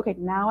and you're like, okay,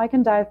 now I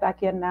can dive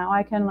back in. Now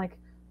I can like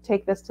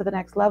take this to the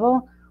next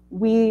level.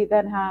 We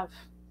then have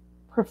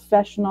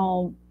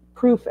professional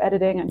proof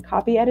editing and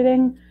copy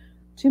editing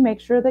to make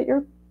sure that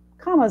your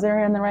commas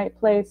are in the right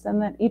place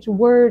and that each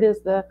word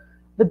is the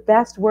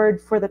best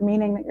word for the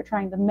meaning that you're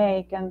trying to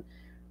make. And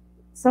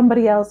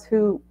somebody else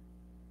who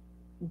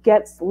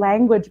gets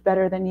language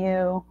better than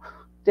you,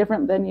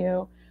 different than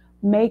you,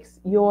 makes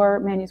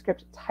your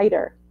manuscript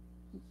tighter.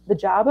 The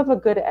job of a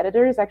good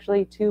editor is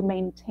actually to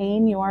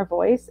maintain your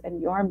voice and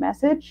your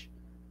message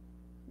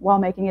while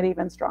making it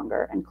even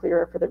stronger and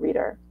clearer for the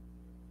reader.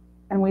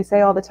 And we say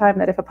all the time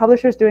that if a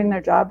publisher is doing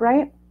their job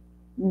right,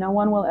 no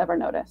one will ever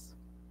notice.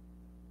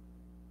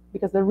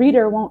 Because the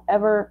reader won't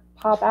ever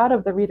pop out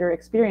of the reader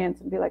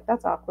experience and be like,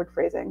 that's awkward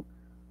phrasing.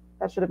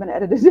 That should have been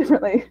edited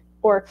differently.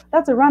 Or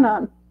that's a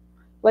run-on.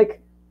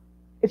 Like,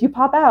 if you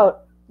pop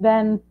out,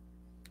 then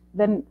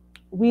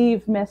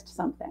we've missed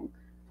something.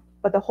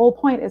 But the whole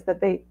point is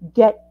that they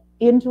get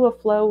into a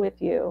flow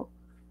with you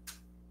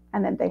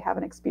and then they have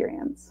an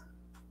experience,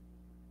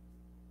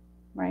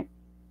 right?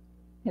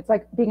 It's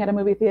like being at a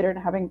movie theater and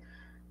having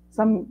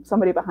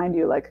somebody behind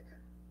you like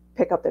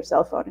pick up their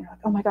cell phone and you're like,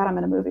 oh my God, I'm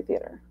in a movie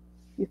theater.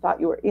 You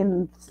thought you were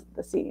in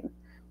the scene.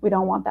 We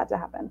don't want that to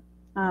happen.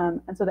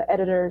 And so the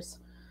editor's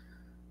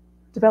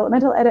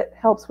developmental edit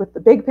helps with the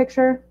big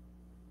picture.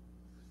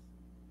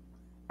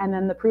 And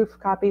then the proof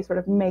copy sort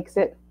of makes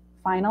it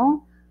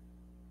final.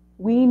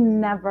 We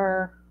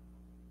never,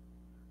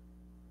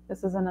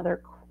 this is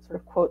another sort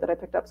of quote that I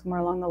picked up somewhere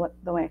along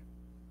the way.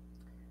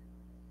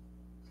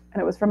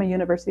 And it was from a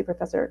university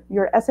professor.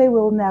 Your essay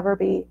will never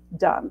be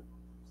done.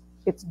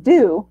 It's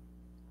due,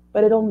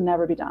 but it'll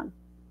never be done.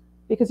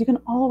 Because you can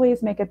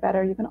always make it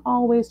better. You can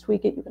always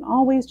tweak it. You can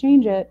always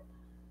change it.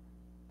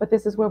 But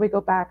this is where we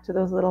go back to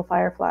those little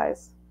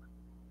fireflies.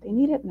 They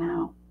need it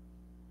now.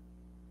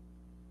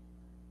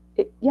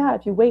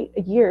 If you wait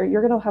a year,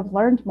 you're going to have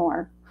learned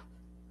more.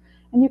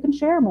 And you can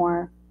share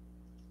more.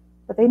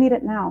 But they need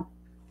it now.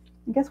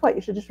 And guess what?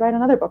 You should just write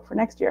another book for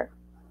next year.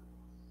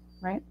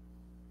 Right?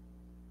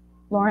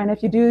 Lauren,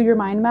 if you do your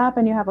mind map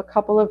and you have a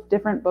couple of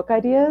different book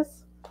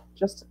ideas,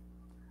 just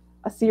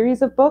a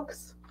series of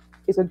books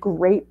is a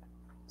great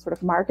sort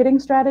of marketing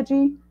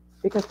strategy,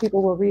 because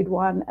people will read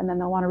one and then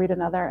they'll want to read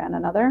another and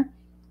another.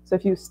 So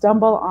if you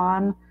stumble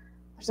on,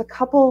 there's a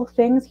couple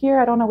things here,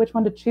 I don't know which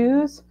one to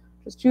choose,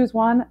 just choose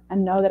one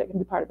and know that it can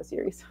be part of a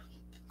series.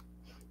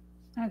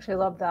 I actually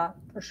love that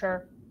for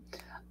sure.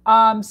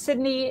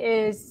 Sydney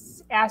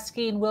is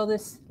asking, will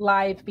this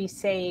live be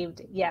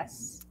saved?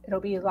 Yes,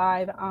 it'll be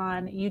live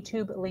on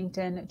YouTube,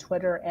 LinkedIn,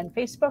 Twitter, and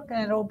Facebook,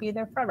 and it'll be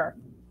there forever.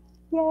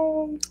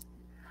 Yay.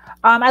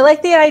 I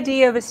like the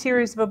idea of a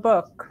series of a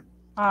book.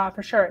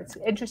 For sure. It's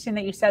interesting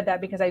that you said that,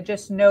 because I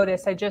just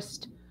noticed, I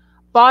just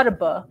bought a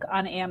book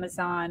on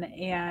Amazon,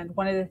 and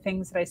one of the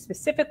things that I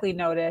specifically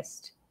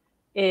noticed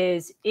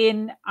is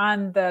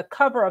on the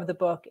cover of the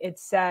book, it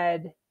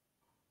said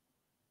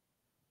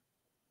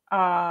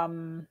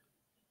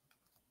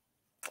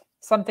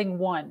something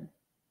one.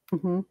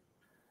 Mm-hmm.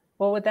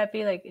 What would that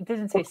be? Like, it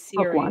doesn't say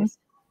series.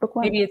 Book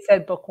one. Maybe it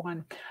said book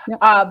one. Yep.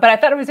 But I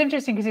thought it was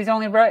interesting because he's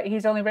only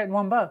written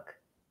one book.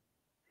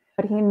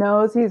 But he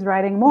knows he's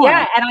writing more.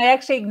 Yeah, and I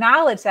actually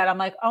acknowledged that. I'm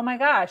like, oh my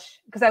gosh,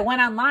 because I went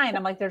online.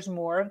 I'm like, there's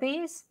more of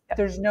these.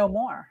 There's no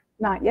more.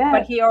 Not yet.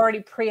 But he already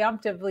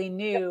preemptively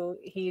knew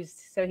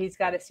he's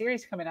got a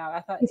series coming out. I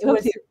thought it's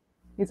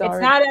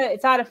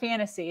not a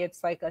fantasy.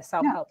 It's like a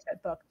self-help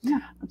type book. Yeah,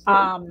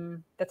 absolutely.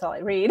 That's all I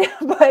read.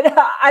 But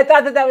I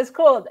thought that was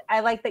cool. I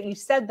like that you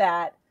said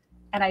that.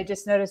 And I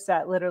just noticed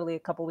that literally a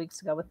couple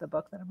weeks ago with the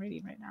book that I'm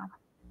reading right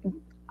now.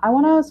 I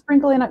want to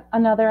sprinkle in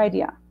another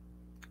idea.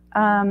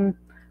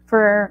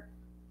 For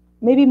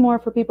maybe more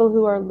for people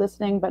who are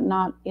listening but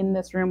not in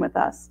this room with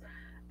us.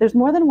 There's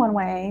more than one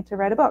way to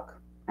write a book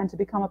and to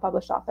become a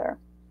published author.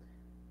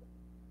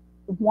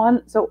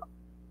 So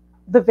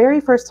the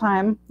very first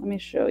time, let me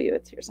show you,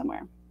 it's here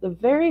somewhere. The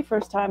very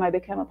first time I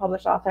became a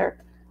published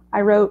author,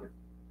 I wrote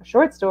a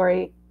short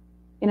story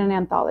in an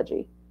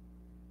anthology.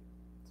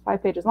 It's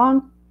 5 pages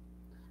long.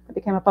 I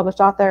became a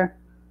published author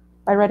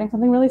by writing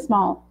something really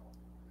small.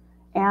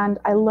 And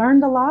I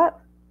learned a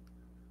lot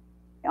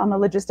on the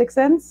logistic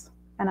sense,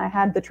 and I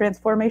had the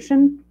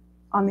transformation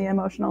on the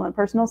emotional and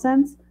personal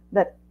sense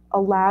that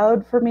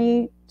allowed for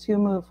me to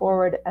move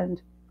forward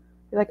and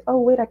be like, oh,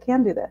 wait, I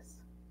can do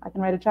this. I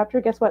can write a chapter.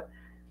 Guess what?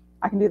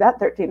 I can do that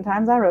 13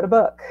 times. I wrote a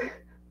book,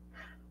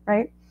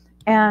 right?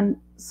 And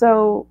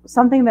so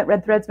something that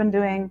Red Thread's been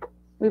doing,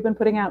 we've been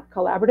putting out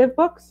collaborative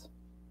books.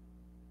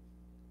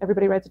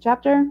 Everybody writes a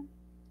chapter.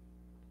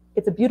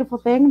 It's a beautiful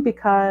thing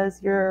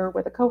because you're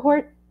with a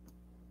cohort.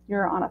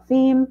 You're on a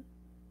theme.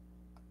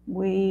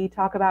 We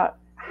talk about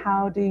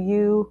how do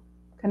you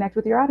connect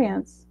with your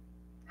audience?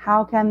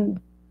 How can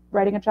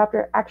writing a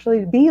chapter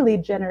actually be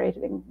lead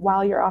generating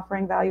while you're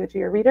offering value to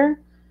your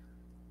reader?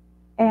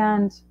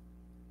 And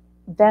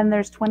then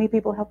there's 20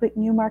 people helping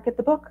you market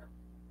the book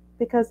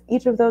because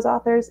each of those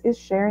authors is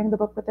sharing the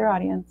book with their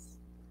audience.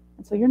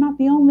 And so you're not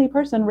the only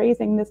person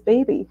raising this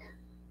baby.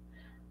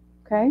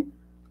 Okay?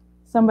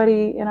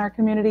 Somebody in our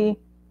community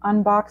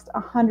unboxed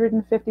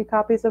 150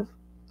 copies of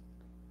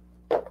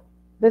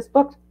this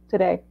book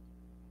today.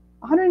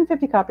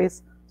 150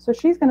 copies. So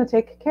she's going to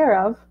take care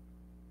of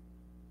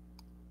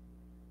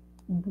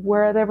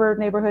wherever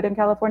neighborhood in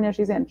California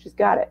she's in. She's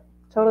got it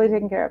totally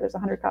taken care of. There's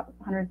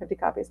 150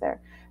 copies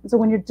there. And so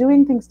when you're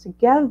doing things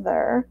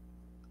together,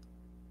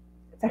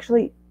 it's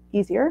actually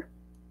easier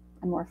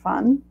and more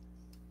fun.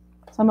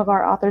 Some of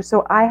our authors,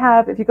 so I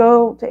have, if you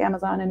go to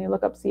Amazon and you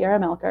look up Sierra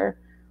Melcher,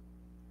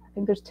 I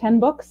think there's 10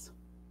 books.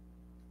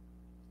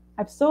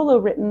 I've solo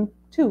written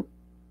 2,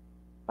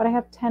 but I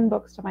have 10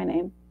 books to my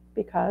name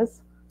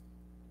because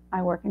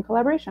I work in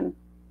collaboration.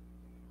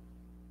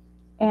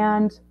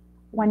 And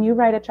when you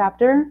write a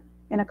chapter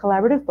in a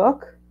collaborative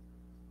book,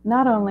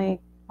 not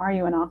only are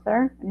you an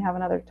author and you have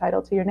another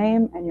title to your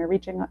name and you're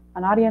reaching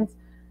an audience,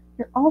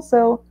 you're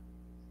also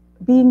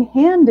being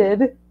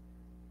handed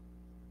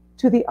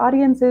to the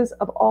audiences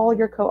of all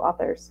your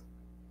co-authors.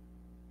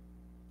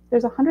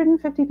 There's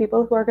 150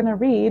 people who are going to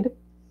read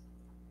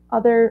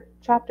other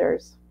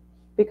chapters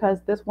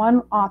because this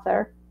one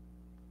author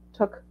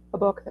took a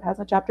book that has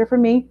a chapter for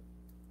me.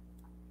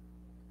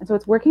 And so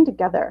it's working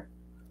together.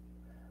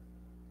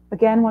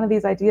 Again, one of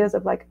these ideas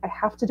of like, I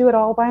have to do it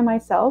all by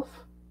myself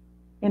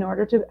in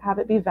order to have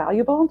it be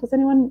valuable. Does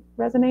anyone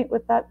resonate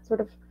with that sort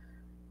of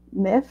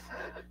myth?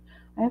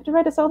 I have to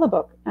write a solo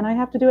book and I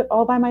have to do it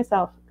all by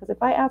myself because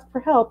if I ask for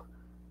help,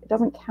 it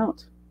doesn't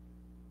count.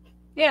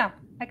 Yeah,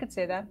 I could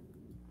say that.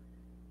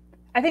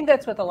 I think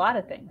that's with a lot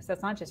of things.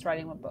 That's not just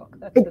writing a book.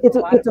 It's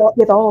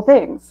with all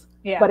things.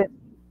 Yeah. But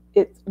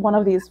it's one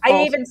of these.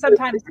 I even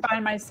sometimes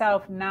find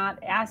myself not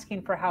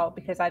asking for help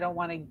because I don't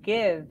want to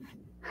give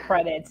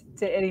credit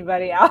to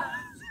anybody else.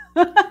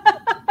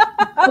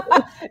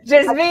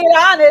 Just being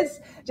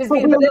honest.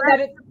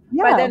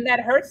 But then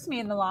that hurts me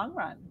in the long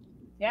run.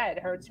 Yeah, it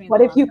hurts me.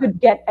 What if you could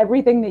get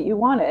everything that you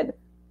wanted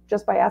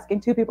just by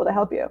asking 2 people to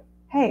help you?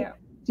 Hey,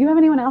 do you have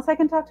anyone else I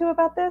can talk to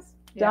about this?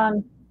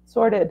 Done,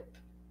 sorted,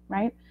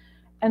 right?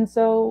 And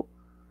so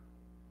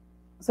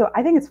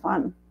I think it's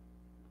fun.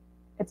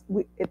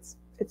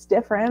 It's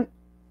different,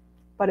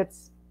 but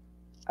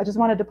I just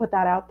wanted to put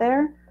that out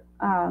there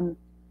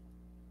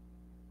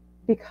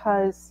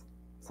because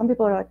some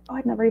people are like, oh,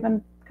 I'd never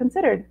even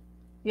considered.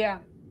 Yeah.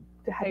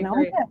 I had no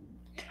idea.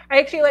 I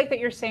actually like that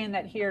you're saying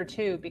that here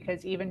too,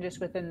 because even just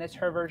within this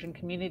Her Version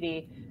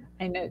community,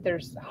 I know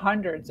there's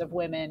hundreds of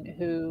women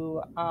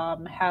who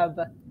have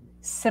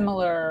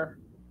similar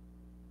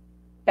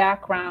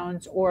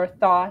backgrounds or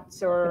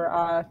thoughts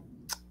or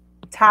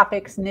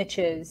topics,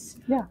 niches,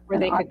 where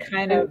they could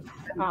kind of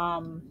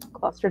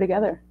cluster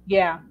together.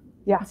 Yeah.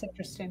 That's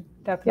interesting.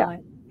 Definitely.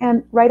 Yeah.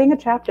 And writing a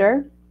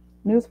chapter,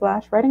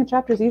 newsflash, writing a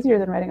chapter is easier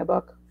than writing a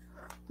book.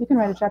 You can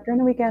write a chapter in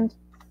a weekend.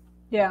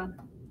 Yeah.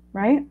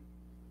 Right?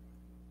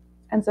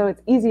 And so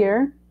it's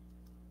easier.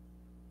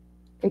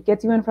 It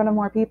gets you in front of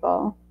more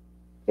people.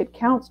 It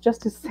counts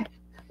just the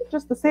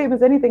same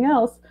as anything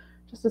else,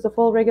 just as a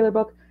full regular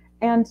book.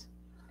 And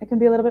it can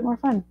be a little bit more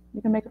fun.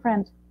 You can make a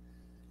friend.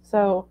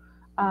 So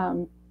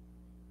I'm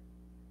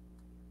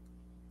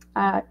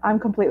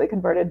completely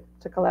converted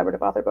to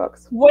collaborative author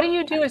books. What do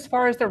you do as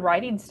far as the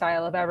writing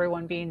style of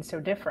everyone being so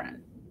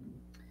different?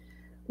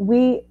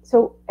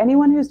 So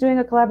anyone who's doing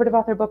a collaborative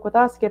author book with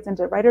us gets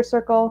into Writer's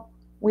Circle.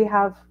 We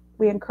have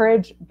We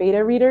encourage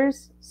beta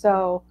readers.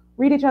 So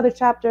read each other's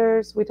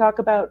chapters. We talk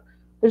about,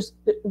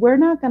 we're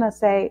not going to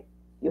say,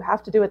 you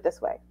have to do it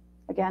this way.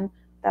 Again,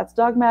 that's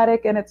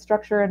dogmatic in its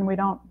structure, and we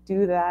don't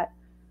do that.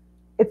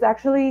 It's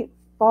actually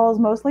falls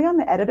mostly on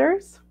the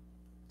editors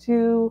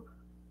to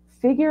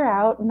figure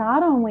out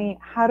not only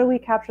how do we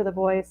capture the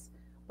voice,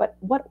 but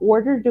what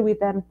order do we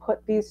then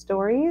put these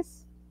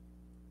stories?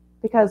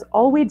 Because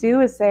all we do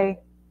is say,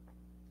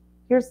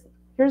 here's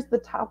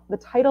the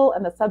title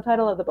and the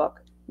subtitle of the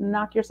book.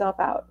 Knock yourself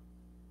out.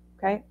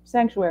 Okay?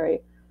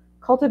 Sanctuary,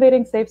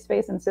 cultivating safe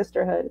space and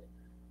sisterhood,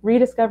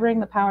 rediscovering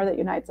the power that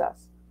unites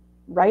us.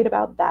 Write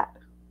about that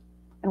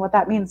and what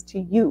that means to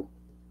you.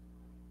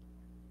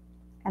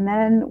 And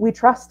then we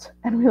trust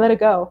and we let it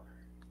go.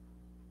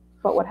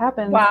 But what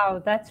happens?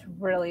 Wow, that's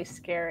really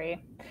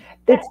scary.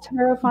 It's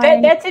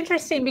terrifying. That's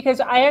interesting because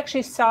I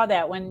actually saw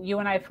that when you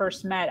and I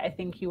first met. I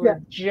think you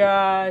were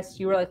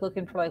you were like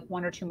looking for like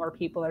one or two more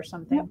people or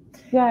something.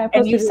 Yeah.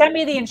 And you sent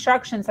me the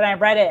instructions and I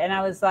read it and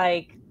I was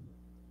like,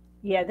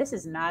 yeah, this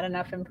is not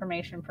enough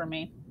information for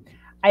me.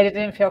 I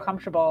didn't feel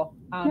comfortable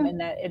in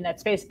that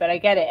space, but I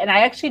get it. And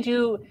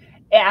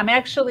I'm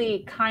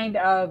actually kind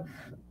of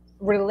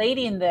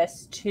relating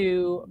this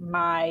to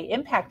my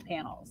impact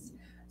panels.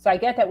 So I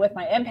get that with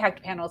my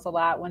impact panels a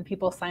lot. When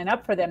people sign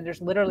up for them,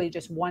 there's literally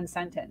just one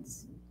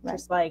sentence. Right.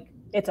 Just like,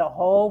 it's a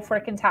whole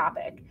freaking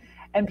topic.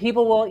 And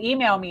people will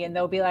email me and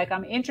they'll be like,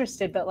 I'm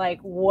interested, but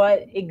like,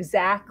 what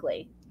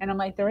exactly? And I'm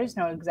like, there is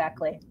no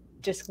exactly,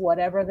 just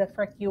whatever the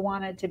frick you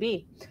want it to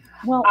be.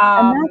 Well,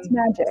 and that's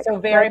magic. So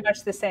very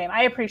much the same.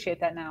 I appreciate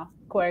that now.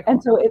 Quick.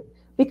 And so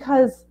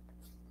because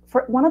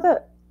for one of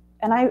the,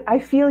 and I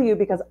feel you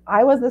because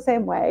I was the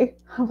same way.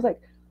 I was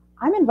like,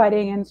 I'm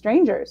inviting in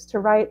strangers to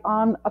write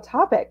on a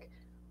topic.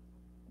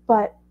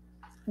 But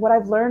what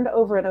I've learned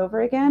over and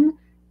over again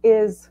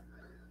is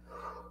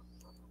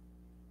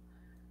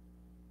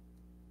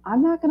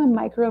I'm not going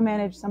to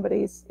micromanage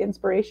somebody's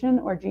inspiration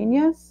or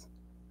genius.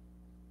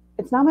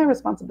 It's not my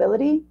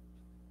responsibility.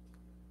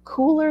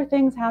 Cooler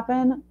things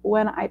happen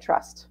when I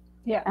trust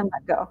and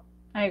let go.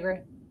 I agree.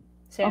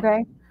 Same.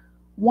 Okay.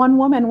 One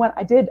woman,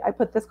 I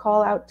put this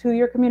call out to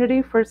your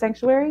community for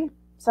Sanctuary,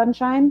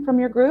 Sunshine from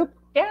your group.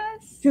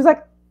 Yes. She was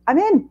like, I'm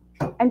in.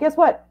 And guess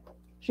what?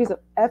 She's an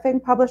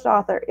effing published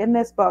author in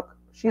this book.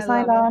 She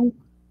signed on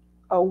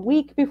a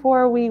week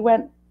before we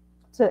went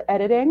to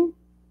editing.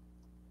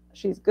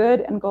 She's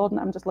good and golden.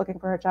 I'm just looking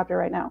for her chapter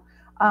right now.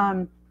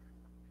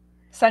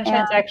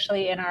 Sunshine's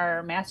actually in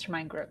our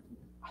mastermind group.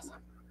 Awesome.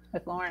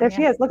 With Lauren. There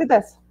she is. Look at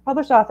this.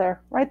 Published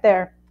author right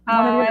there.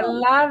 Oh, I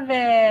love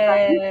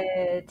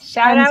it.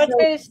 Shout out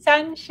to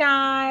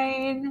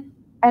Sunshine.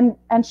 And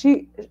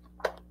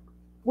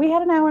we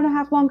had an hour and a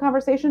half long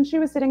conversation. She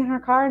was sitting in her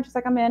car and she's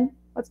like, I'm in.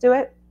 Let's do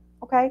it.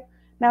 Okay.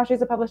 Now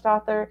she's a published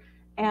author.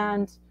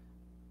 And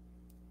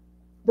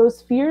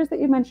those fears that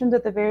you mentioned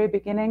at the very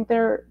beginning,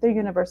 they're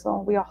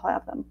universal. We all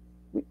have them.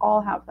 We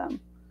all have them.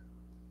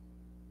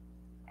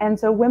 And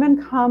so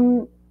women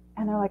come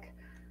and they're like,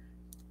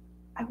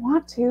 I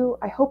want to,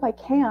 I hope I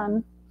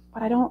can,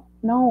 but I don't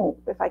know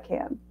if I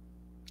can.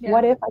 Yeah.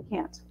 What if I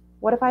can't?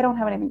 What if I don't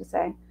have anything to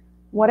say?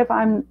 What if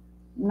I'm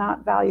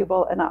not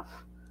valuable enough?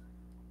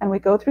 And we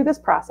go through this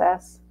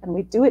process and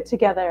we do it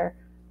together.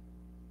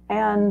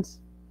 And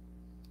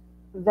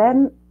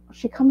then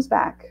she comes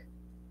back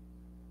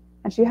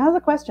and she has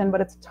a question,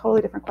 but it's a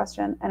totally different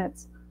question. And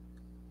it's,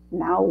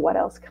 now what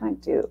else can I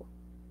do?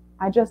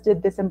 I just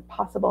did this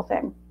impossible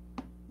thing.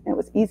 It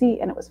was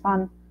easy and it was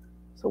fun.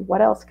 So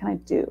what else can I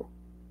do?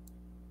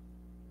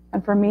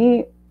 And for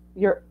me,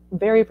 your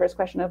very first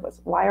question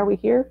was, why are we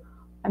here?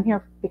 I'm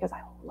here because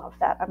I love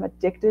that. I'm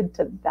addicted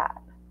to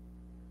that.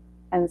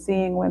 And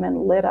seeing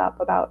women lit up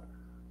about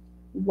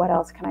what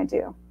else can I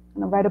do?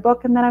 I'm gonna write a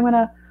book and then I'm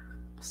gonna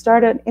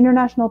start an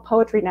international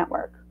poetry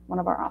network. One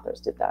of our authors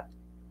did that.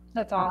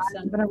 That's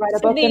awesome. I'm gonna write a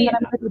book and then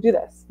I'm gonna do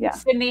this. Yeah.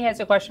 Sydney has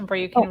a question for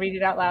you. Can you read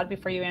it out loud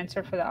before you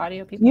answer for the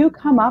audio people? You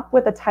come up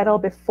with a title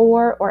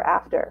before or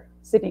after?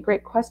 Sydney,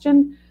 great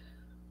question.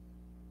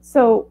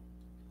 So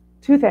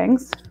 2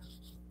 things.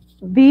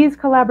 These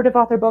collaborative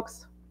author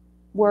books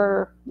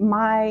were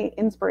my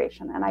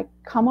inspiration, and I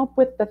come up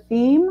with the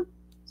theme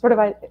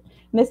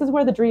and this is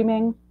where the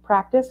dreaming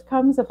practice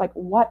comes of like,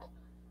 what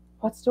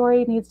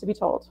story needs to be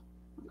told?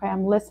 Okay,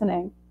 I'm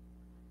listening.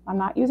 I'm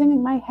not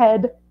using my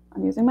head.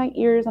 I'm using my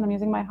ears and I'm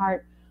using my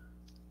heart.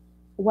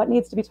 What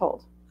needs to be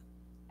told?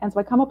 And so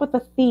I come up with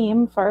the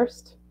theme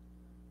first,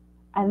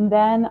 and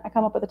then I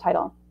come up with a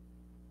title.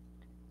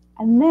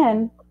 And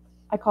then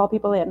I call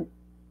people in.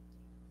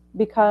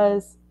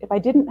 Because if I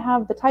didn't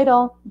have the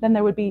title, then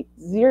there would be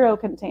 0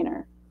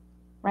 container,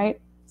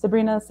 right?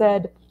 Sabrina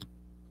said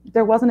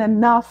there wasn't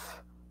enough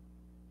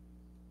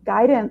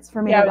guidance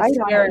for me to write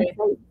on it.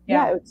 So,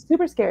 yeah, it's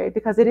super scary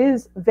because it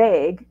is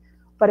vague,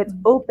 but it's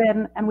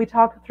open, and we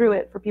talk through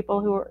it for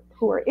people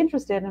who are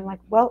interested and like,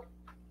 well,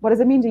 what does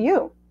it mean to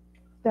you?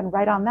 Then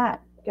write on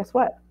that. Guess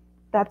what?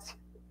 That's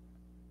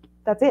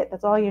it.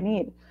 That's all you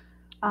need.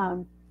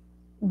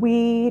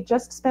 We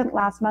just spent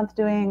last month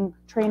doing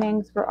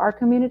trainings for our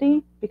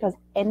community because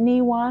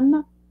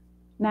anyone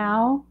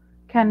now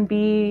can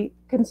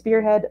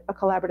spearhead a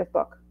collaborative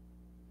book.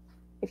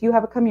 If you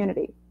have a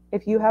community,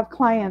 if you have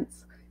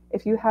clients,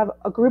 if you have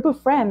a group of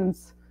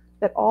friends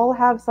that all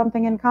have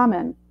something in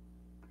common, and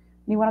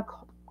you want to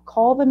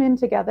call them in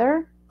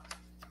together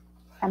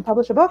and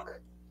publish a book,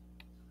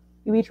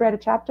 you each write a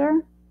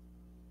chapter,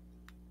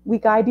 we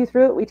guide you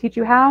through it, we teach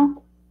you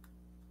how,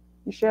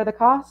 you share the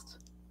cost,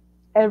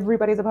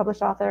 everybody's a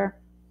published author,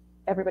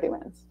 everybody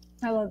wins.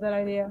 I love that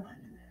idea.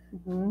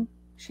 Mm-hmm.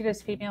 She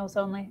does females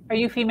only. Are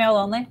you female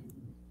only?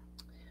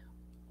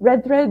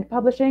 Red Thread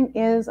Publishing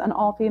is an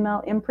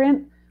all-female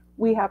imprint.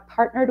 We have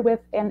partnered with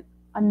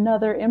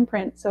another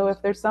imprint. So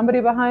if there's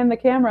somebody behind the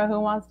camera who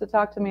wants to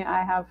talk to me,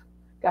 I have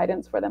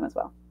guidance for them as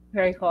well.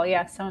 Very cool.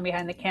 Yeah, someone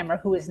behind the camera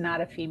who is not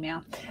a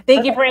female.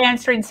 Thank you for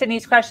answering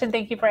Sydney's question.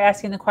 Thank you for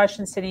asking the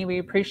question, Sydney. We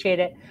appreciate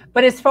it.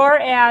 But as far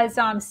as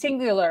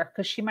singular,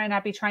 because she might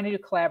not be trying to do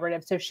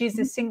collaborative, so if she's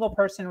a single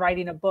person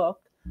writing a book,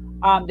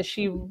 does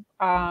she?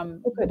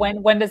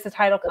 When does the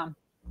title come?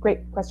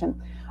 Great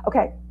question.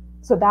 Okay,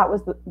 so that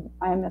was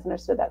I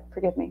misunderstood that.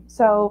 Forgive me.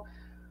 So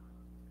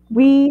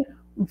we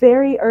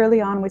very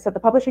early on we set the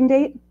publishing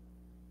date.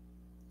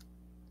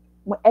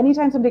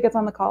 Anytime somebody gets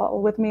on the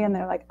call with me and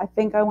they're like, I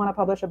think I want to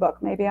publish a book.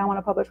 Maybe I want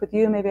to publish with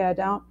you. Maybe I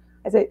don't.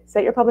 I say,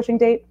 set your publishing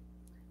date.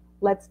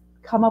 Let's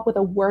come up with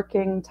a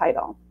working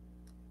title.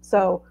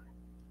 So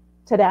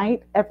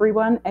tonight,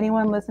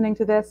 anyone listening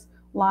to this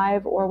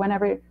live or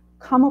whenever,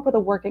 come up with a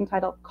working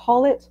title.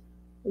 Call it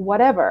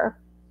whatever,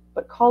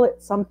 but call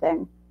it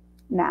something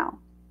now.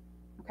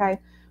 Okay.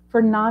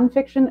 For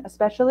nonfiction,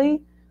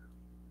 especially,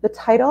 the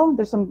title,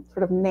 there's some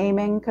sort of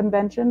naming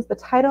conventions. The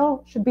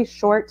title should be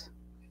short,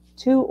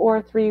 2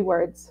 or 3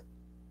 words,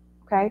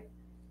 okay?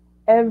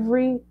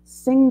 Every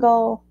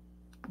single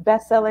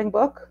best-selling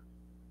book,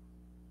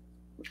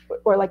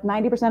 or like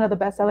 90% of the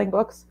best-selling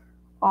books,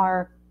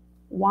 are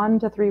 1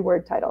 to 3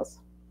 word titles.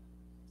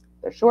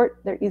 They're short,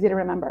 they're easy to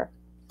remember,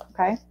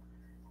 okay?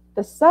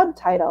 The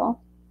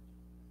subtitle,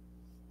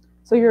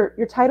 so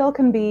your title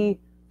can be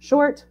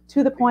short,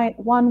 to the point,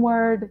 1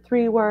 word,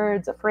 3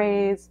 words, a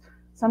phrase,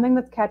 something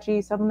that's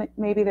catchy, something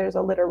maybe there's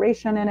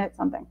alliteration in it,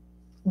 something.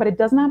 But it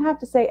does not have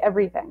to say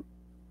everything.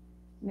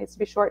 It needs to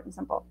be short and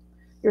simple.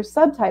 Your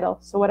subtitle,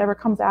 so whatever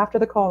comes after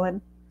the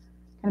colon,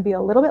 can be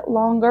a little bit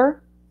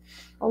longer,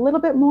 a little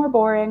bit more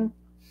boring,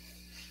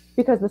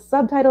 because the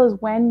subtitle is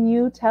when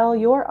you tell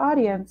your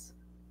audience,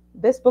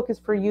 this book is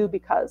for you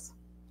because.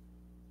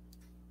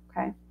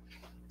 Okay?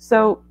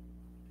 So,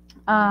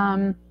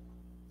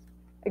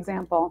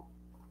 example,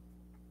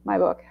 my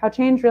book, How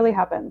Change Really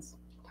Happens.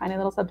 Tiny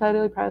little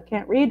subtitle you probably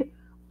can't read.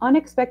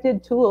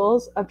 Unexpected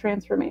Tools of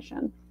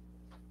Transformation.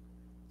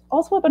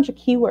 Also a bunch of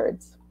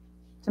keywords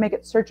to make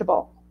it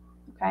searchable,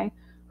 okay?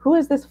 Who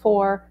is this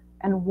for,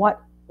 and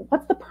what's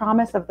the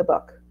promise of the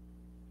book?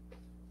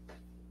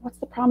 What's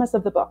the promise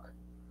of the book?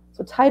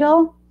 So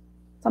title,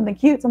 something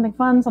cute, something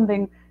fun,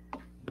 something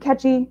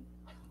catchy,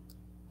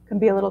 can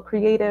be a little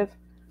creative.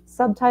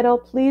 Subtitle,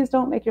 please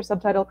don't make your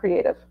subtitle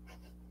creative.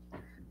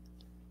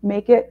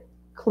 Make it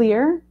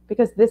clear,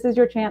 because this is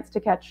your chance to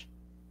catch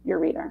your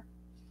reader.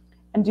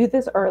 And do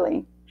this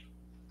early.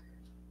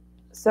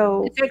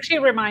 So it actually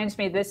reminds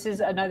me, this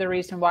is another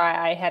reason why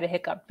I had a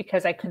hiccup,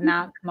 because I could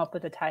not come up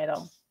with a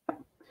title.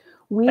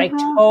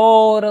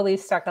 Totally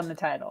stuck on the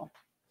title,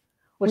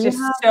 which is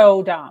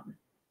so dumb.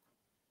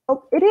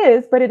 Oh, it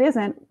is, but it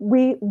isn't.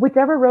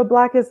 Whichever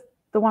roadblock is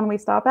the one we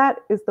stop at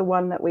is the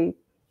one that we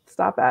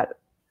stop at.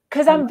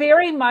 Because I'm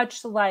very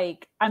much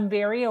like, I'm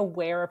very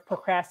aware of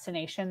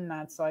procrastination.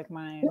 That's like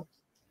my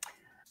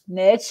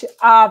niche.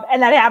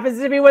 And that happens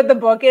to be what the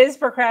book is,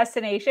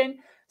 procrastination.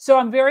 So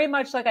I'm very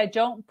much like,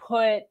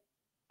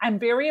 I'm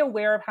very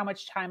aware of how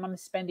much time I'm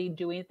spending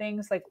doing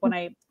things. Like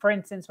when for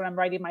instance, when I'm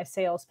writing my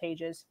sales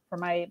pages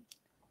to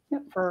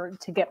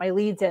get my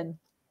leads in,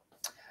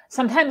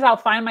 sometimes I'll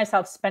find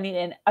myself spending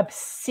an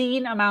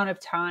obscene amount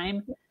of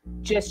time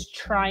just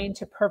trying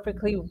to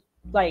perfectly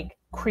like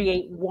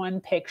create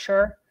one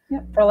picture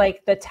for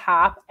like the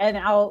top. And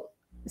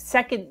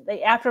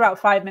after about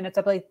 5 minutes,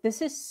 I'll be like,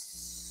 this is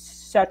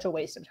such a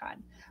waste of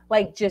time.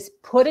 Like, just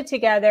put it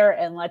together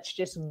and let's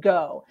just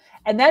go.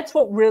 And that's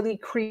what really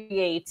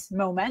creates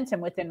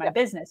momentum within my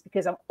business,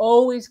 because I'm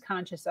always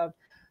conscious of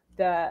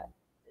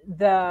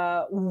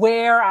the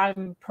where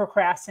I'm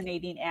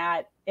procrastinating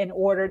at in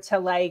order to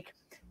like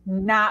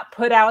not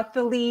put out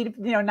the lead,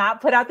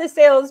 not put out the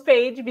sales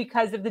page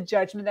because of the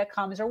judgment that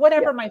comes or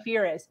whatever my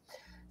fear is.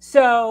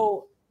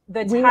 So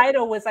the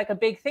title was like a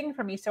big thing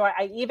for me. So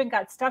I even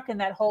got stuck in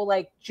that whole,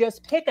 like,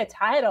 just pick a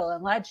title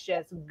and let's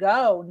just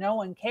go. No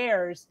one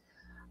cares.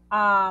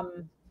 But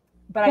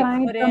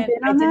I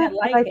didn't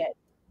like it.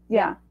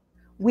 Yeah.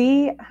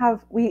 We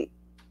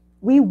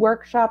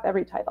workshop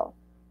every title,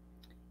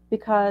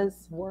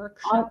 because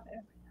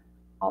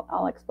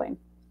I'll explain.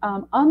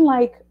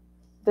 Unlike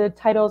the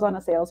titles on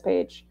a sales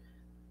page,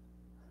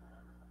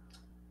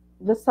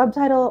 the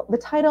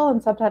title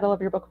and subtitle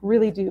of your book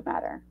really do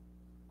matter.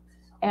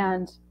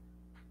 And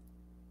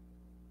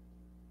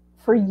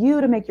for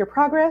you to make your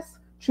progress,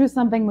 choose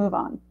something, move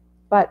on.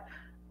 But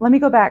let me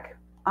go back.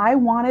 I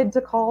wanted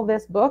to call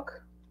this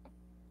book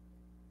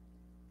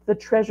The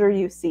Treasure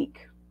You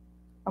Seek,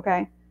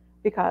 okay?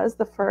 Because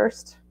the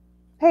first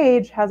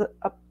page has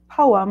a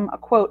poem, a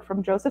quote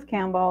from Joseph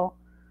Campbell,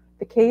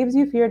 "The caves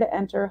you fear to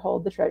enter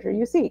hold the treasure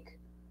you seek."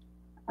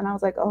 And I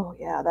was like, oh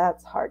yeah,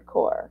 that's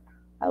hardcore.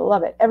 I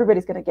love it.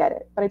 Everybody's going to get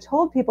it. But I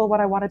told people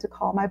what I wanted to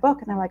call my book,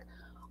 and they're like,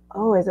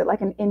 oh, is it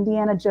like an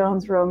Indiana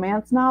Jones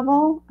romance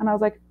novel? And I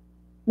was like,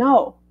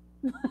 no,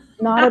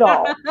 not at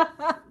all.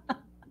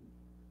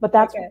 But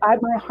that's, Okay.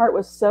 my heart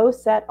was so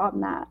set on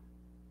that.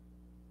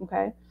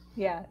 Okay.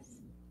 Yes.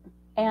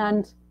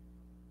 And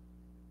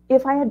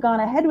if I had gone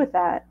ahead with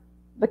that,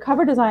 the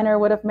cover designer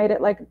would have made it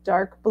like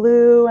dark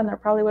blue, and there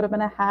probably would have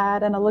been a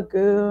hat and a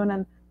lagoon,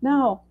 and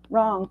no,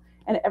 wrong.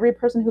 And every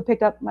person who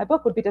picked up my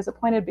book would be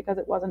disappointed because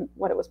it wasn't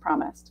what it was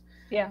promised.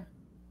 Yeah.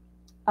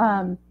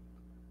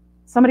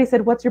 Somebody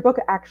said, what's your book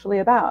actually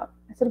about?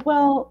 I said,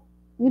 well,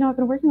 you know, I've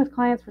been working with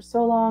clients for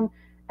so long,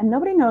 and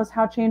nobody knows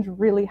how change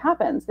really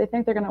happens. They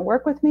think they're going to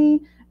work with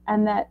me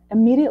and that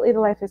immediately the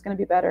life is going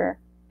to be better.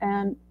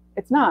 And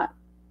it's not.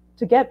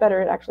 To get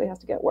better, it actually has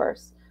to get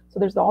worse. So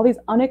there's all these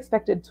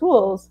unexpected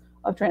tools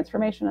of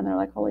transformation. And they're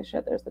like, holy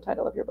shit, there's the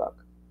title of your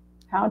book.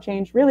 How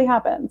change really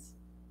happens.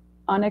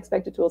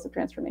 Unexpected tools of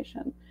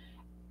transformation.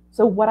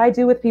 So what I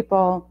do with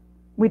people,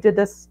 we did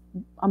this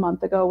a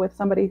month ago with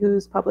somebody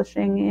who's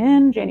publishing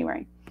in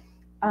January.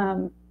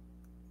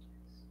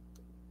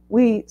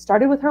 We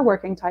started with her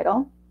working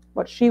title,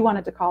 what she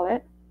wanted to call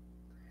it.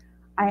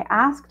 I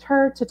asked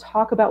her to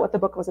talk about what the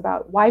book was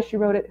about, why she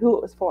wrote it, who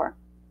it was for.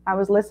 I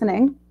was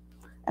listening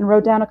and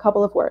wrote down a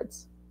couple of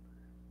words.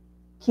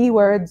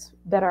 Keywords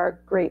that are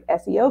great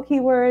SEO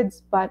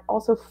keywords, but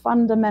also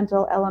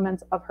fundamental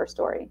elements of her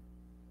story.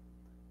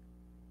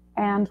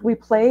 And we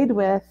played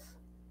with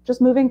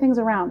just moving things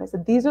around. I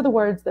said, these are the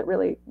words that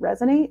really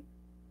resonate,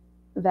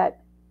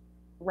 that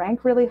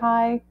rank really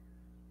high,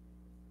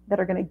 that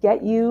are going to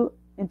get you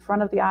in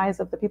front of the eyes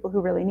of the people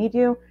who really need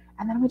you.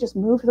 And then we just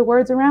moved the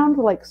words around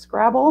like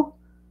Scrabble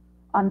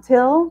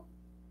until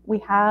we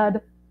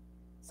had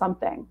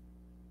something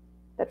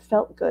that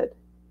felt good.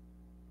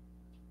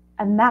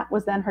 And that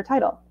was then her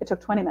title. It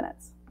took 20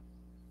 minutes.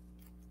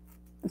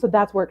 And so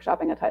that's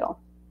workshopping a title.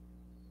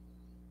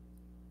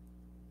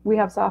 We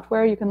have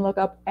software. You can look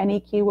up any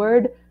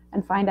keyword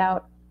and find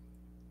out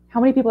how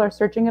many people are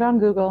searching it on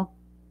Google,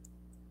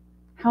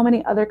 how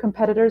many other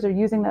competitors are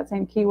using that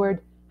same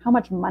keyword, how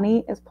much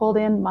money is pulled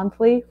in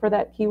monthly for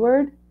that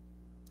keyword.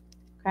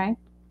 Okay.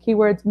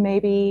 Keywords,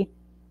 maybe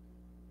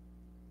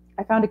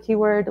I found a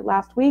keyword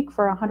last week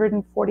for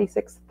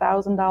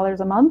 $146,000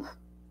 a month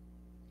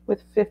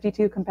with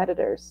 52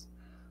 competitors.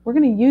 We're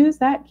going to use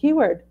that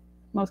keyword.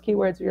 Most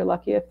keywords, you're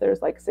lucky if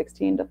there's like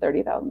 $16,000 to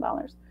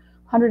 $30,000.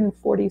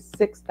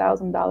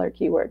 $146,000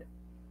 keyword.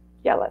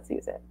 Yeah, let's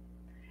use it.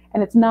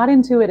 And it's not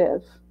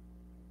intuitive.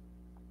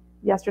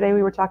 Yesterday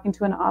we were talking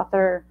to an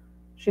author.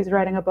 She's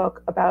writing a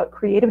book about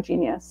creative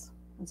genius.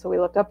 And so we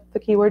looked up the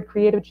keyword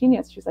creative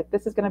genius. She's like,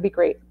 this is going to be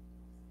great.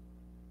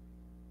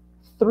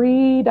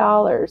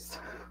 $3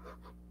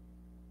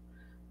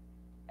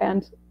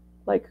 and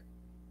like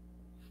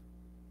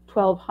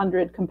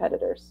 1,200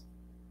 competitors.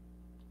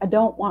 I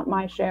don't want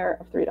my share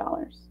of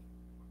 $3.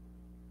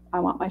 I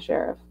want my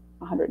share of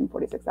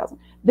 146,000.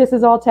 This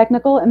is all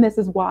technical, and this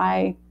is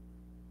why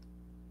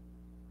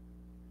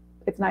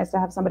it's nice to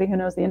have somebody who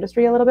knows the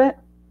industry a little bit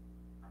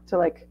to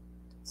like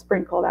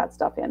sprinkle that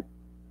stuff in.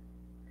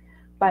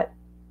 But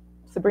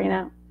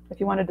Sabrina,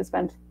 if you wanted to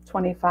spend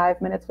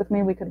 25 minutes with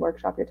me, we could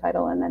workshop your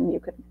title, and then you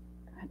could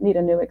need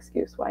a new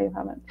excuse why you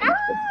haven't.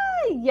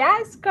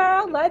 Yes,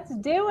 girl, let's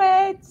do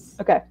it.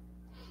 Okay.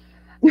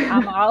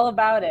 I'm all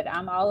about it.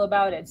 I'm all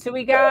about it. So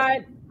we got,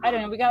 I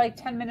don't know, we got like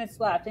 10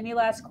 minutes left. Any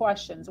last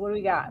questions? What do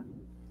we got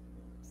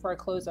for a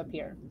close up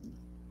here?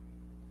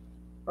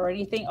 Or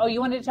anything? Oh,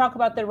 you wanted to talk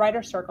about the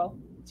writer circle,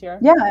 Sierra?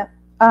 Yeah.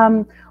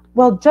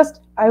 Well,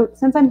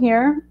 since I'm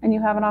here and you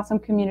have an awesome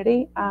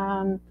community,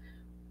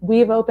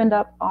 we've opened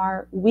up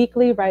our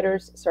weekly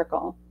writers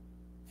circle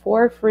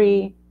for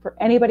free for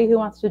anybody who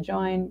wants to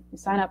join. You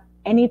sign up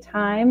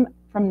anytime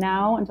from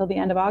now until the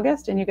end of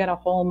August, and you get a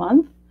whole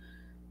month.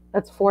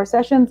 That's 4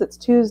 sessions. It's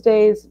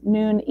Tuesdays,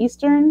 noon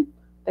Eastern.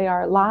 They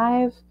are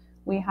live.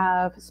 We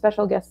have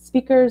special guest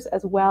speakers,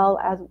 as well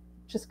as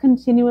just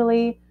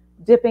continually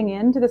dipping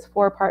into this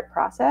 4-part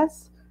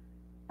process.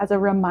 As a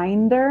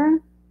reminder,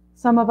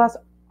 some of us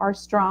are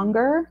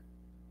stronger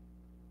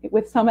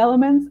with some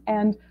elements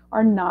and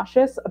are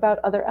nauseous about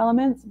other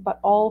elements, but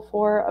all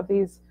 4 of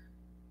these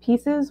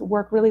pieces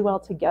work really well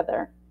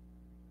together.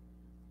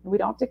 We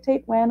don't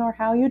dictate when or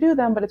how you do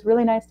them, but it's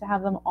really nice to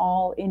have them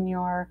all in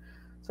your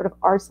sort of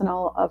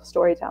arsenal of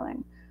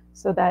storytelling,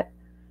 so that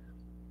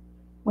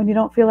when you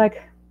don't feel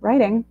like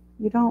writing,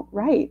 you don't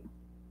write.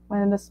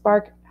 When the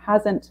spark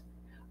hasn't,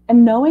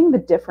 and knowing the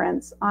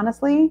difference,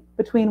 honestly,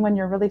 between when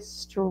you're really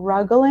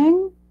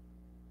struggling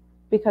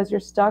because you're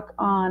stuck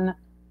on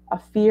a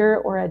fear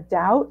or a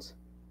doubt,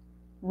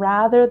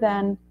 rather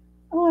than,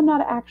 oh, I'm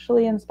not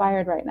actually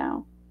inspired right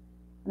now.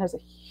 And there's a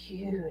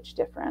huge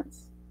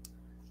difference.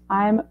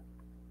 I'm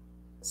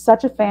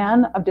such a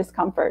fan of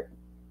discomfort.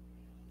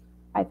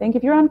 I think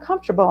if you're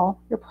uncomfortable,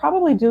 you're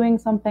probably doing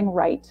something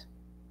right.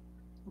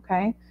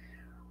 Okay?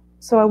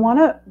 So I want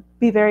to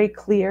be very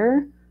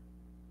clear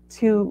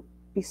to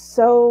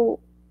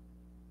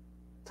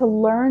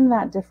learn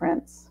that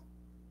difference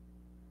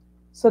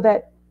so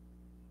that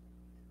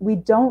we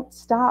don't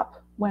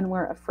stop when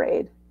we're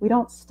afraid. We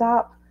don't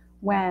stop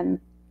when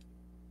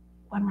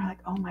we're like,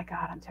 oh my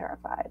God, I'm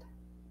terrified.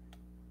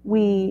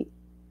 We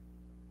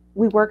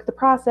work the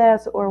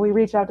process, or we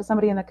reach out to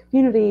somebody in the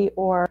community,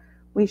 or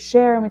we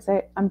share and we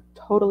say, I'm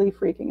totally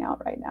freaking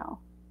out right now.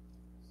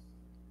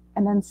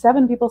 And then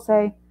 7 people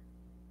say,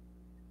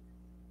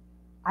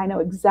 I know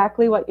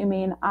exactly what you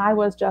mean. I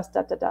was just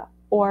da da da.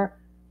 Or,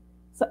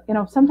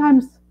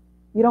 sometimes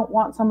you don't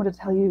want someone to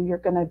tell you you're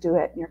going to do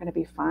it and you're going to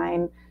be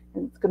fine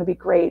and it's going to be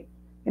great.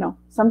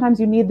 Sometimes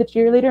you need the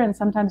cheerleader and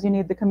sometimes you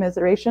need the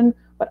commiseration,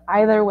 but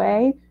either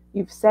way,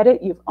 you've said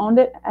it, you've owned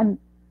it. And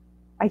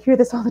I hear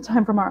this all the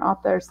time from our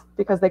authors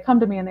because they come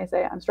to me and they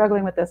say, I'm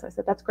struggling with this. I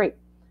said, that's great.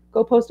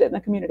 Go post it in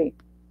the community.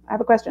 I have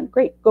a question.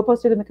 Great. Go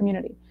post it in the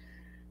community.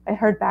 I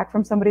heard back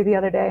from somebody the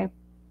other day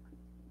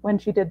when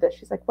she did this.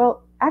 She's like,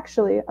 well,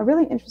 actually, a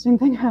really interesting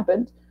thing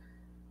happened.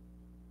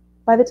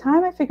 By the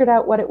time I figured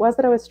out what it was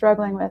that I was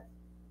struggling with,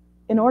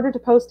 in order to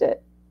post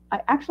it, I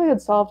actually had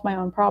solved my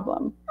own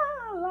problem.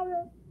 I love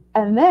it.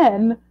 And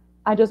then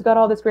I just got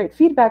all this great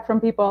feedback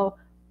from people,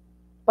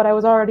 but I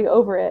was already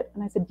over it.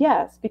 And I said,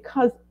 yes,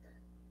 because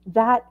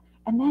that,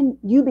 and then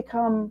you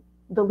become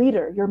the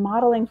leader. You're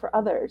modeling for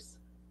others.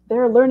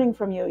 They're learning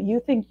from you.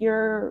 You think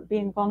you're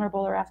being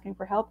vulnerable or asking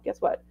for help. Guess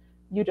what?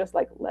 You just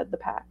led the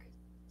pack.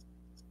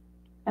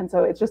 And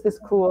so it's just this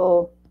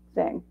cool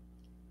thing.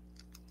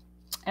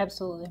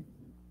 Absolutely.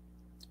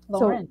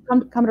 Lauren.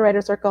 So come to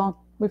Writer Circle.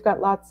 We've got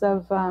lots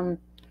of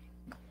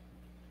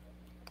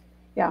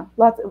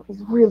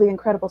really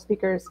incredible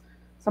speakers.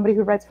 Somebody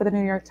who writes for the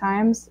New York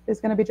Times is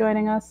going to be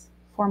joining us.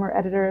 Former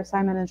editor of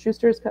Simon &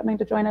 Schuster is coming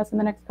to join us in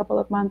the next couple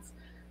of months.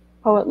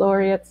 Poet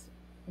laureates,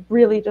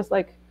 really just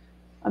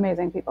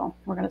amazing people.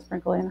 We're going to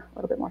sprinkle in a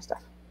little bit more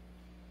stuff.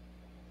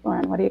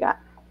 Lauren, what do you got?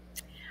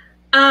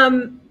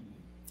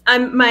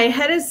 My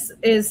head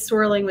is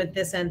swirling with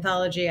this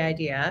anthology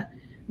idea,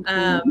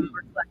 or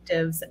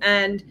collectives,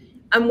 and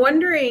I'm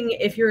wondering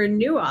if you're a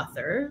new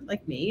author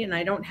like me, and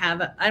I don't have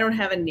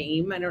a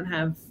name, I don't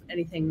have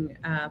anything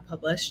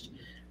published.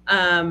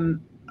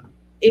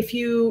 If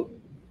you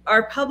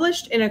are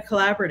published in a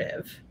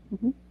collaborative,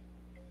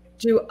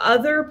 do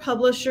other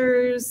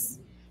publishers,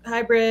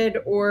 hybrid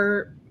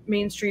or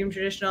mainstream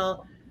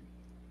traditional,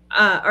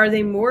 are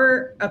you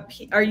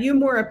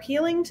more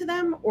appealing to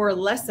them or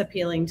less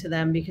appealing to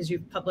them because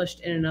you've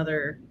published in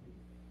another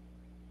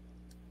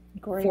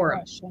forum?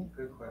 Question.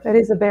 Good question. That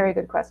is a very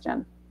good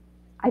question.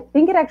 I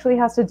think it actually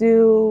has to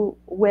do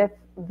with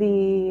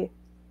the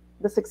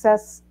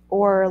success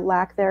or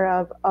lack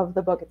thereof of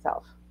the book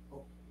itself.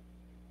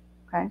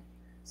 Okay,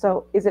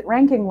 so is it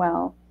ranking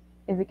well?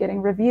 Is it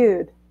getting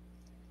reviewed?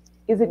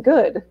 Is it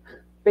good?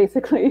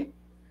 Basically,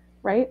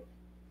 right?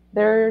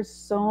 There's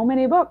so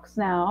many books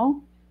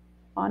now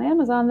on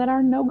Amazon that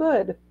are no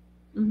good.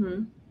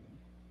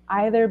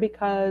 Either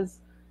because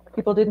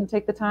people didn't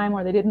take the time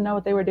or they didn't know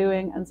what they were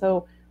doing. And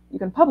so you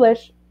can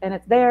publish and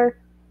it's there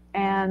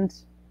and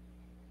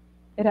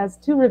it has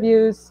 2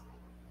 reviews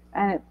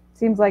and it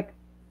seems like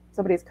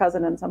somebody's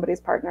cousin and somebody's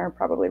partner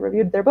probably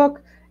reviewed their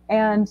book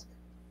and,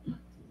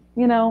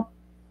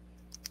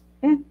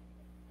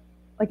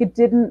 it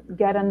didn't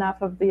get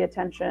enough of the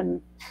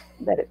attention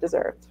that it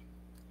deserved.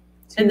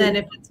 And then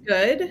if it's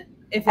good,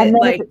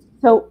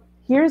 so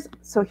here's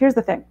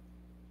the thing.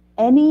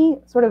 Any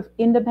sort of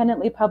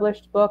independently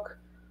published book,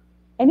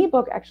 any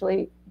book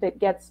actually that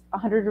gets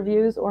 100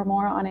 reviews or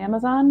more on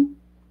Amazon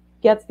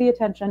deserves the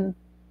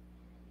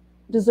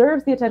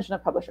attention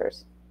of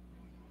publishers,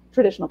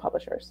 traditional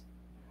publishers,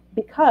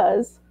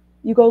 because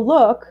you go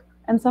look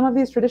and some of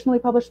these traditionally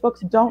published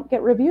books don't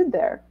get reviewed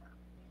there.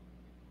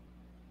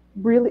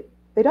 Really,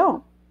 they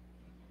don't.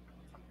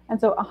 And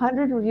so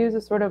 100 reviews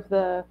is sort of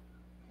the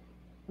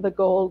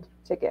gold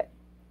ticket.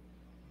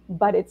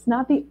 But it's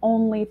not the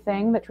only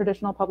thing that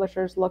traditional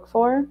publishers look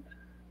for.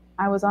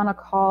 I was on a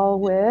call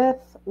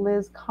with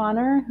Liz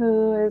Connor,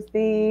 who is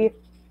the,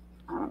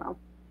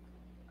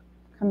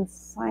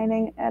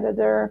 commissioning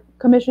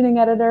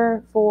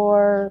editor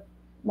for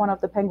one of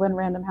the Penguin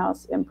Random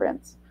House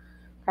imprints.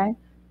 Okay.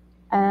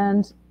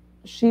 And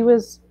she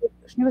was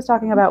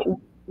talking about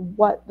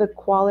what the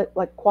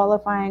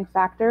qualifying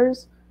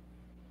factors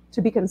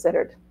to be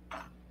considered.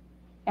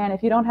 And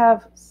if you don't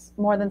have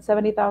more than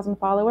 70,000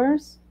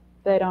 followers,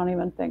 they don't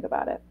even think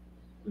about it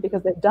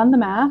because they've done the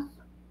math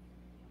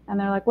and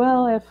they're like,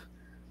 well, if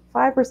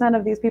 5%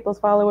 of these people's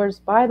followers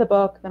buy the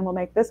book, then we'll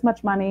make this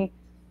much money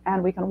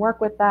and we can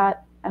work with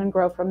that and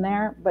grow from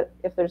there. But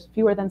if there's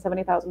fewer than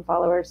 70,000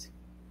 followers,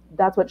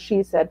 that's what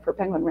she said for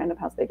Penguin Random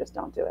House. They just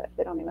don't do it.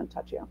 They don't even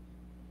touch you.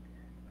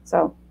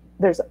 So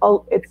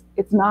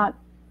it's not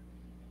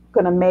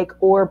going to make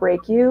or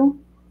break you,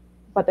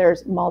 but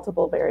there's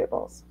multiple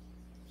variables.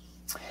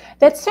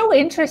 That's so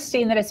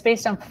interesting that it's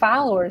based on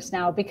followers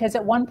now, because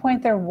at one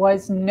point there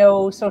was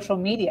no social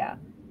media.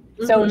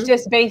 So it was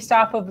just based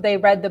off of, they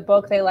read the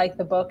book, they liked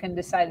the book and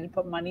decided to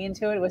put money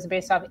into it. It wasn't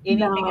based off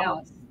anything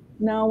else.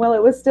 No, well,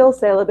 it was still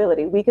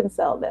saleability. We can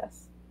sell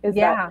this.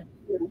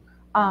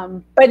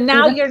 But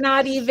now you're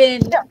not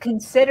even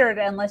considered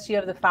unless you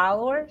have the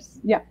followers?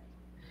 Yeah.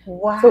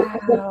 Wow.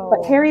 So,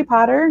 but Harry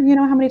Potter, you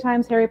know how many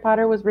times Harry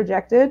Potter was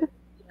rejected?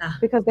 Yeah.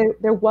 Because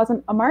there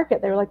wasn't a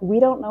market. They were like, we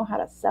don't know how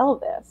to sell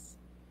this.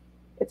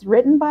 It's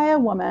written by a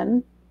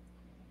woman,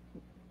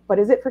 but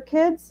is it for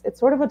kids? It's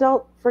sort of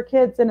adult for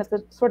kids, and it's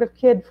a sort of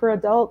kid for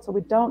adults, so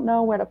we don't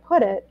know where to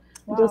put it.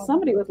 Until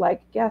somebody was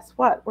like, guess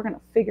what? We're going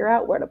to figure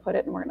out where to put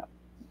it, and we're going to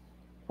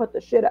put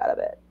the shit out of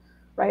it,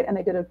 right? And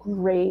they did a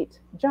great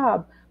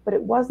job, but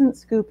it wasn't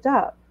scooped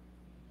up.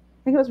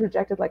 I think it was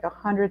rejected like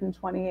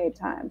 128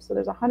 times. So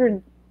there's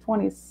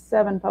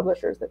 127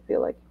 publishers that feel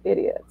like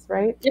idiots,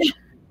 right? Yeah.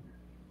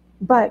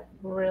 But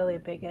really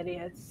big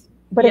idiots.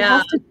 But it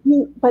has to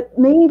be, but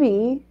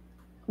maybe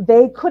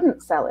they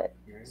couldn't sell it,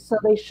 so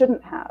they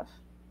shouldn't have.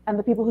 And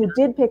the people who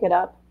did pick it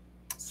up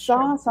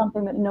saw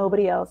something that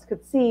nobody else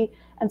could see.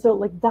 And so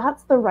like,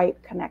 that's the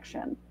right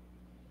connection.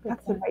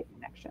 That's the right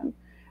connection.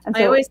 And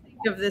so, I always think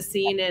of the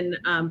scene in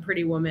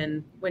Pretty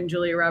Woman when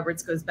Julia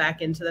Roberts goes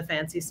back into the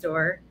fancy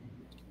store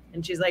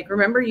and she's like,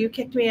 remember you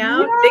kicked me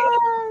out?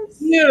 Yes.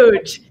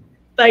 Huge.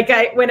 Like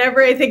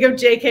whenever I think of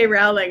J.K.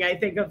 Rowling, I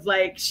think of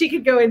like, she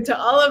could go into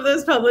all of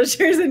those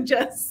publishers and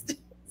just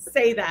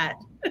say that.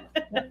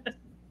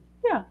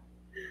 Yeah.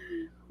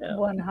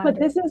 100. But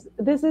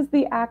this is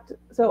the act.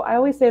 So I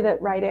always say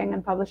that writing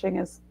and publishing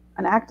is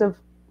an act of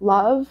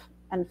love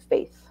and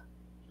faith.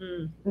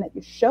 And that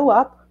you show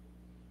up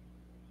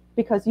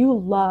because you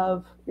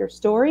love your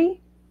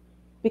story,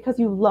 because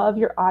you love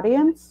your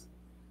audience,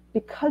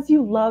 because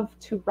you love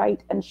to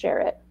write and share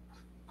it.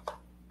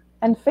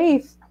 And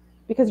faith,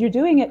 because you're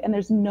doing it and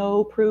there's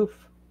no proof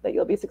that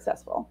you'll be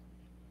successful.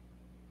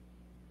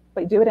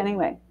 But you do it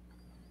anyway.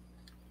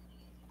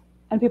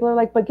 And people are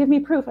like, but give me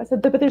proof. I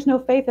said, but there's no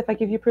faith. If I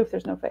give you proof,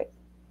 there's no faith.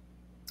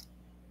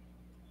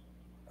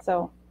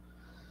 So.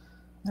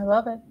 I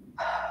love it.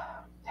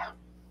 Yeah.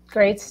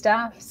 Great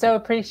stuff. So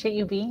appreciate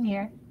you being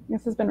here.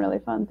 This has been really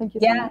fun. Thank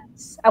you so much.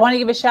 I want to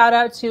give a shout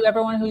out to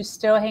everyone who's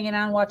still hanging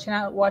on,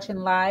 watching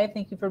live.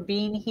 Thank you for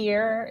being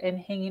here and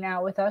hanging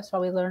out with us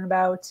while we learn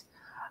about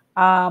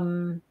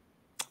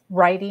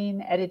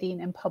writing,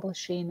 editing, and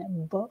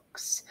publishing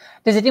books.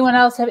 Does anyone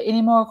else have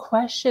any more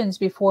questions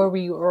before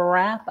we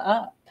wrap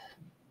up?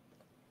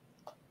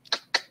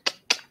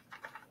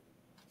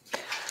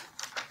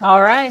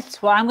 All right.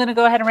 Well, I'm going to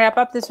go ahead and wrap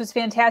up. This was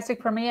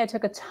fantastic for me. I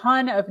took a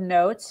ton of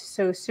notes,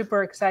 so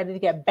super excited to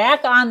get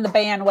back on the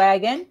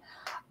bandwagon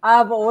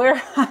of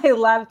where I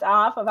left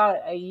off about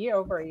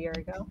over a year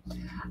ago.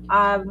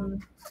 Hopefully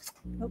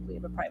we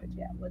have a private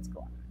chat. What's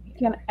going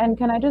on here?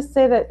 Can I just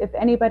say that if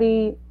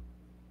anybody,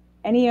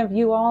 any of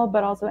you all,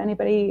 but also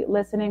anybody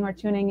listening or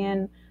tuning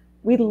in,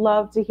 we'd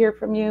love to hear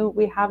from you.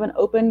 We have an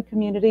open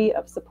community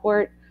of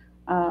support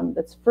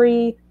that's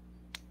free.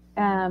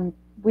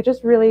 We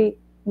just really,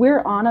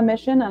 we're on a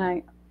mission, and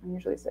I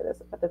usually say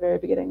this at the very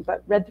beginning,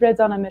 but Red Thread's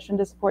on a mission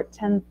to support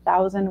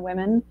 10,000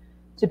 women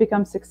to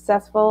become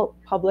successful,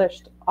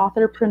 published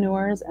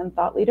authorpreneurs and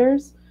thought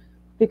leaders,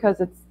 because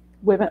it's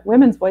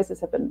women's voices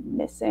have been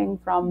missing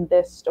from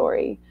this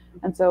story.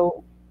 And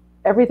so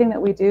everything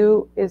that we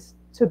do is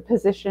to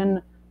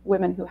position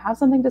women who have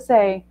something to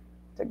say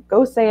to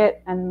go say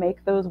it and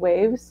make those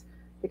waves,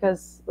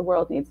 because the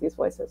world needs these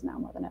voices now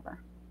more than ever.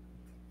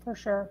 For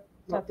sure.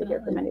 Love to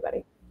hear from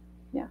anybody.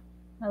 Yeah.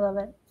 I love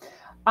it.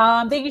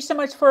 Thank you so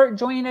much for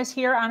joining us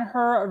here on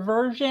Her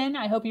Version.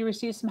 I hope you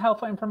received some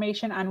helpful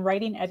information on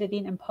writing,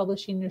 editing, and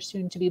publishing your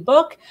soon-to-be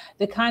book.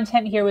 The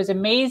content here was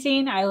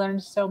amazing. I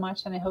learned so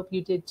much, and I hope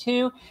you did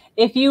too.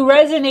 If you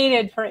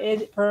resonated,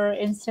 for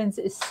instance,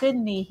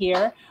 Sydney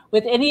here,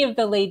 with any of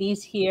the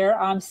ladies here,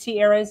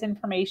 Sierra's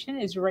information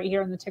is right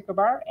here on the ticker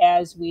bar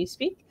as we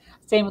speak.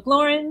 Same with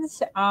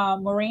Lauren's,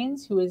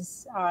 Maureen's, who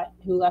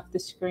left the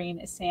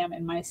screen, Sam,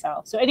 and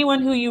myself. So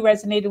anyone who you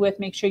resonated with,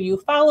 make sure you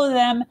follow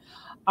them,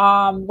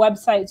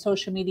 website,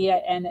 social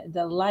media, and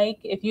the like.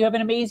 If you have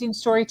an amazing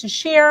story to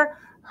share,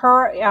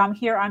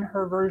 here on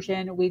Her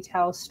Version, we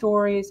tell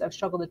stories of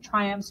struggle to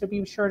triumph. So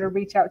be sure to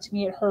reach out to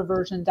me at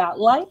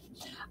herversion.life.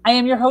 I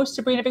am your host,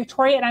 Sabrina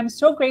Victoria, and I'm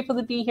so grateful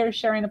to be here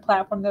sharing a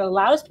platform that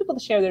allows people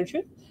to share their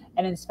truth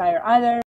and inspire others.